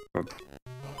 I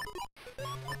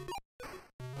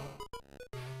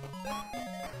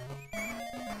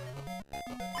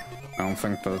don't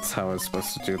think that's how I was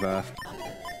supposed to do that.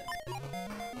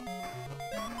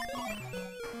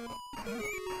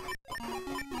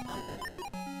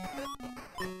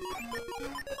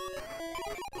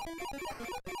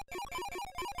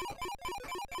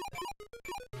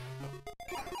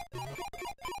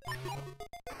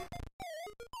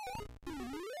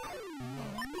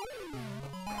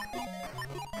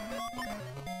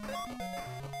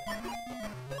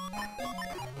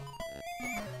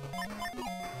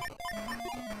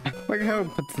 Look how it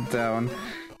puts it down.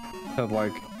 So,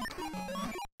 like...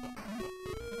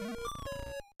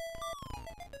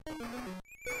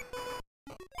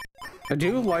 I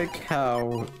do like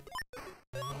how...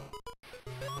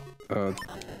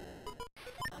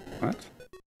 What?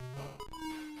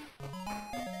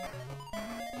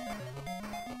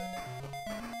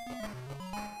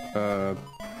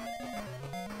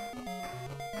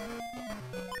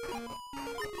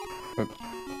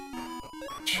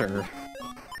 Sure.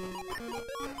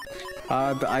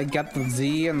 I got the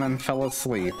Z and then fell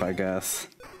asleep, I guess.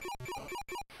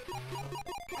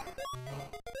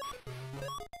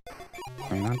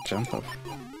 Why not jump up?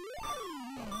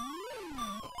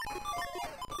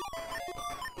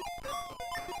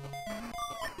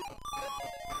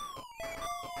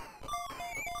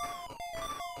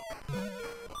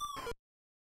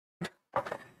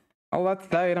 Oh, that's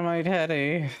Dynamite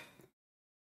Heady.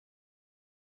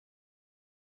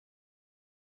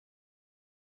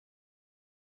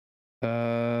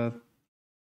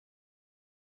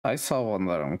 I saw one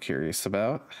that I'm curious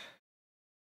about.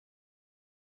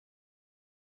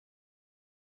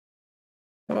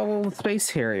 Well, Space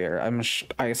Harrier.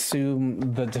 I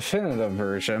assume the definitive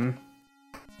version.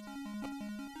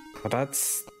 But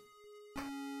that's...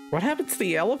 What happened to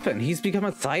the elephant? He's become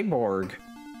a cyborg.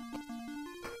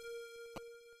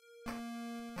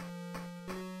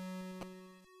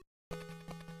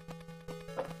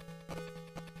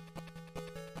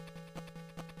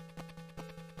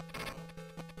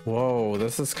 Whoa,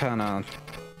 this is kind of...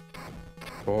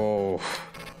 Whoa.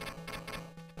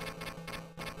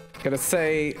 Gotta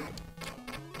say...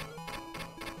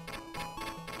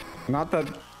 Not that...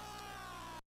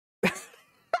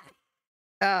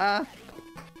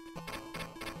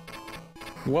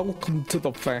 Welcome to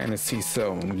the fantasy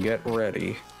zone. Get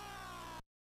ready.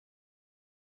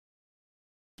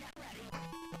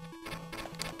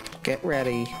 Get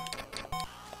ready.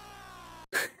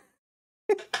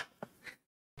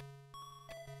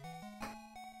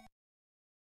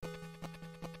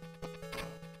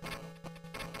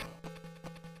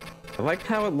 I like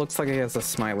how it looks like he has a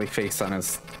smiley face on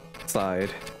his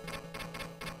side.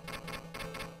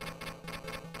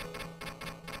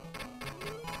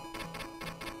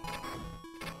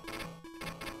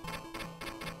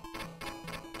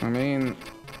 I mean,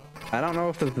 I don't know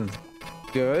if this is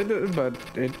good, but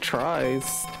it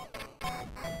tries.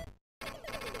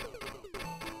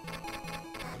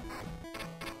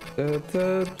 Da,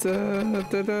 da, da,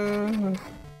 da, da.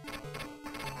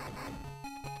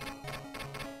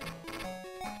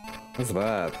 What's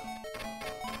that?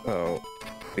 Oh,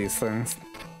 these things.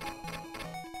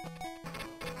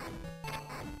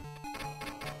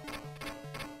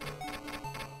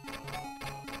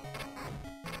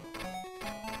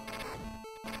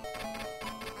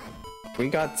 We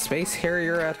got Space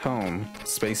Harrier at home.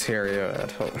 Space Harrier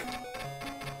at home.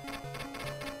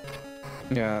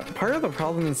 Yeah, part of the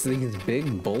problem is these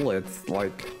big bullets,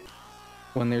 like,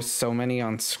 when there's so many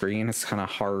on screen, it's kind of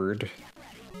hard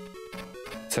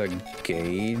to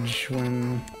gauge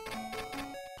when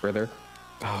further.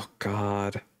 Oh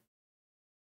god,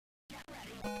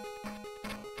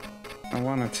 I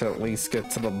wanted to at least get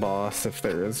to the boss if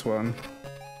there is one.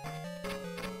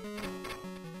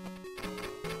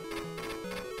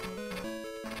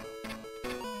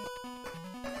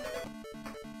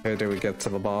 Okay, do we get to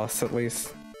the boss at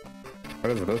least?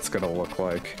 What is this gonna look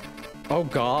like? Oh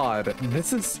god,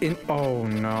 this is in— oh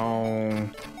no.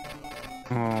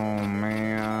 Oh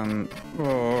man.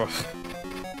 Ugh.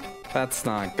 That's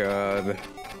not good.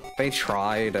 They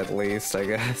tried at least, I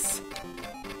guess.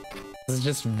 This is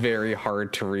just very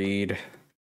hard to read.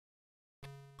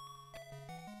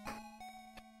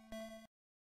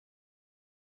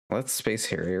 Let's Space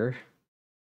Harrier.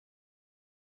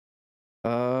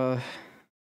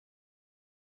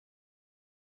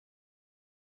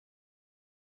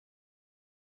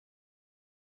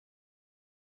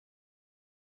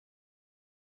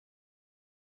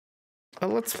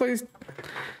 Let's play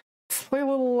a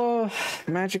little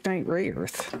Magic Knight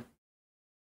Rayearth.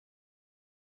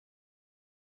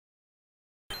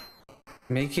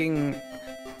 Making—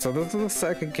 so this is the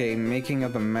second game, making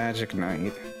of the Magic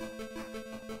Knight.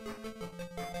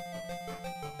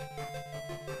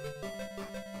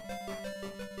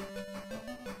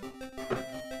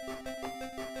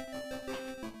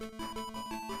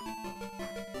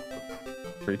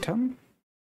 Freetown?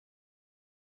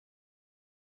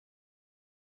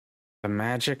 The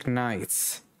Magic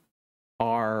Knights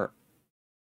are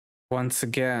once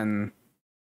again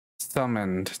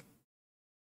summoned.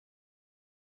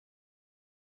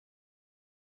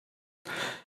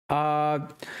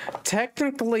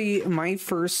 Technically, my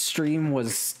first stream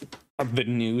was of the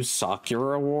new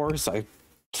Sakura Wars. I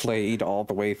played all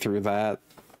the way through that.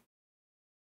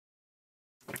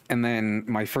 And then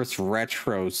my first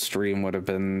retro stream would have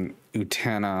been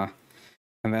Utena.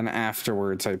 And then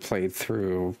afterwards I played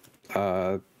through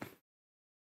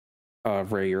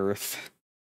Rayearth.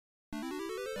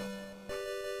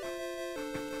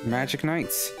 Magic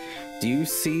Knights. Do you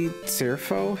see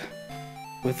Serpho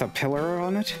with a pillar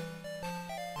on it?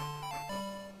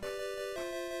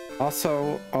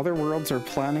 Also, other worlds are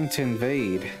planning to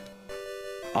invade.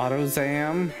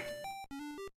 Autozam.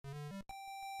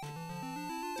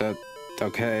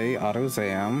 Okay,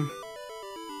 Autozam.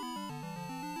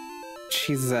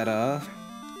 Chizetta.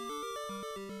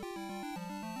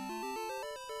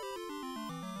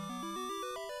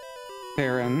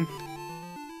 Aaron.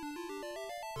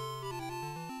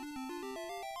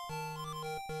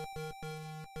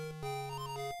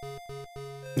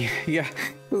 Yeah,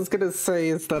 I was gonna say,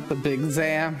 is that the big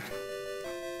Zam?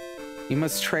 You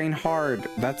must train hard.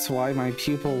 That's why my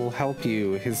pupil will help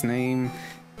you. His name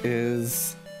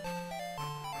is...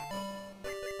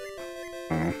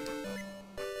 oh.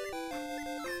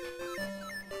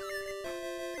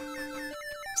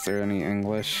 Is there any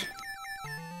English?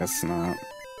 Guess not.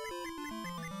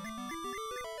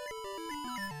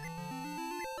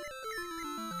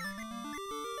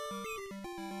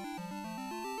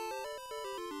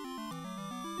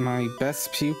 My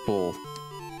best pupil!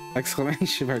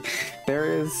 Exclamation mark. There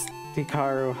is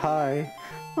Hikaru. Hi.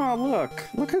 Oh,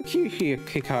 look how cute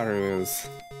Hikaru is.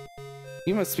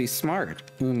 You must be smart,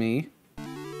 Umi.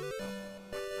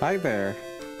 Hi there.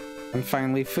 I'm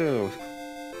finally Fu.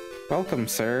 Welcome,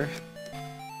 sir.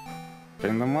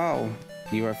 Train them well.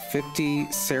 You have 50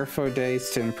 Serpho days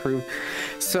to improve.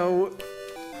 So,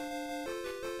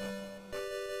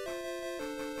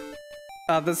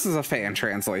 This is a fan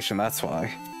translation, that's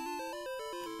why.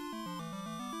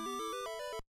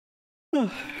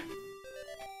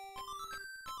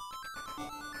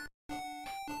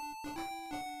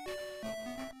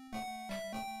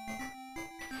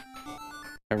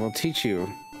 I will teach you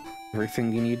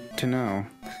everything you need to know.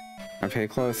 I pay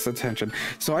close attention.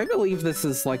 So I believe this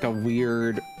is like a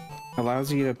weird...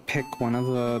 allows you to pick one of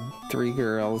the 3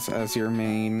 girls as your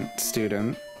main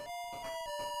student.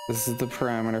 This is the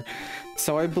parameter.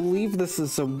 So I believe this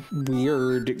is a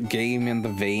weird game in the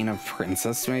vein of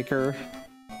Princess Maker.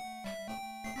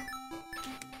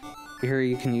 Here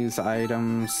you can use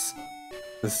items.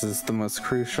 This is the most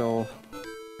crucial.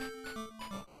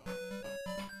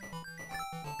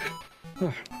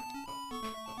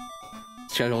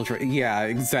 Scheduled, yeah,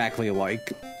 exactly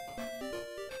like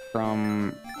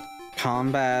from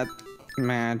combat,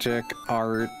 magic,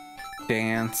 art,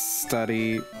 dance,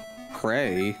 study,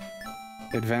 pray,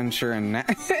 adventure, and nap.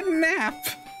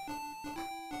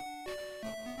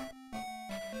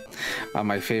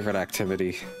 My favorite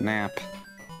activity, nap.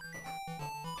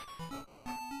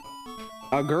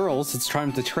 Girls, it's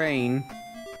time to train.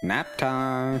 Nap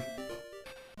time.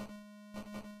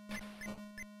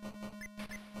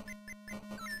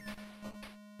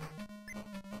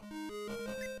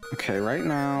 Okay, right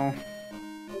now.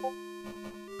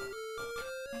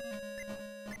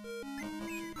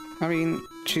 I mean,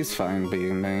 she's fine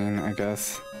being main, I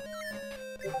guess.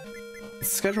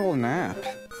 Let's schedule a nap.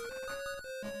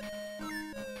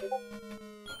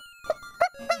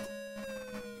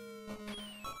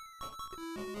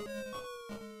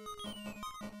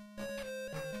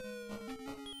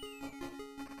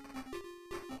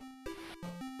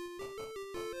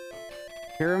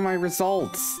 Here are my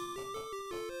results.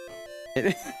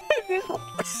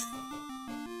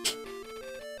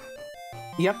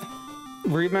 Yep.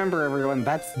 Remember, everyone,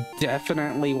 that's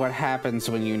definitely what happens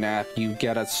when you nap. You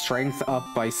get a strength up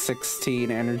by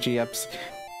 16, energy ups.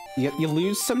 You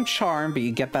lose some charm, but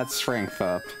you get that strength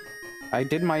up. I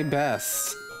did my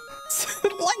best.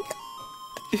 Like,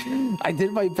 I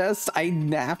did my best. I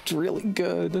napped really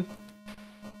good.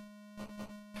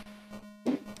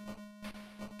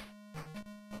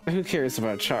 Who cares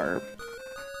about charm?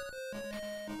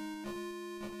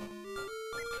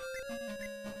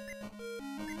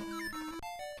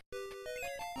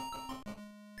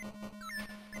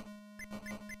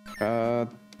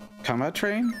 Combat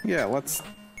train? Yeah, let's...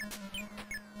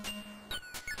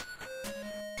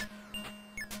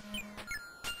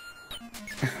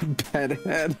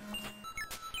 Bedhead.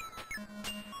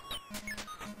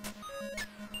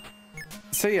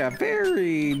 So yeah,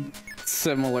 very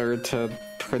similar to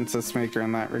Princess Maker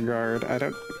in that regard. I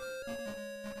don't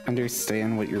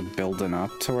understand what you're building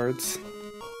up towards.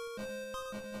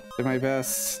 Did my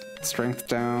best. Strength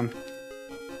down.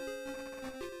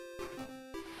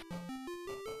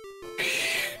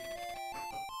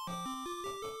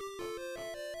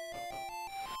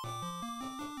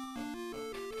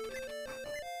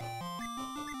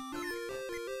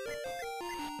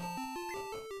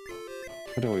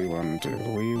 What do we want to do?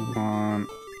 We want...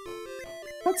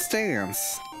 Let's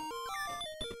dance.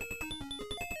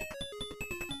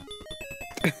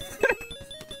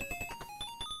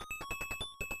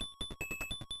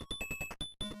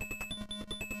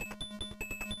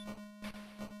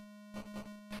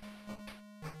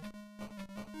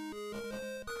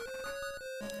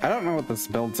 I don't know what this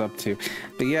builds up to,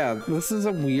 but yeah, this is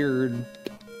a weird,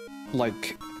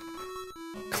 like,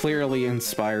 clearly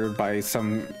inspired by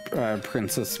some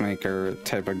Princess Maker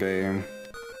type of game.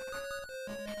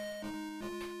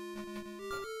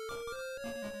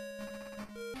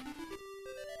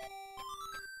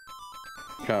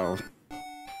 Oh,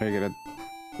 are you gonna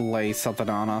lay something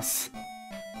on us?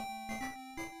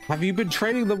 Have you been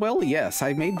training them well? Yes,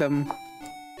 I made them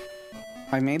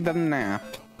nap.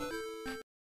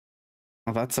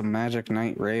 Oh, that's a magic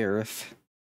Knight Rayearth.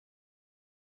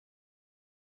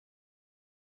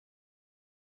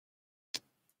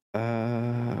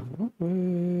 What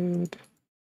would...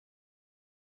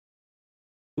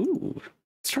 Ooh,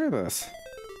 let's try this.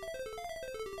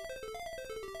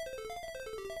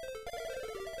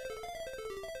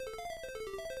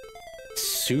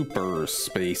 Super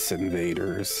Space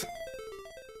Invaders.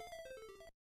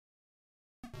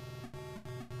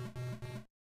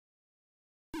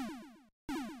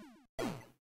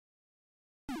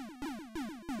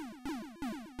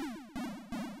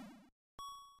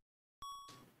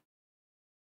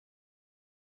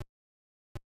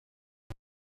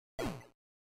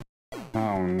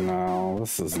 Oh no,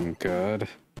 this isn't good.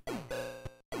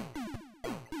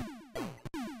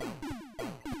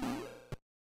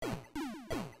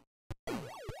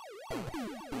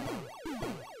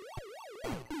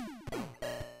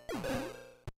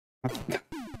 This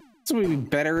would be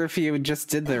better if you just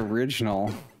did the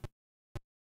original.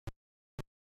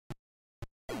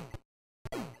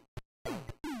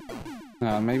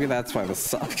 Maybe that's why this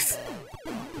sucks.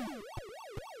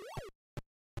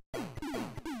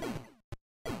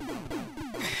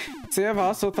 See, I've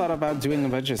also thought about doing a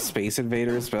bunch of Space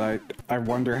Invaders, but I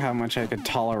wonder how much I could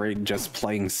tolerate just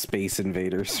playing Space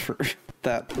Invaders for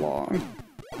that long.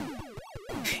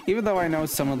 Even though I know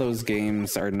some of those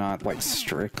games are not, like,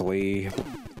 strictly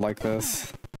like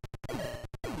this.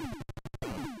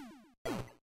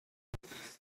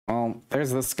 Well,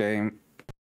 there's this game.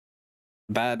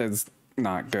 That is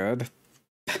not good.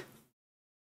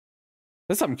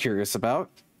 This I'm curious about.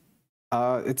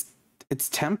 It's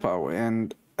tempo,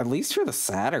 and at least for the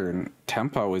Saturn,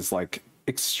 tempo is like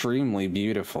extremely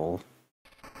beautiful.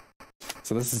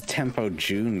 So this is Tempo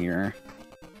Junior.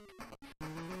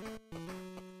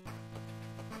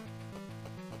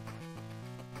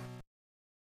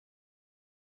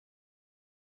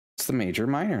 It's the major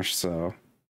minor, so.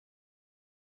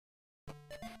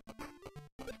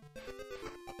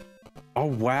 Oh,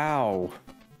 wow.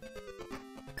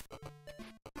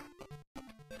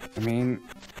 I mean,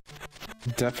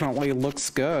 definitely looks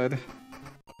good.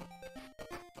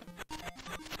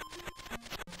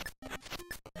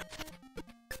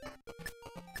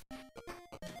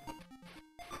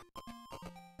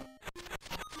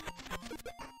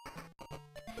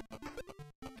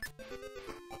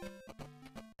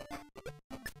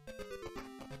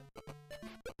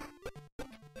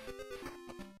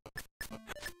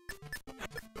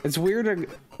 It's weird to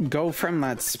go from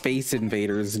that Space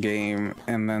Invaders game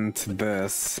and then to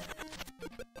this.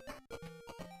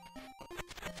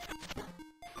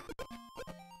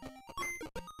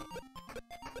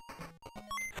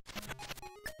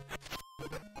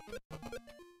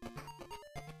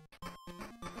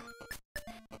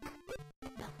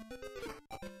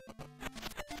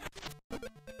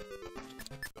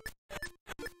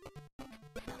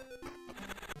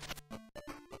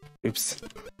 Oops.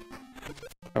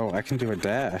 Oh, I can do a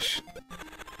dash.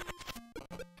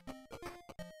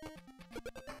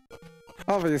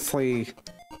 Obviously,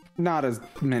 not as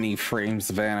many frames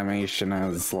of animation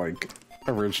as, like,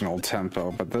 original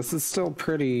Tempo, but this is still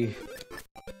pretty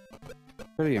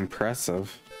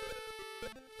impressive.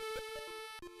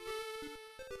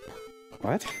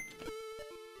 What?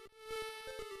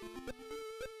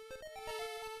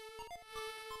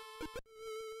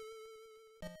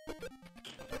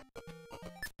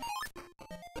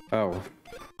 Oh.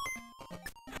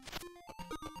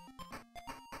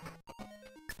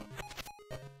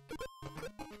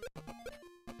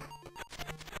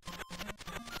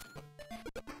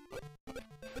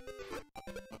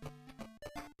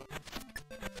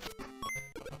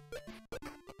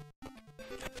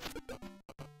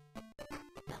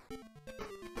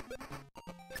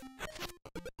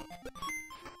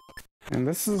 And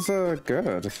this is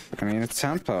good. I mean, it's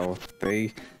Tempo.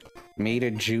 They made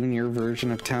a junior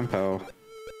version of Tempo.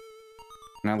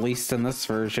 And at least in this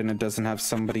version, it doesn't have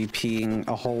somebody peeing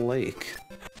a whole lake.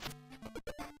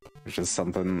 Which is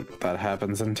something that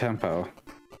happens in Tempo.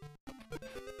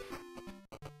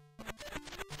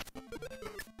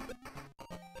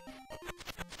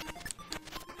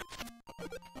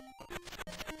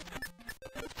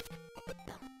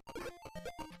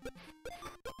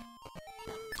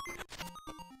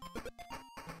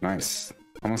 Nice.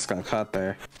 Almost got caught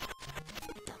there.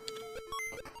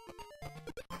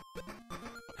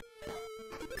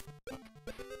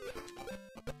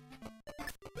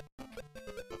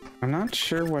 I'm not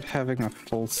sure what having a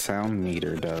full sound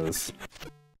meter does.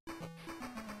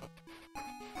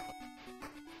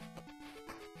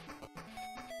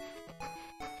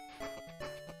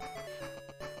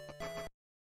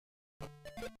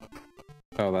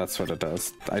 Oh, that's what it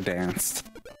does. I danced.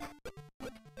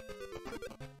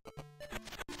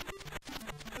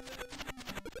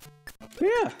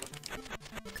 Yeah,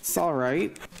 it's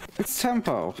alright. It's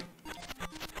Tempo.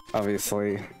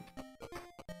 Obviously.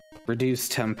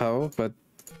 Reduced tempo, but...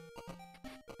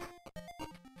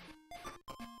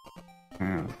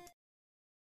 yeah.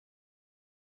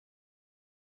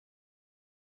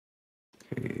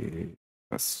 Okay,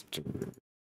 Buster.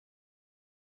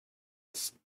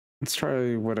 Let's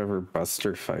try whatever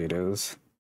Buster fight is.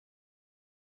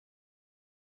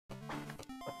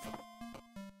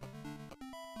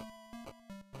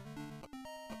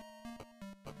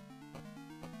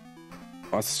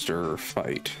 Buster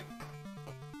fight.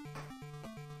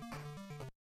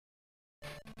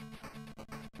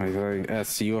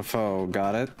 S UFO,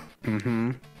 got it.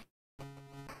 Mm-hmm.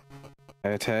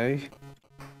 Hayate.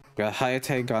 Got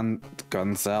Hayate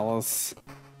Gonzalez.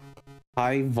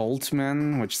 High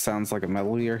Voltman, which sounds like a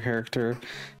Metal Gear character.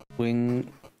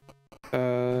 Wing,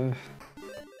 let's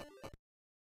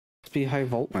be High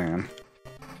Voltman.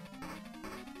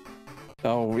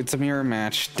 Oh, it's a mirror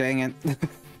match. Dang it.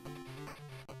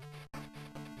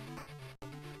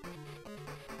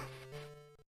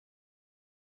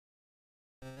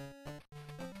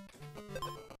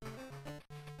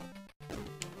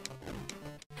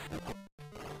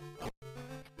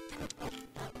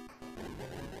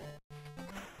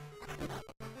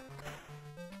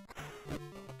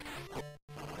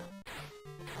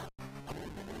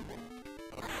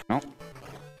 Oh.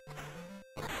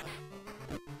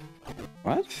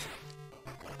 What?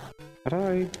 How do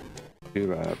I do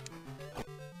that?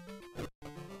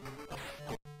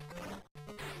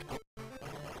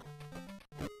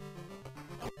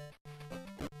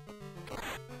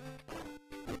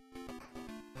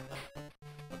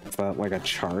 Is that like a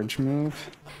charge move?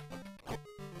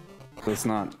 Does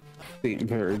not seem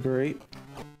very great.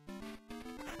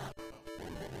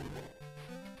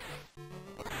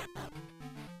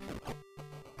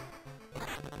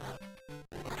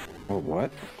 Oh,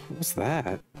 what? What was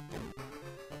that?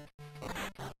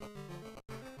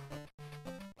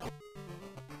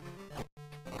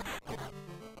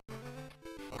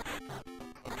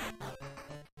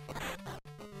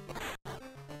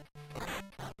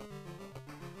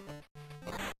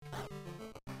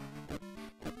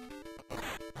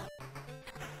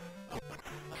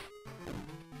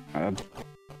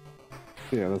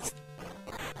 Yeah, that's...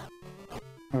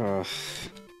 Ugh.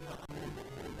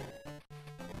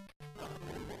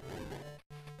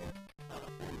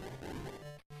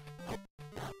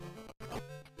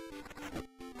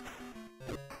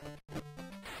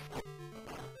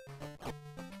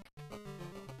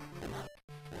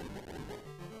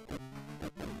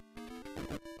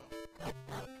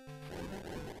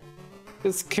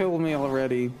 Just kill me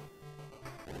already.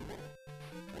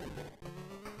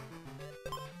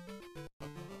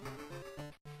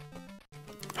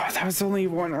 Oh, that was only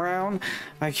one round.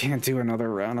 I can't do another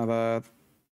round of that.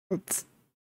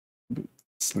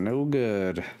 It's no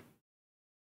good.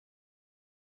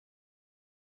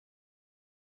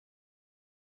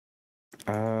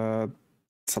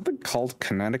 Something called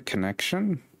kinetic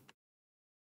connection?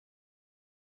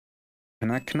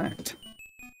 Connect.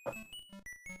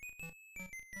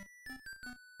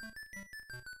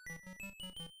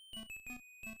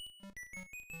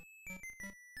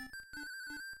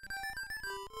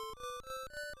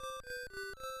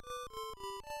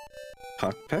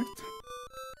 Cockpit?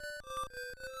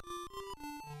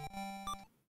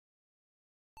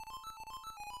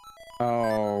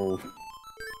 Oh.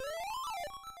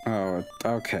 Oh,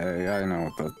 okay, I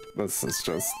know that this is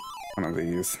just one of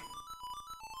these.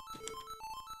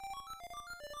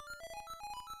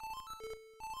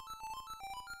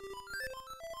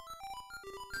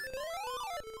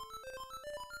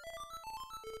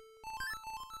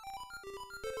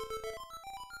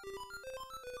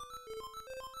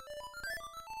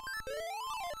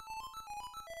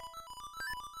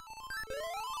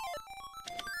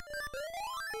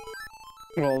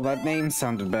 Well, that name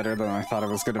sounded better than I thought it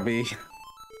was gonna be.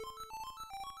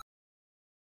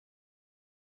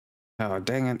 Oh,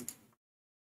 dang it.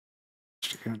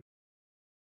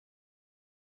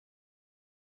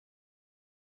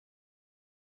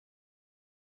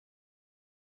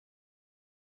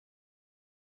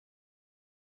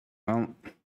 Well,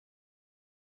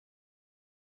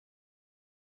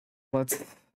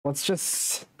 let's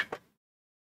just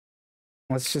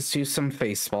do some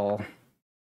baseball.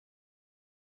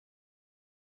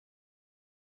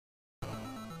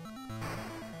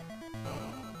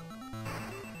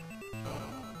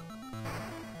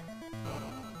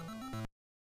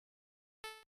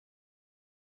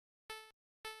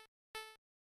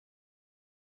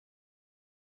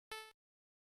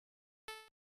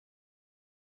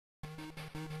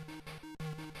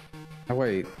 Oh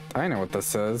wait, I know what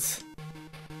this is.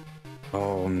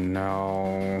 Oh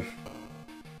no.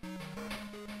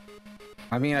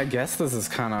 I mean, I guess this is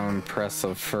kind of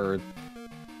impressive for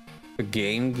the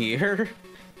Game Gear.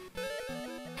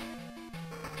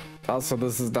 Also,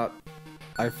 this is not...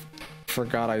 I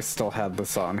forgot I still had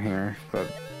this on here,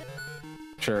 but...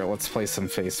 Sure, let's play some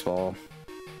Faceball.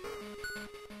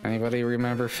 Anybody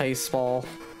remember Faceball?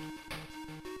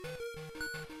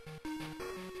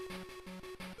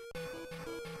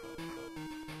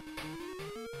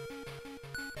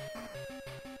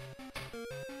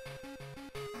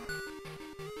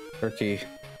 Turkey.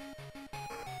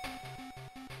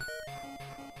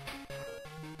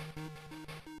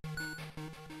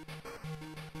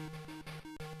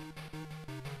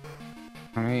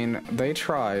 I mean, they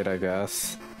tried, I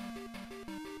guess.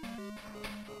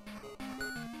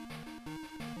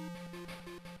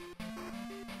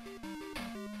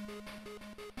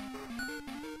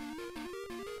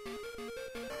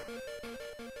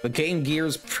 The Game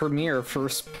Gear's premiere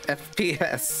first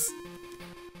FPS.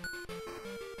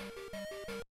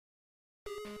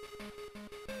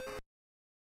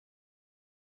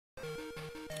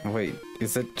 Wait,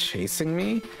 is it chasing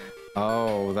me?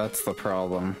 Oh, that's the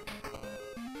problem.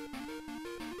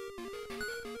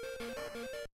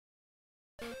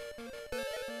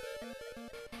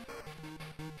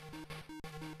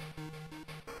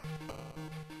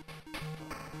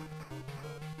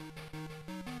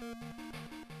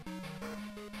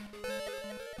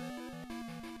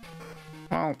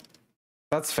 Well,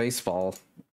 that's Faceball.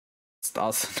 It's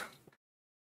awesome.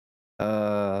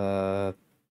 I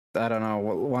don't know.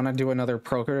 Want to do another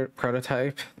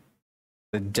prototype?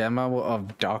 The demo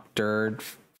of Dr.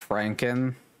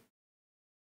 Franken.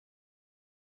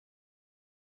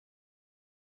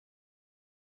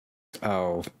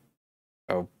 Oh.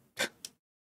 Oh.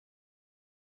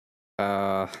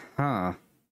 Huh.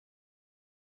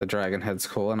 The dragon head's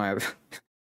cool, and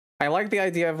I like the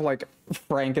idea of, like,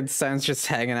 Frankenstein's just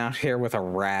hanging out here with a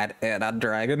rat and a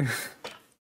dragon.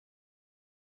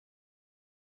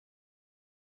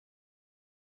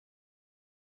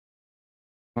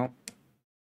 Well,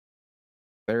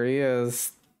 there he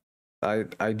is. I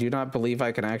do not believe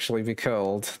I can actually be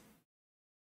killed.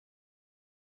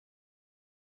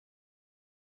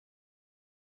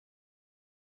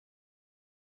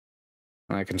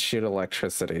 I can shoot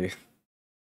electricity.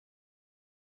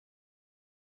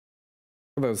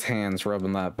 Look at those hands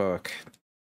rubbing that book.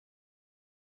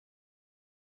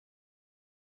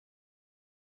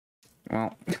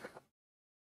 Well,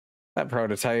 that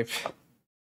prototype.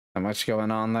 Not much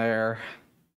going on there.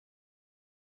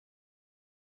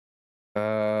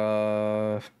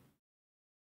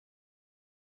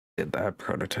 Did that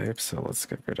prototype, so let's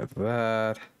get rid of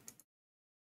that.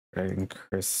 Dragon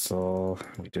Crystal.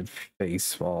 We did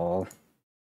Faceball.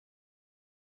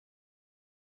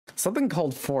 Something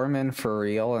called Foreman for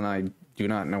real, and I do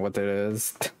not know what that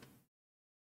is.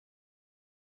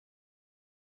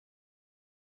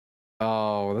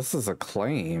 Oh, this is a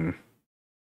claim.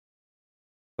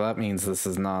 That means this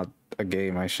is not a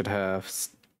game I should have.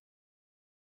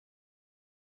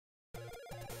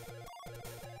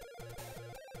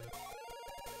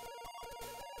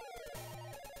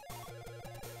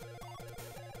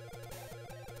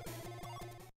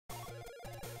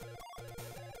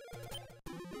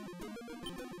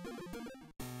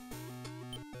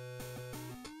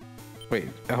 Wait,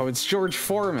 oh, it's George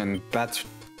Foreman. That's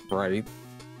right.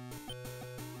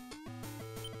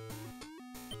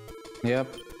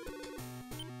 Yep.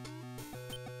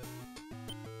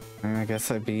 I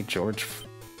guess I'd be George.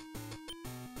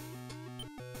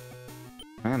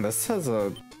 Man, this has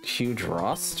a huge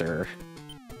roster.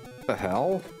 What the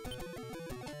hell?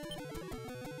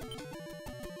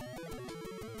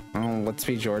 Oh, let's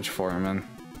be George Foreman.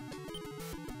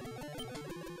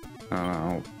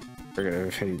 Oh, forget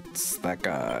if it's that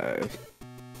guy.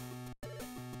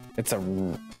 It's a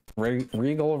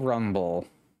Regal Rumble.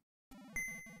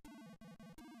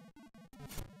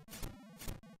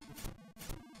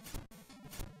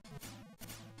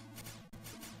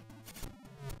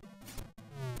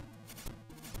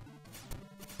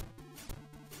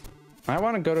 I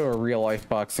want to go to a real-life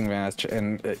boxing match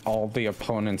and all the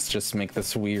opponents just make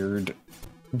this weird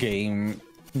game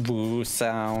woo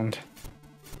sound.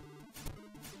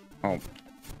 Oh,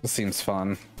 this seems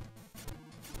fun.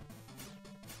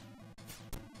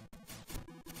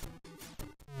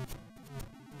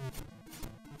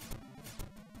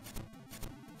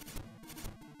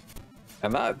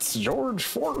 And that's George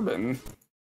Foreman.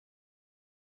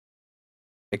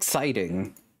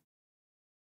 Exciting.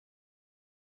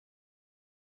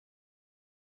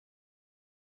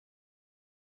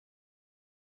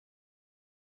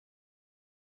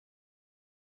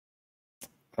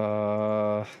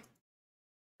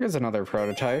 Here's another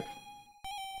prototype.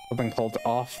 Something called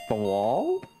Off the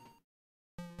Wall.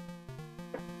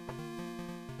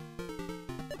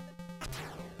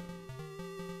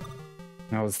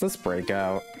 How is this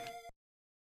breakout?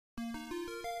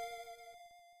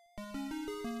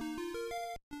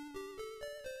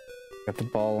 Get the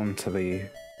ball into the...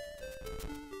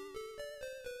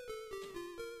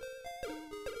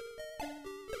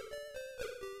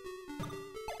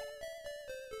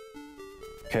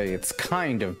 Okay, it's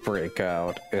kind of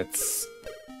breakout. It's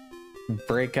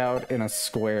breakout in a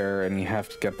square and you have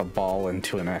to get the ball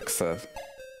into an exit.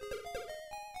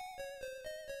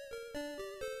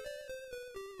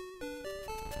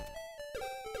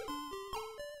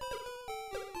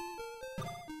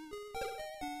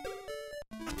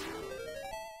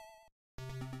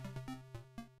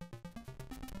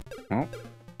 Well,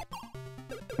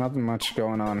 nothing much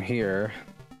going on here.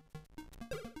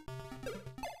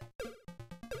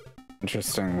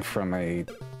 Interesting from a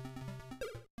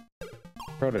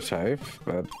prototype,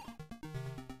 but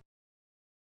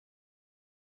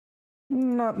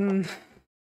nothing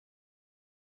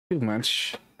too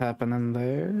much happening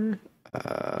there.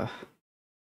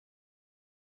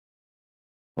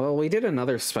 Well, we did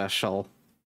another special.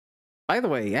 By the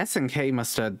way, SNK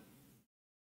must have,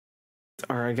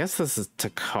 or I guess this is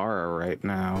Takara right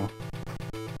now.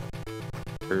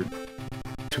 Or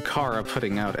Takara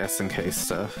putting out SNK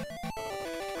stuff.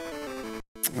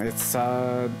 It's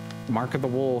Mark of the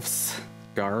Wolves,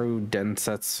 Garu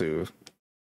Densetsu.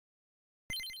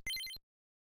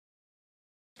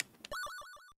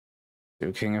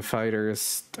 Do King of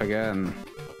Fighters again.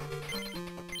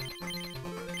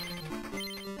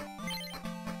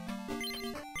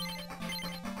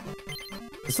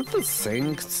 Is it the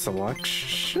same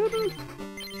selection?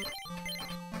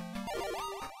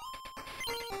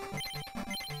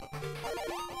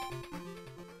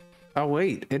 Oh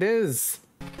wait, it is.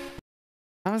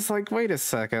 I was like, wait a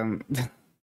second.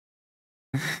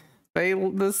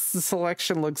 This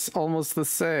selection looks almost the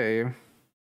same.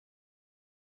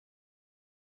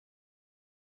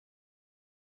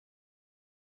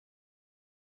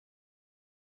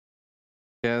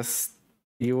 Yes,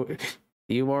 you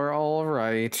are all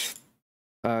right.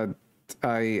 I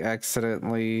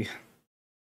accidentally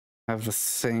have the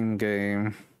same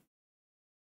game.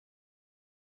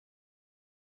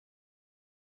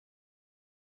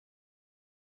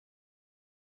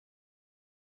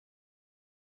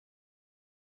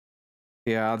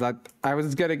 Yeah, that I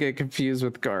was gonna get confused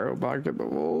with Garo Mark of the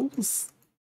Wolves.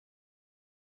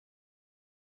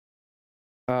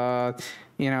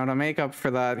 You know, to make up for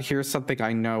that, here's something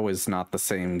I know is not the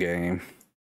same game.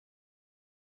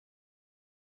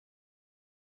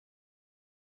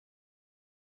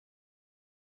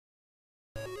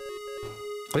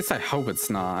 At least I hope it's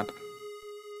not.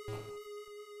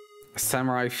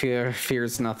 Samurai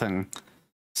fears nothing,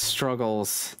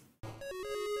 struggles,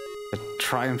 the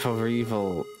triumph over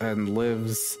evil, and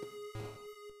lives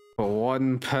for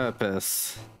one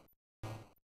purpose: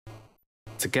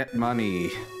 to get money.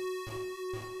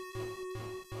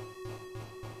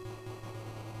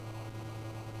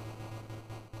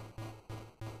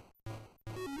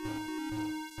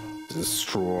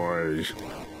 Destroy.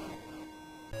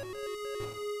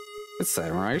 It's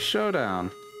Samurai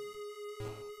Showdown.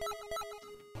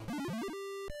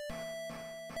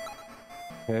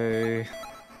 Okay.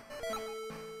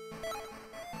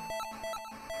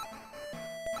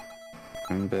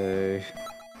 Bay.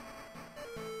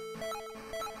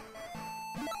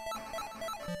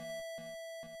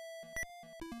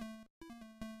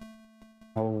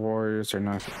 All warriors are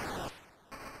not.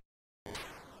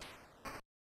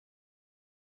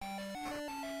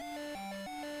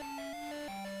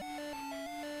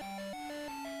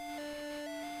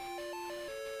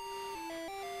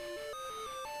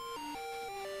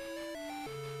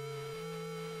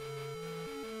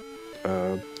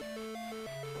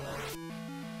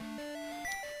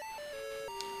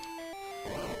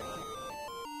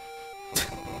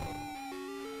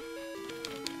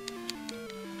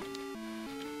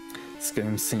 This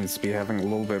game seems to be having a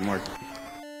little bit more.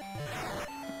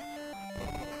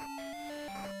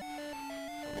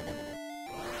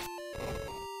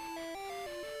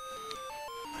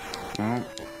 Well.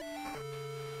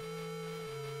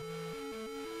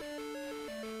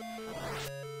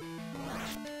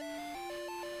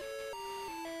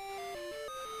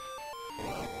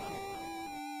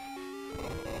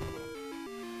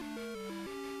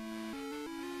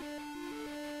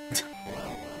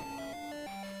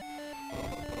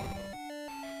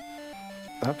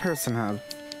 That person had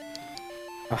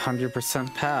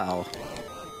 100% PAL.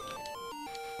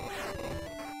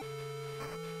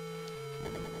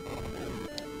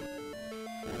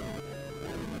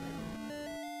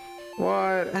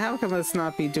 What? How can this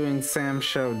not be doing Sam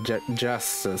Show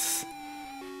justice?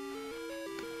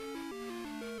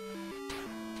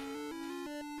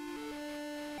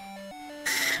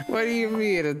 What do you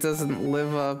mean it doesn't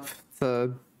live up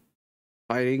to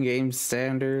fighting game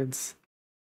standards?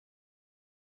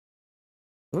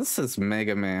 This is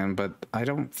Mega Man, but I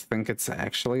don't think it's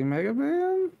actually Mega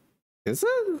Man. Is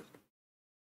it?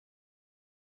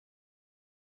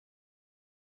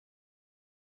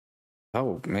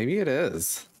 Oh, maybe it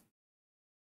is.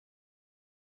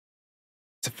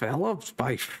 Developed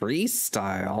by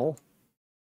Freestyle.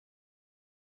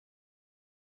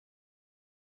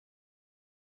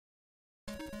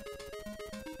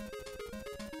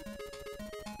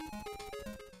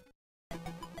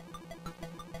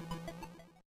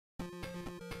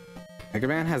 Mega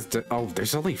Man has oh,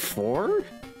 there's only 4?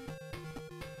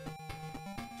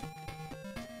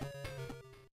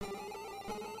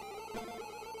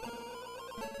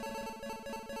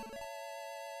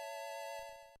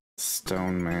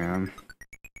 Stone Man.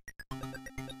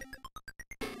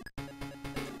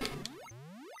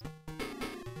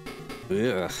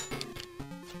 Ugh.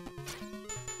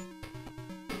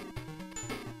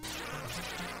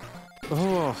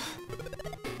 Oh.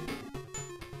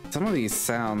 Some of these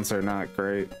sounds are not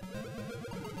great.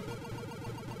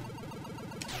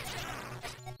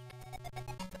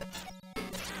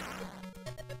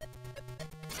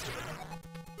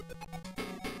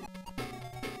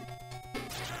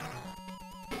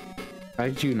 I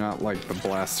do not like the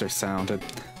blaster sound. It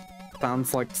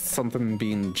sounds like something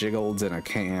being jiggled in a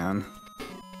can.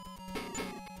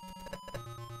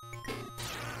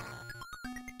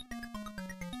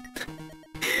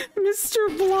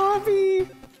 Mr. Blobby!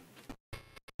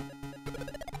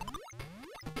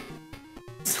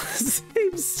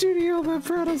 Same studio that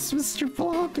brought us Mr.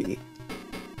 Blobby.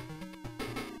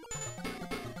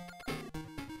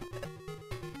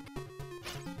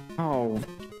 Oh.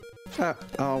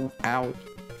 Oh, ow.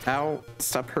 Ow.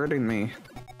 Stop hurting me.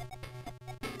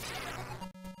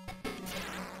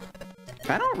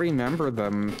 I don't remember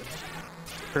them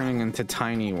turning into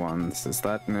tiny ones. Is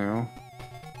that new?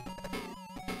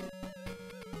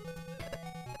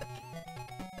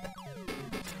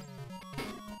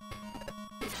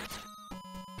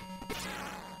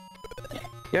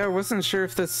 Yeah, I wasn't sure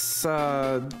if this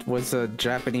was a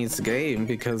Japanese game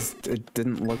because it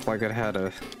didn't look like it had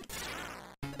a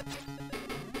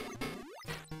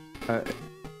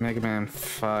Mega Man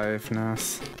 5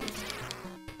 NES.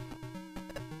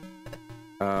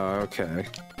 Okay.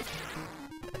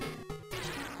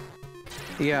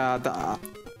 Yeah,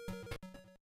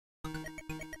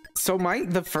 so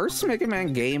the first Mega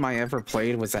Man game I ever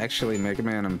played was actually Mega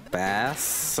Man and Bass,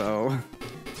 so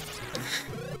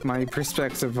my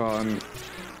perspective on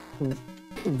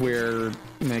where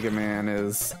Mega Man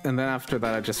is, and then after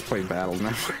that I just played Battle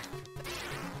Network.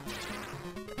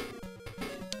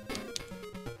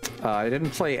 I didn't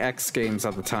play X games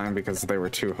at the time because they were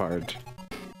too hard.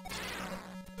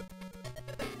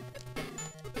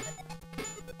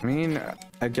 I mean,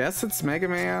 I guess it's Mega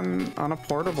Man on a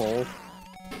portable.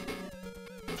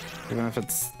 Even if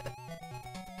it's...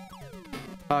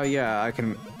 Oh yeah, I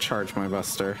can charge my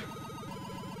Buster.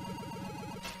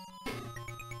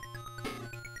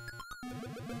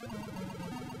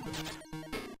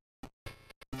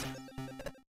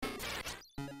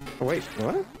 Oh, wait,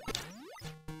 what?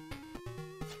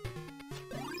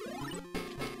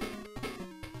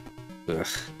 Ugh.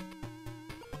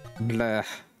 Blah.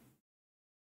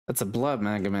 That's a blood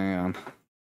Mega Man.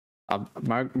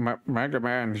 Mega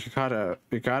Man, you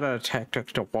gotta attack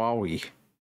Dr. Wowie.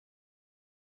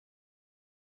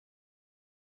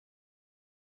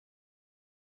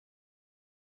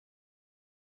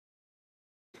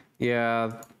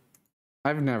 Yeah,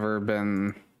 I've never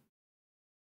been...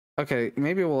 Okay,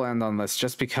 maybe we'll end on this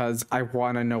just because I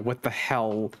want to know what the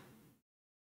hell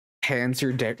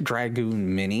Panzer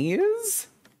Dragoon Mini is?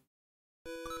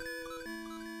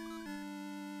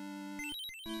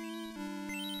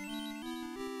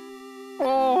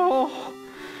 Oh,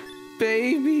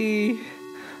 baby.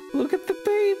 Look at the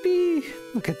baby.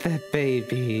 Look at that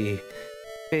baby.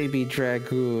 Baby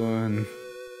Dragoon.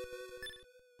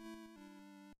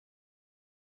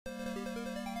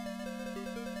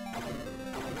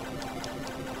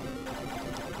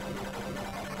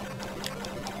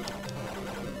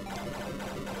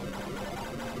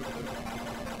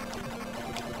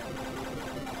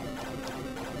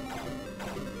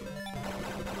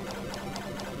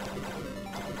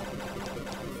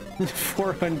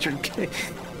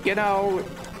 $400K. You know,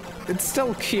 it's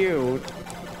still cute.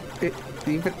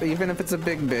 Even if it's a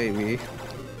big baby.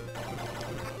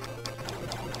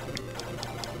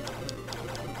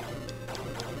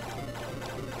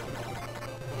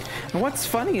 And what's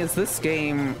funny is this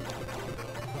game,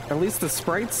 at least the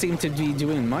sprites seem to be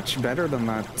doing much better than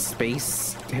that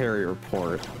Space Harrier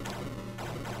port.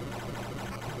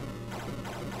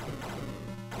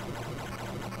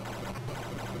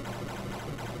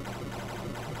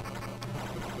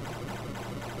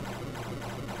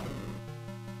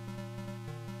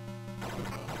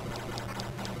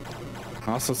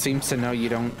 Also seems to know you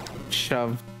don't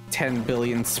shove 10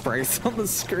 billion sprites on the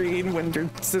screen when your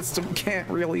system can't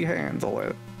really handle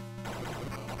it.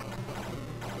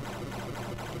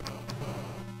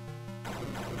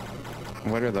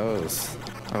 What are those?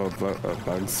 Oh,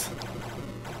 bugs.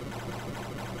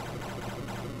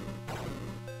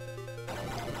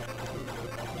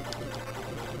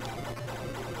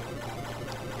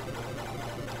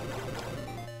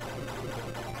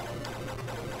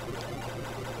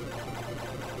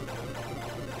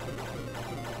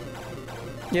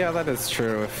 Yeah, that is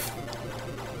true.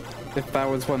 If that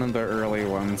was one of the early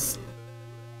ones.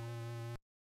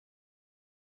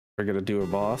 We're gonna do a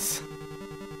boss.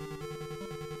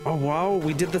 Oh wow,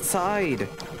 we did the side!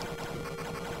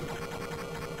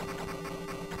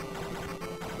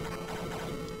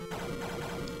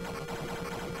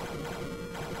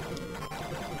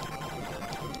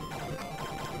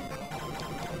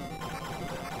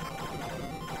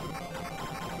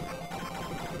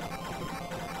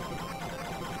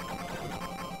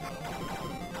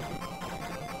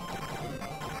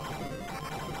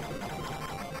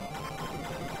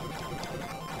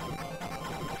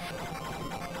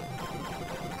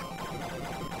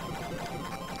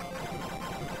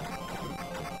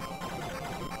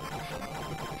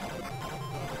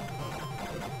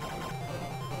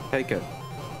 Take it.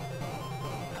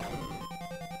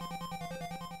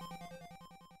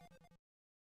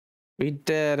 We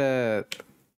did it.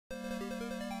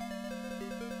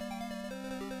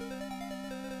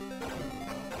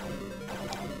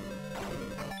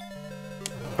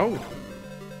 Oh,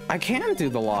 I can do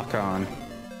the lock on.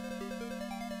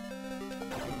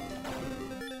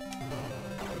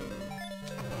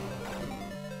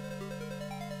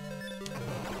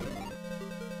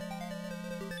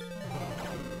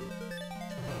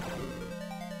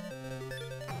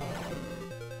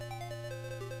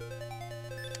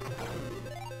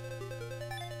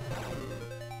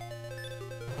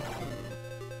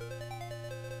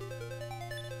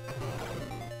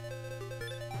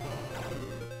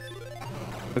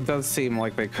 It does seem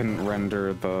like they couldn't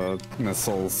render the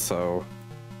missiles, so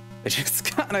they just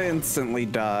kind of instantly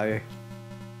die.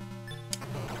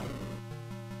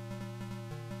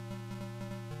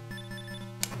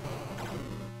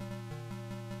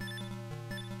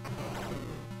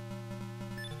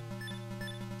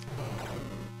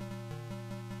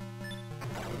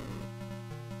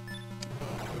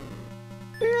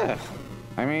 Yeah,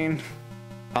 I mean,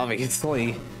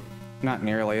 obviously not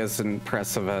nearly as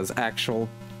impressive as actual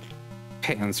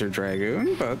Panzer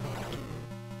Dragoon, but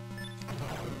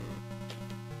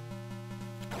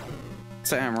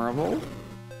it's admirable.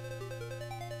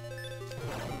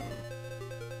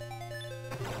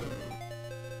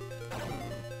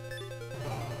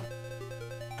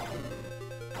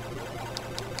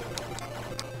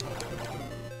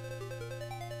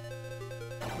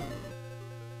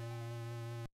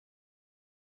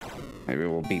 Maybe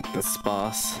we'll beat this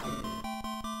boss.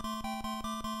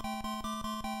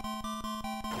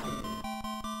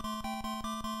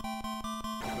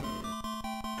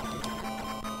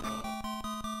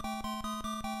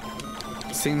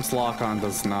 Seems lock-on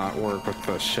does not work with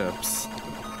the ships.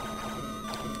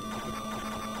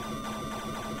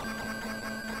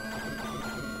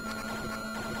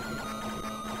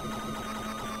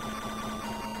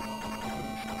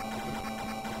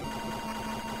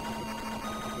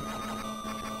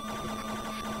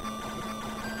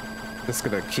 Just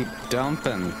gonna keep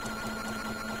dumping.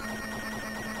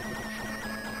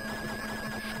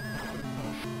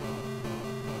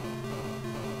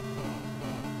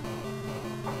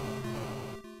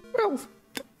 Well,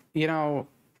 you know,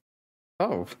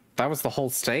 oh, that was the whole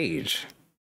stage.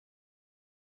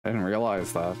 I didn't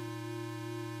realize that.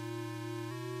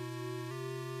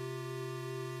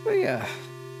 But yeah,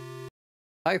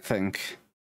 I think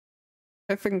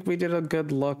we did a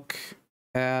good look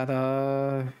at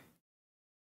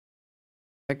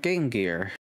Game Gear.